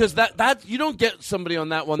 Because that you don't get somebody on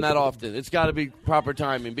that one that often. It's got to be proper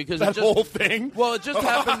timing. Because That it just, whole thing? Well, it just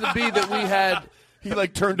happened to be that we had. He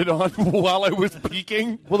like turned it on while I was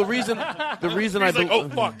peeking. Well, the reason He's like, oh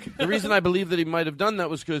fuck. The reason I believe that he might have done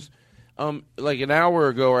that was because, like an hour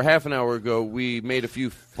ago or half an hour ago, we made a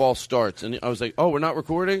few false starts, and I was like, "Oh, we're not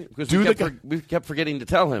recording," because we kept forgetting to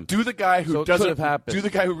tell him. Do the guy who So it doesn't could have happened. Do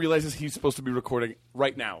the guy who realizes he's supposed to be recording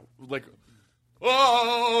right now, like.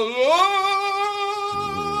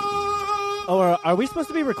 Oh, are we supposed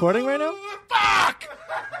to be recording right now? Fuck!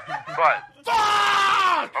 What?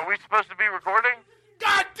 Fuck! Are we supposed to be recording?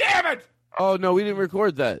 God damn it! Oh no, we didn't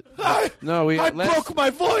record that. No, we. I broke my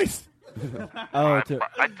voice. Oh, I took a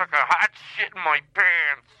hot shit in my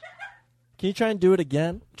pants. can you try and do it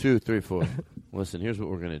again? 2, 3, 4. Listen, here's what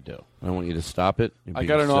we're gonna do. I want you to stop it. and I be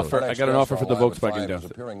got an silly. offer. I got an offer for the Volkswagen is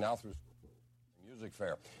downstairs. appearing now through Music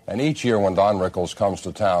Fair. And each year when Don Rickles comes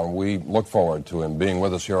to town, we look forward to him being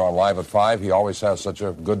with us here on Live at 5. He always has such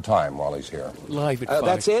a good time while he's here. Live at 5.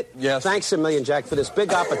 That's it? Yes. Thanks a million, Jack, for this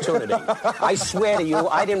big opportunity. I swear to you,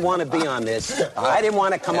 I didn't want to be on this. I didn't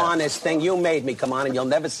want to come on this thing. You made me come on, and you'll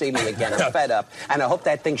never see me again. I'm fed up. And I hope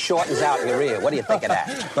that thing shortens out your ear. What do you think of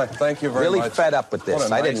that? But thank you very really much. Really fed up with this.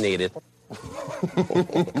 What a I didn't nice- need it.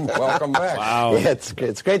 Welcome back. Wow. Yeah,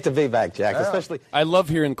 it's great to be back, Jack, especially I love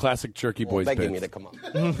hearing classic Jerky Boys begging bits. me to come on.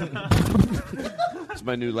 It's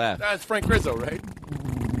my new laugh. That's Frank Rizzo, right?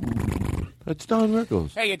 That's Don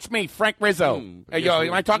Rickles. Hey, it's me, Frank Rizzo. Hey, yo,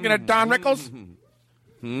 am I talking to Don Rickles?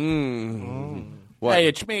 What? Hey,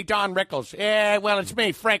 it's me, Don Rickles. Yeah, well, it's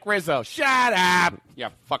me, Frank Rizzo. Shut up, you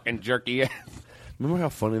fucking jerky. Remember how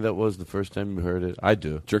funny that was the first time you heard it? I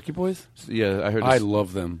do. Jerky Boys? Yeah, I heard. I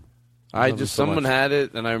love them. I love just them so someone much. had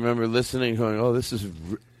it, and I remember listening, going, "Oh, this is."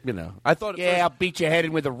 I thought. Yeah, I'll beat your head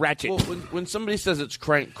in with a ratchet. Well, when somebody says it's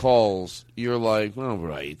crank calls, you're like, "Well,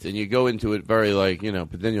 right," and you go into it very like,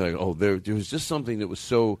 but then you're like, "Oh, there was just something that was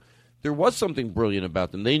so." There was something brilliant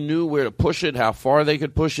about them. They knew where to push it, how far they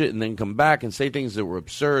could push it, and then come back and say things that were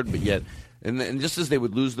absurd, but yet, and just as they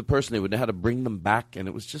would lose the person, they would know how to bring them back, and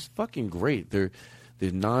it was just fucking great. The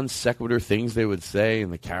non sequitur things they would say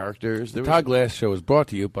and the characters. The Todd Glass Show is brought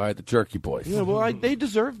to you by the Jerky Boys. Yeah, well, they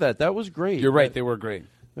deserved that. That was great. You're right. They were great.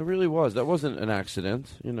 It really was. That wasn't an accident,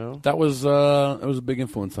 That was a big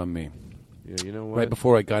influence on me. Yeah, you know what? Right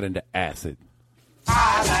before I got into acid.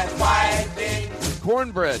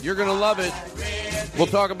 Cornbread. You're going to love it. We'll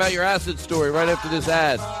talk about your acid story right after this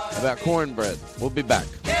ad about cornbread. We'll be back.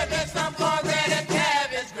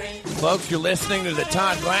 Folks, you're listening to the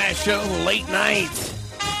Todd Glass Show late night.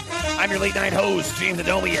 I'm your late night host, James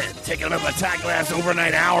Adomian, taking over the Todd Glass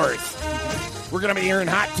overnight hours. We're going to be hearing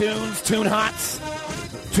hot tunes, tune hots,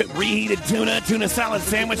 reheated tuna salad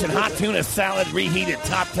sandwich, and hot tuna salad reheated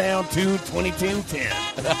Top Town Tune 2210.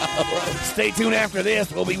 Stay tuned after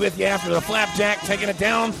this. We'll be with you after the Flapjack, taking it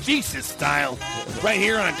down Jesus style, right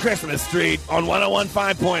here on Christmas Street on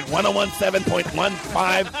 101.5,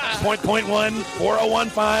 115.1,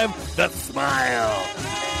 4015, The Smile.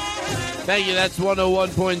 Thank you. That's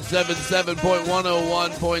 101.77,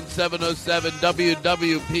 101.707,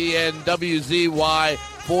 WWPN, WZY,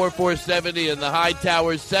 4470, and the high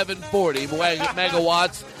towers, 740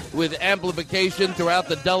 megawatts. with amplification throughout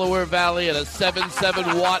the Delaware Valley at a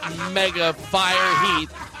 7.7 watt mega fire heat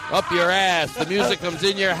up your ass. The music comes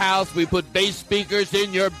in your house. We put bass speakers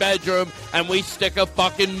in your bedroom, and we stick a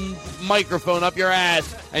fucking microphone up your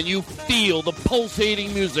ass, and you feel the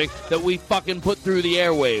pulsating music that we fucking put through the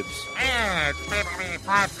airwaves. Yeah,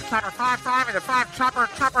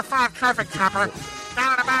 chopper, 5 traffic chopper.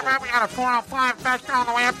 Down in the back, we got a 405 Vector all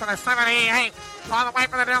the way up to the 788. All the way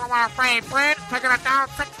from the Delaware Bay Bridge, taking it down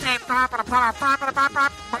 16 top and a pull 5 minutes.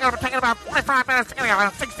 We're going to take it about 45 minutes to get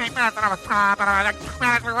here. 16 minutes and a top and 2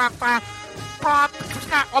 minutes. We left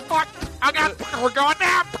oh fuck! I got. We're going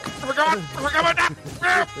down. We're going down.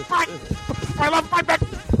 I love my bed.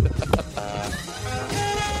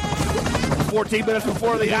 14 minutes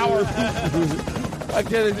before the hour. I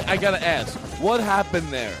gotta ask, what happened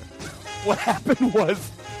there? What happened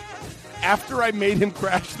was, after I made him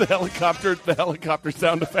crash the helicopter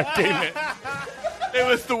sound effect came in. It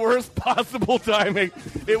was the worst possible timing.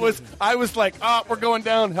 I was like, we're going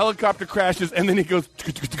down, helicopter crashes, and then he goes.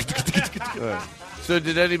 So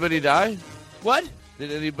did anybody die? What?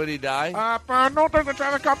 Did anybody die? No, there's a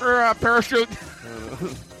helicopter parachute.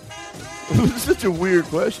 It was such a weird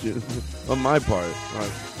question on my part. All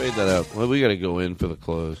right, fade that out. Well, we got to go in for the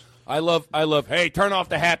close. I love, hey, turn off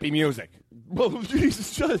the happy music. Well,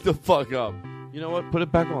 Jesus, shut the fuck up. You know what? Put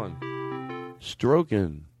it back on.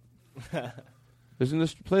 Stroking. Isn't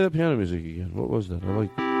this, play the piano music again. What was that? I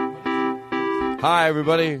like that. Hi,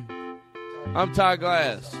 everybody. I'm Todd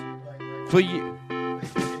Glass. For you.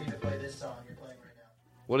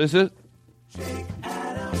 What is it? Jake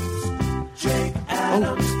Adams,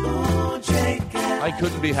 ooh, Jake Adams. I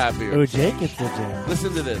couldn't be happier. Oh, Jake, it's a jam.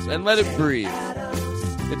 Listen to this and let it breathe.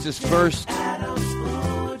 It's his first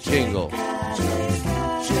jingle. Jake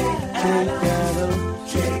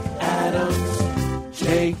Adams, Jake Adams,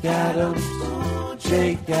 Jake Adams,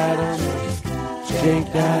 Jake Adams,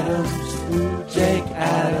 Jake Adams, ooh, Jake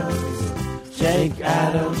Adams, Jake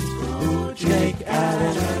Adams, ooh, Jake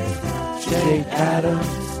Adams, Jake Adams,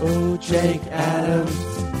 ooh, Jake Adams,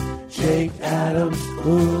 Jake Adams,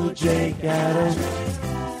 ooh, Jake Adams,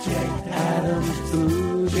 Jake Adams,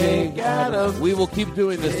 ooh, Jake Adams. We will keep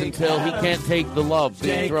doing this until he can't take the love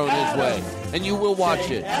being thrown his way. And you will watch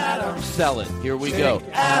it. Sell it. Here we go.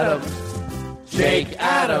 Adams, Jake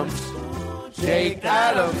Adams, Jake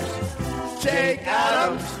Adams, Jake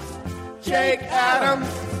Adams, Jake Adams,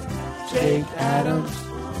 Jake Adams,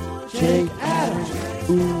 Jake Adams,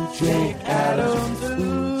 ooh, Jake Adams,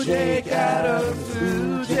 ooh, Jake Adams,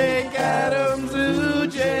 ooh, Jake Adams, ooh,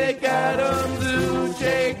 Jake Adams, ooh,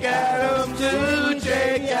 Jake Adams, ooh,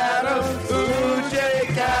 Jake Adams, ooh,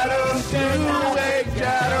 Jake Adams, ooh, Jake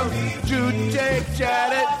Adams, ooh, Jake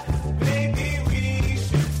Adams. Baby, we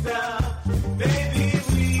should stop. Baby,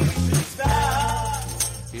 we should stop.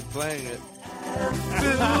 Keep playing it.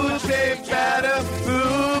 Ooh, Jake Adams,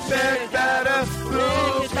 ooh, Jake Adams,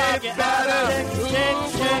 ooh, Jake Adams, ooh,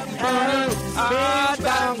 Jake Adams, ah,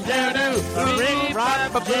 down doo-doo, ring, rock,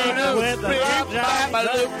 ba-boo-doo, with the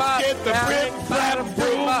get the brick, bottom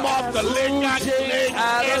broom off the lick, I lick,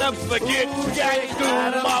 Adams, forget Jack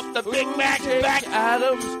Doom off the Big Mac back.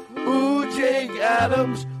 Adams, ooh, Jake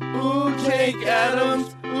Adams, ooh, Jake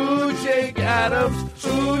Adams, ooh, Jake Adams,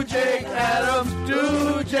 ooh, Jake Adams,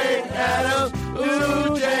 ooh, Jake Adams,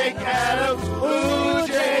 ooh, Jake Adams, ooh,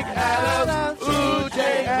 Jake Adams, ooh,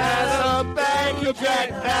 Jake Adams, back to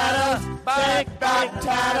Jack Adams, back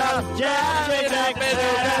Tada, Jack Adams, Jack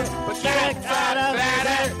Adams, Jack Adams,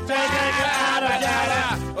 Jack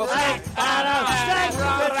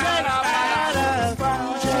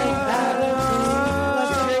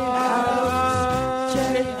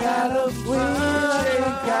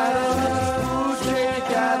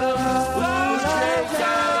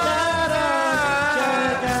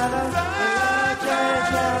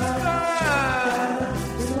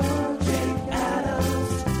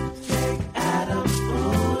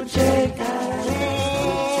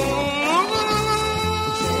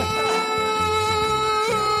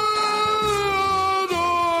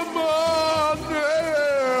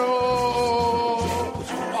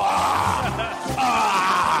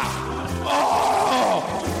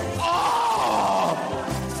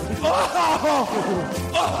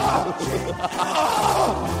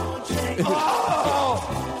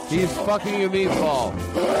He's fucking a meatball.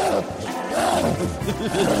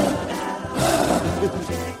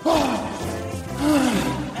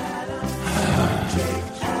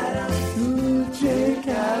 ooh, Jake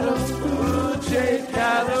Adams, ooh, Jake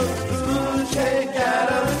Adams, ooh, Jake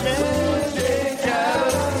Adams, ooh, Jake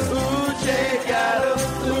Adams, ooh, Jake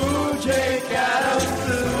Adams, ooh, Jake Adams,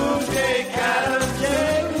 ooh, Jake Adams,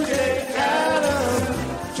 Jake Adams,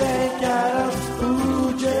 Jake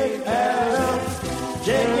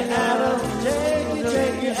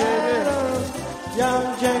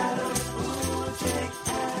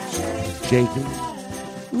Jacobs.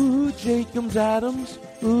 Ooh, Jacobs Adams.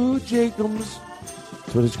 Ooh, Jacobs.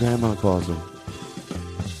 That's what his grandma calls him.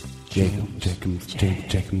 Jacobs has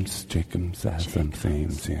some same,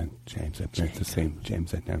 James, it's the same,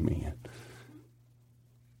 James Adomian.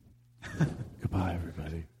 Goodbye,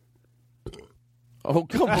 everybody. Oh,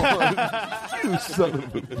 come on. You son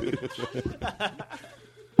of a bitch.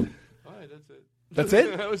 All right, that's it. That's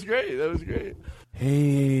it? That was great. That was great.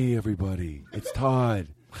 Hey, everybody. It's Todd.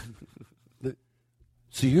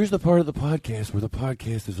 So here's the part of the podcast where the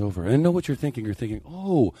podcast is over. And I know what you're thinking. You're thinking,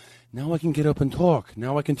 oh, now I can get up and talk.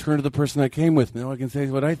 Now I can turn to the person I came with. Now I can say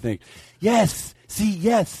what I think. Yes. See,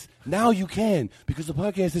 yes. Now you can, because the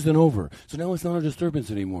podcast isn't over. So now it's not a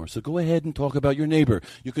disturbance anymore. So go ahead and talk about your neighbor.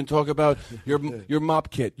 You can talk about your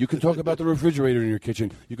mop kit. You can talk about the refrigerator in your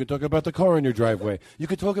kitchen. You can talk about the car in your driveway. You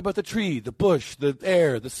can talk about the tree, the bush, the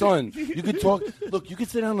air, the sun. You can talk. Look, you can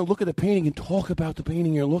sit down and look at the painting and talk about the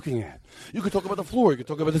painting you're looking at. You can talk about the floor. You can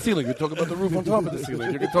talk about the ceiling. You can talk about the roof on top of the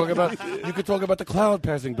ceiling. You can talk about the cloud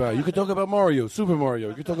passing by. You can talk about Mario, Super Mario.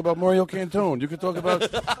 You can talk about Mario Cantone. You can talk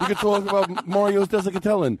about Mario's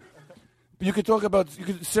Delicatellin. You could talk about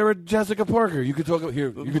Sarah Jessica Parker. You could talk about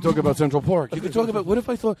You could talk about Central Park. You could talk about what if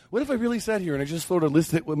I really sat here and I just sort of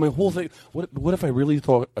listed with my whole thing. What if I really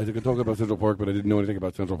thought I could talk about Central Park, but I didn't know anything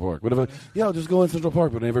about Central Park? What if I'll just go in Central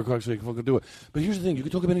Park, but I never actually fucking do it. But here's the thing: you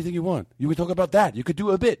could talk about anything you want. You could talk about that. You could do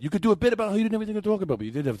a bit. You could do a bit about how you didn't have anything to talk about, but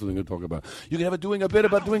you did have something to talk about. You could have doing a bit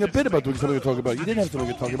about doing something to talk about. You didn't have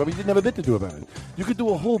something to talk about, but you didn't have a bit to do about it. You could do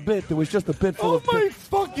a whole bit that was just a bit full of. Oh my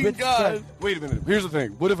fucking God! Wait a minute. Here's the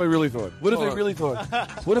thing. What if I really thought? What if I really thought?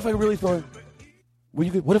 What if I really thought?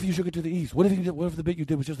 What if you shook it to the east? What if the bit you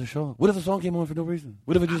did was just a song? What if the song came on for no reason?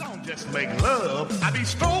 What if it just? I don't just make love. I be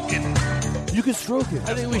stroking. You can stroke it.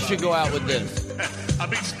 I think we should go out with this. I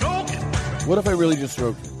be stroking. What if I really just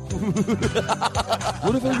stroked it?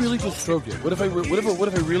 What if I really just stroke it? What if I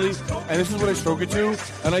really? And this is what I stroke it to,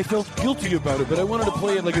 and I felt guilty about it, but I wanted to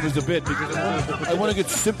play it like it was a bit because I want to get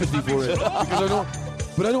sympathy for it because I don't.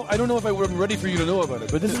 But I don't know if I'm ready for you to know about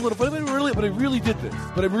it. But this is what I really did this.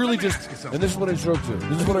 But I really just, and this is what I stroked to.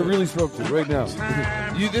 This is what I really stroked to right now.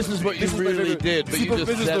 This is what you really did. But you just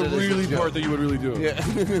this is the really part that you would really do. Yeah.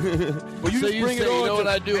 But you so just bring it on. You know what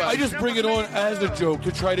I do? I just bring it on as a joke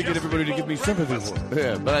to try to get everybody to give me sympathy for it.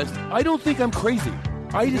 Yeah, but I don't think I'm crazy.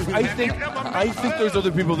 I think there's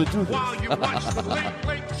other people that do this.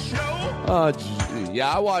 Oh, gee.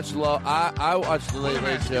 Yeah, I watched I watched the Late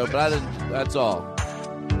Late Show, but I didn't. That's all.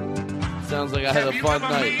 Sounds like I had a fun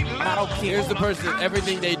night. Here's the person.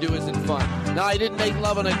 Everything they do isn't fun. No, I didn't make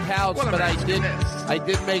love on a couch, but I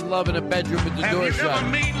did make love in a bedroom with the door shut. Have you ever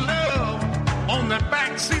made love on the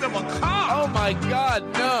back seat of a car? Oh my God,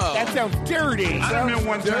 no! That sounds dirty. I remember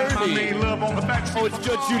one time I made love on the back seat. Oh, it's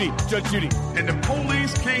Judge Judy. Judge Judy. And the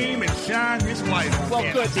police came and shined his light on.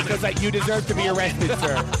 Well, good, because you deserve to be arrested,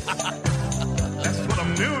 sir. That's what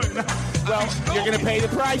I'm doing. Well, you're going to pay the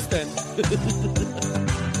price then.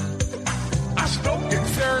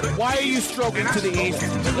 Sir, why are you stroking to the east?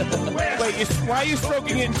 Wait, why are you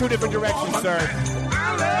stroking it in two different directions, sir?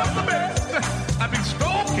 I love the best. I be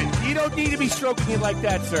stroking. You don't need to be stroking it like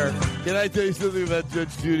that, sir. Can I tell you something about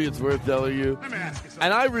Judge Judy? It's worth telling you. Let me ask you something.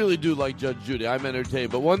 And I really do like Judge Judy. I'm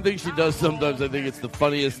entertained. But one thing she does sometimes, I think it's the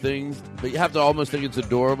funniest things, but you have to almost think it's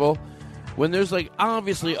adorable. When there's, like,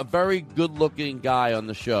 obviously a very good-looking guy on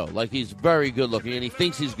the show. Like, he's very good-looking, and he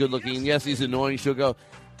thinks he's good-looking, and yes, he's annoying. She'll go,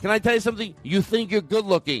 can I tell you something? You think you're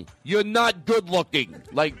good-looking. You're not good-looking.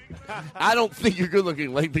 Like, I don't think you're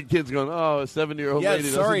good-looking. Like the kid's going, oh, a 70-year-old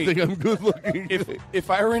lady doesn't think I'm good-looking. If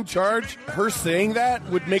I were in charge, her saying that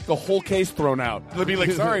would make the whole case thrown out. They'd be like,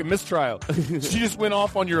 sorry, mistrial. She just went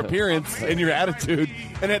off on your appearance and your attitude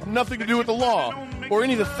and had nothing to do with the law or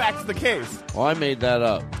any of the facts of the case. Oh, I made that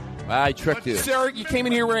up. I tricked you. Sir, you came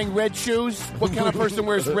in here wearing red shoes? What kind of person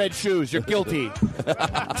wears red shoes? You're guilty.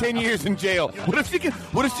 10 years in jail. What if she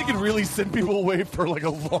could really send people away for like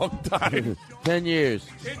a long time? 10 years.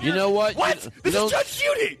 You know what? What? This is Judge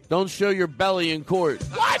Judy! Don't show your belly in court.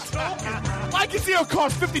 What? I can see it'll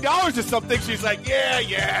cost $50 or something. She's like,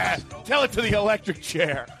 yeah. Tell it to the electric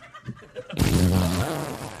chair.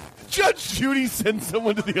 Judge Judy sends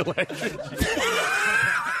someone to the electric chair.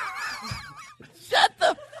 Shut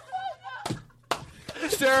the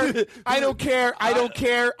Sir, I don't care. I don't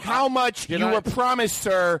care how much you were promised,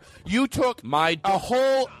 sir. You took a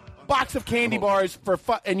whole box of candy bars for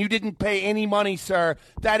and you didn't pay any money, sir.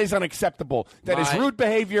 That is unacceptable. That is rude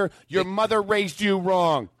behavior. Your mother raised you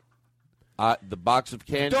wrong. The box of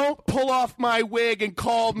candy? Don't pull off my wig and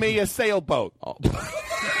call me a sailboat. Oh.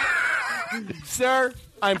 Sir,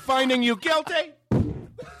 I'm finding you guilty.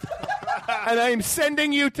 And I'm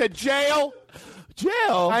sending you to jail.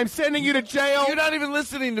 Jail? I'm sending you to jail. You're not even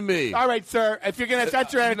listening to me. All right, sir. If you're gonna, if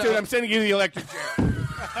that's your attitude, I'm sending you to the electric chair.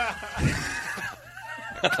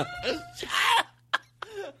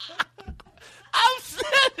 I'm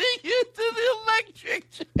sending you to the electric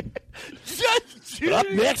chair. Judge Judy. Up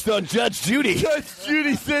next on Judge Judy. Judge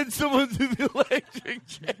Judy sent someone to the electric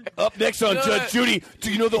chair. Up next on Judge Judy.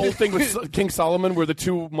 Do you know the whole thing with King Solomon where the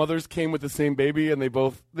two mothers came with the same baby and they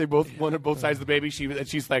both wanted both sides of the baby?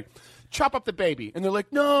 She's like, chop up the baby. And they're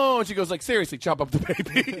like, no. And she goes like, seriously, chop up the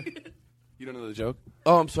baby. You don't know the joke?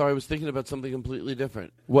 Oh, I'm sorry. I was thinking about something completely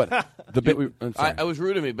different. What? The bit I was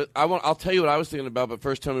rude to me, but I'll tell you what I was thinking about, but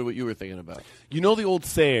first tell me what you were thinking about. You know the old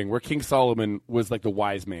saying where King Solomon was like the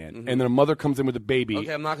wise man, and then a mother comes in with a baby.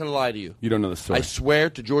 Okay, I'm not going to lie to you. You don't know the story. I swear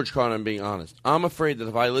to George Carlin, I'm being honest. I'm afraid that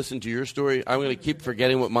if I listen to your story, I'm going to keep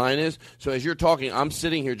forgetting what mine is. So as you're talking, I'm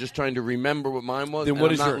sitting here just trying to remember what mine was, Then and what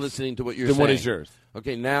I'm is not yours? listening to what you're Then saying. what is yours?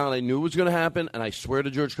 Okay, now I knew it was going to happen, and I swear to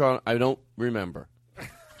George Carlin, I don't remember.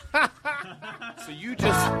 So you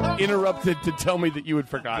just interrupted to tell me that you had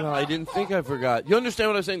forgotten. No, I didn't think I forgot. You understand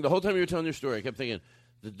what I was saying? The whole time you were telling your story, I kept thinking,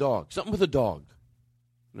 the dog. Something with a dog.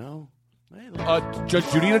 No?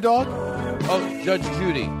 Judge Judy and a dog? Oh, Judge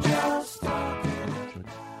Judy.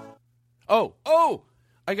 Oh!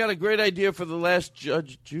 I got a great idea for the last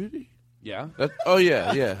Judge Judy. Yeah?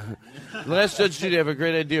 Yeah. The last Judge Judy, I have a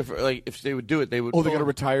great idea for, like, if they would do it, they would... Oh, they're going to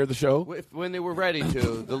retire the show? When they were ready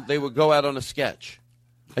to, they would go out on a sketch.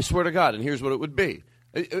 I swear to God, and here's what it would be.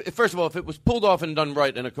 First of all, if it was pulled off and done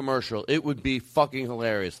right in a commercial, it would be fucking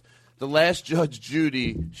hilarious. The last Judge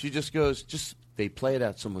Judy, she just goes, they play it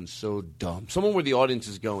out, someone's so dumb. Someone where the audience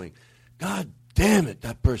is going, God damn it,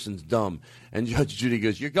 that person's dumb. And Judge Judy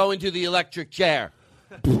goes, you're going to the electric chair.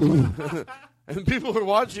 And people are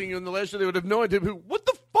watching, and the last show they would have no idea, what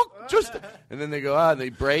the fuck just... And then they go, and they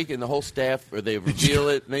break, and the whole staff, or they reveal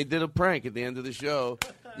it, and they did a prank at the end of the show.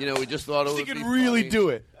 You know, we just thought it would be She could really do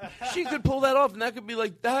it. She could pull that off, and that could be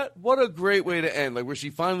like that. What a great way to end, like where she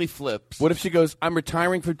finally flips. What if she goes, I'm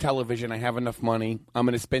retiring from television, I have enough money, I'm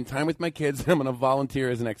going to spend time with my kids, and I'm going to volunteer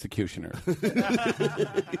as an executioner.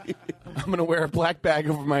 I'm going to wear a black bag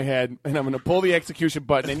over my head, and I'm going to pull the execution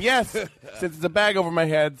button, and yes, since it's a bag over my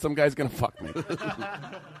head, some guy's going to fuck me.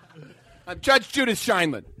 I'm Judge Judith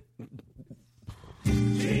Scheinman.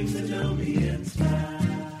 James Adomian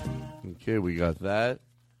style. Okay, we got that.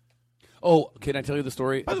 Oh, can I tell you the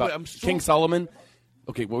story By the about way, I'm so- King Solomon?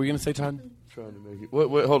 Okay, what were you going to say, Todd? Trying to make it.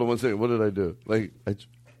 Wait, hold on one second. What did I do? Just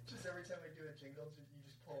every time we do a jingle, you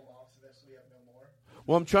just pull them off so that we have no more.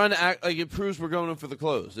 Well, I'm trying to act like it proves we're going in for the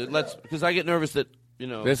close. It lets because I get nervous that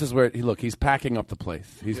This is where he's packing up the place.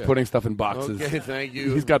 He's putting stuff in boxes. Okay, thank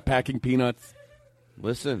you. He's got packing peanuts.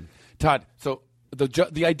 Listen, Todd. So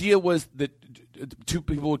the idea was that two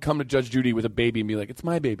people would come to Judge Judy with a baby and be like, "It's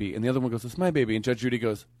my baby," and the other one goes, "It's my baby," and Judge Judy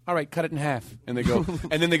goes, "All right, cut it in half." And they go,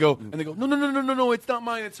 and then they go, "No, it's not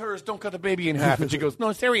mine, it's hers. Don't cut the baby in half." And she goes,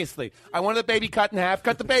 "No, seriously, I want the baby cut in half.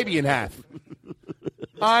 Cut the baby in half."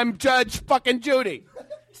 I'm Judge fucking Judy.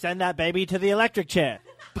 Send that baby to the electric chair.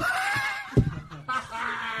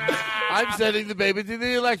 I'm sending the baby to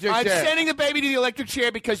the electric I'm chair. sending the baby to the electric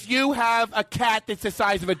chair because you have a cat that's the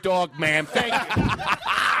size of a dog, ma'am. Thank you.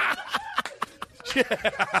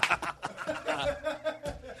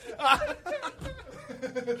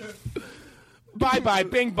 Bye-bye,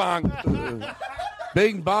 bing bong.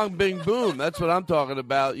 Bing bong, bing boom. That's what I'm talking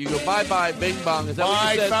about. You go bye-bye, bing bong. Is that what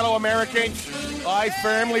My you said? fellow Americans, I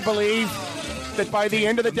firmly believe that by the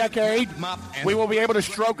end of the decade, we will be able to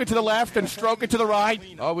stroke it to the left and stroke it to the right.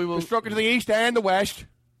 Oh, we will stroke it to the east and the west.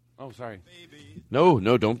 Oh, sorry. No,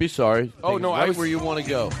 don't be sorry. Oh, Take no, it I right was- where you want to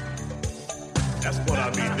go. That's what I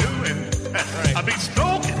be doing. I be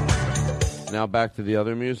stroking. Now back to the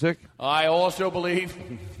other music. I also believe.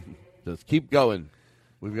 Just keep going.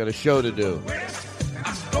 We've got a show to do.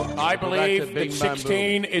 I Go believe back to that Bing Bang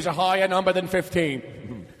 16 is a higher number than 15.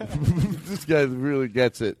 This guy really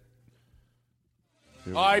gets it.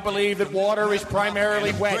 I believe that water is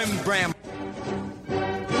primarily wet.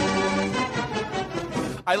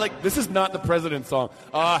 I like this is not the president's song.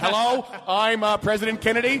 Hello, I'm President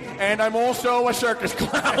Kennedy, and I'm also a circus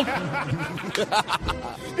clown.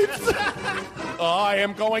 I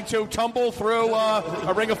am going to tumble through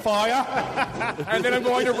a ring of fire, and then I'm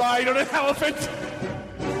going to ride on an elephant.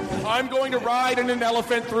 I'm going to ride on an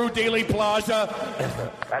elephant through Dealey Plaza.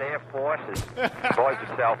 That Air Force has caused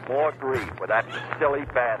yourself more grief with that silly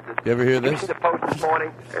bastard. You ever hear Did you this? see the Post this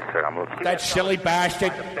morning? Yes, sir. I'm looking. That silly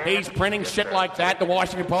bastard. He's printing shit like that, the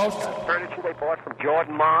Washington Post. Furniture they bought from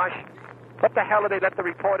Jordan Marsh. What the hell did they let the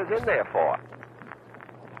reporters in there for?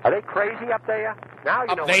 Are they crazy up there? Now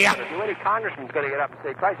you know what they're going to do. Any congressman's going to get up and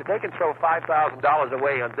say, Christ, if they can throw $5,000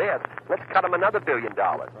 away on this, let's cut them another $1 billion.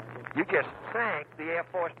 You just sank the Air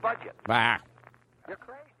Force budget. Bah. You're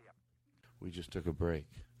crazy. We just took a break.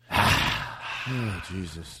 Oh,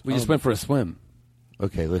 Jesus. We just went for a swim.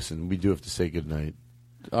 Okay, listen, we do have to say goodnight.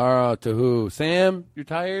 To who? Sam, you're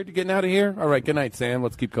tired? You getting out of here? All right, good night, Sam.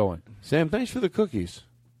 Let's keep going. Sam, thanks for the cookies.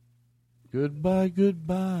 Goodbye,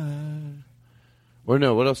 goodbye. Or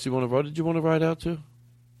no, what else do you want to ride? Did you want to ride out to?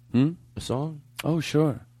 A song? Oh,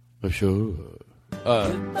 sure. Sure.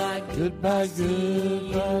 Goodbye, goodbye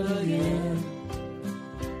to you.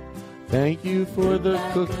 Thank you for the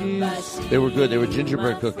cookies. They were good. They were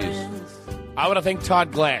gingerbread cookies. I want to thank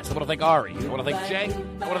Todd Glass. I want to thank Ari. I want to thank Jay.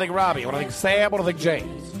 I want to thank Robbie. I want to thank Sam. I want to thank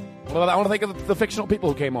James. I want to thank the fictional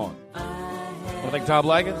people who came on. I want to thank Tom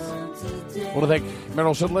Liggins. I want to thank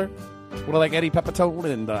Meryl Schindler. I want to thank Eddie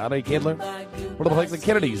Pepitone and Eddie Kidler. I want to thank the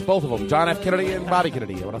Kennedys, both of them, John F. Kennedy and Bobby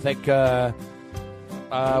Kennedy. I want to thank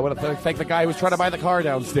thank the guy who was trying to buy the car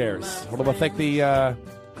downstairs. I want to thank the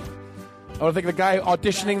guy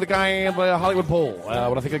auditioning the guy in the Hollywood Bowl. I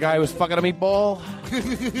want to thank the guy who was fucking a meatball.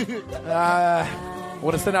 I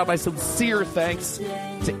want to send out my sincere thanks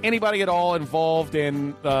to anybody at all involved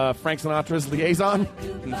in Frank Sinatra's Liaison,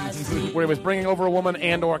 where he was bringing over a woman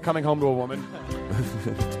and or coming home to a woman.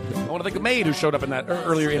 I want to thank the maid who showed up in that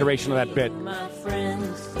earlier iteration of that bit.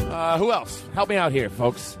 Who else? Help me out here,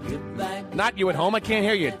 folks. Not you at home. I can't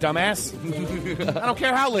hear you, dumbass. I don't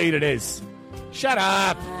care how late it is. Shut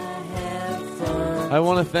up. I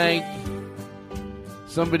want to thank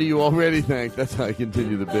somebody you already thanked. That's how I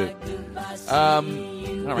continue the bit. All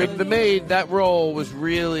right. The maid, that role was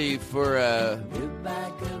really for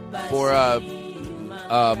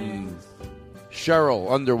Cheryl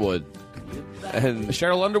Underwood. And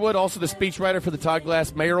Cheryl Underwood, also the speechwriter for the Todd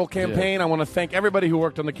Glass mayoral campaign. Yeah. I want to thank everybody who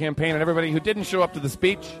worked on the campaign and everybody who didn't show up to the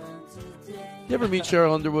speech. You ever meet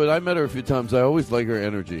Cheryl Underwood? I met her a few times. I always like her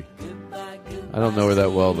energy. I don't know her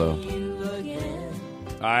that well, though.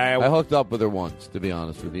 I hooked up with her once, to be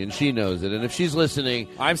honest with you, and she knows it. And if she's listening,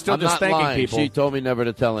 I'm just not thanking lying. people. She told me never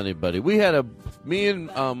to tell anybody. Me and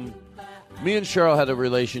Cheryl had a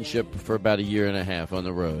relationship for about a year and a half on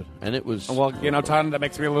the road, and it was Todd, that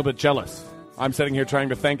makes me a little bit jealous. I'm sitting here trying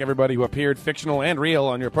to thank everybody who appeared, fictional and real,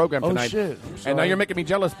 on your program tonight. Oh shit! And now you're making me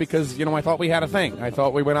jealous because I thought we had a thing. I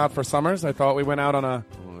thought we went out for summers. I thought we went out on a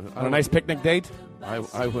nice picnic date.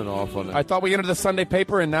 I went off on it. I thought we entered the Sunday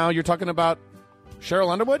paper, and now you're talking about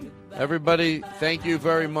Cheryl Underwood? Everybody, thank you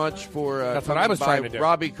very much for that's what I was trying to do.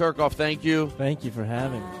 Robbie Kirkhoff, thank you. Thank you for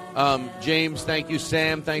having me. James, thank you.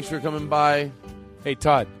 Sam, thanks for coming by. Hey,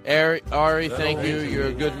 Todd. Ari, thank you. You're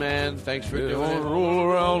a good man. Thanks for doing it. Roll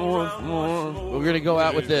around once more. We're going to go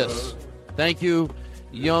out with this. Thank you,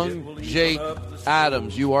 young Jake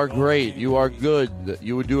Adams. You are great. You are good.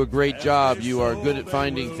 You would do a great job. You are good at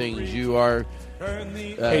finding things. You are... you're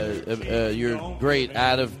great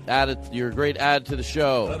you're a great add to the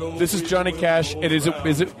show. This is Johnny Cash. Who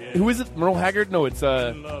is it? Merle Haggard? No, it's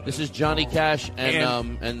this is Johnny Cash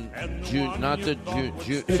and June, not the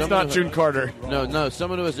June. It's not June Carter. No,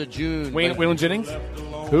 someone who has a June. Waylon Jennings.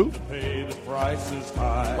 Who?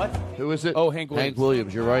 What? Who is it? Oh, Hank Williams. Hank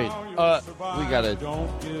Williams. You're right. We gotta.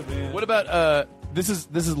 What about this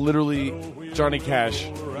is literally Johnny Cash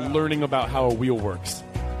learning about how a wheel works.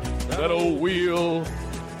 That old wheel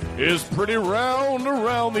is pretty round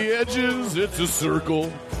around the edges. It's a circle.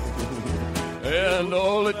 And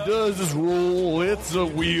all it does is roll. It's a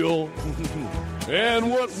wheel. And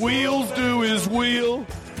what wheels do is wheel.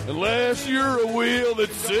 Unless you're a wheel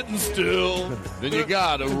that's sitting still. Then you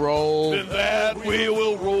gotta roll. Then that wheel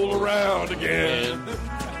will roll around again.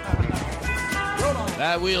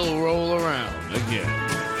 That wheel will roll around again.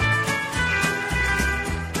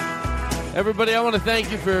 Everybody, I want to thank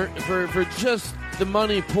you for just the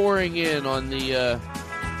money pouring in on the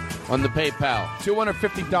PayPal.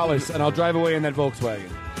 $250, and I'll drive away in that Volkswagen.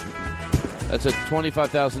 That's a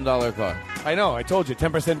 $25,000 car. I know. I told you,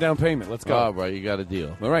 10% down payment. Let's go. All right, you got a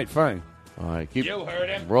deal. All right, fine. All right, keep. You heard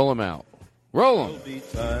him. Roll them out. Roll them.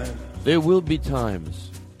 There will be times.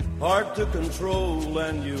 Hard to control,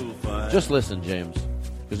 and you'll find. Just listen, James,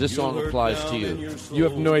 because this song applies to you. You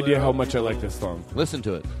have no idea how much I like this song. Listen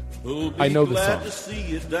to it. I know this song.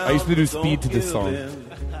 I used to do speed to this song.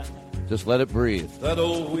 Just let it breathe.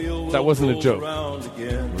 That wasn't a joke.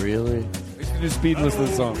 Really? I used to do speed and listen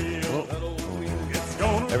to the song.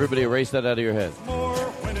 Everybody erase that out of your head.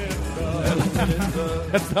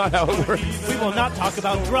 That's not how it works. We will not talk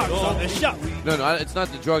about drugs on this show. No, it's not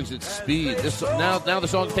the drugs. It's speed. Now the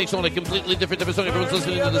song takes on a completely different song. Everyone's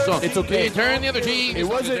listening to the song. It's okay. Turn the other cheek. It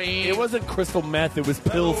wasn't crystal meth. It was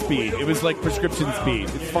pill speed. It was like prescription speed.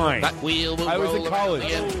 It's fine. That wheel will I was roll in college.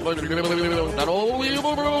 That old wheel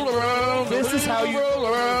will roll around. This is how you roll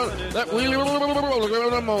around. That wheel will roll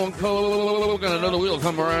around. I'm on coke. And another wheel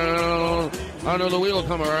come around. Another wheel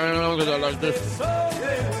come around. Because I like this.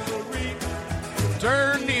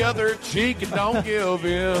 Turn the other cheek and don't give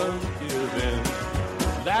in.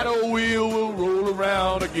 That old wheel will roll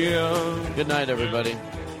around again. Good night, everybody.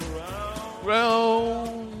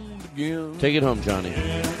 Round again. Take it home, Johnny.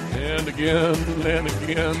 And again, and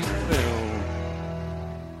again.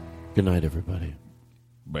 Good night, everybody.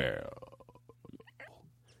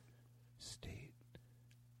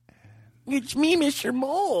 It's me, Mr.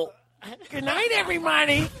 Mole. Good night,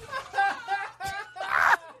 everybody.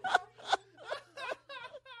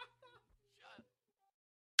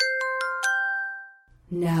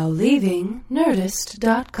 Now leaving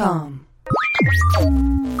Nerdist.com.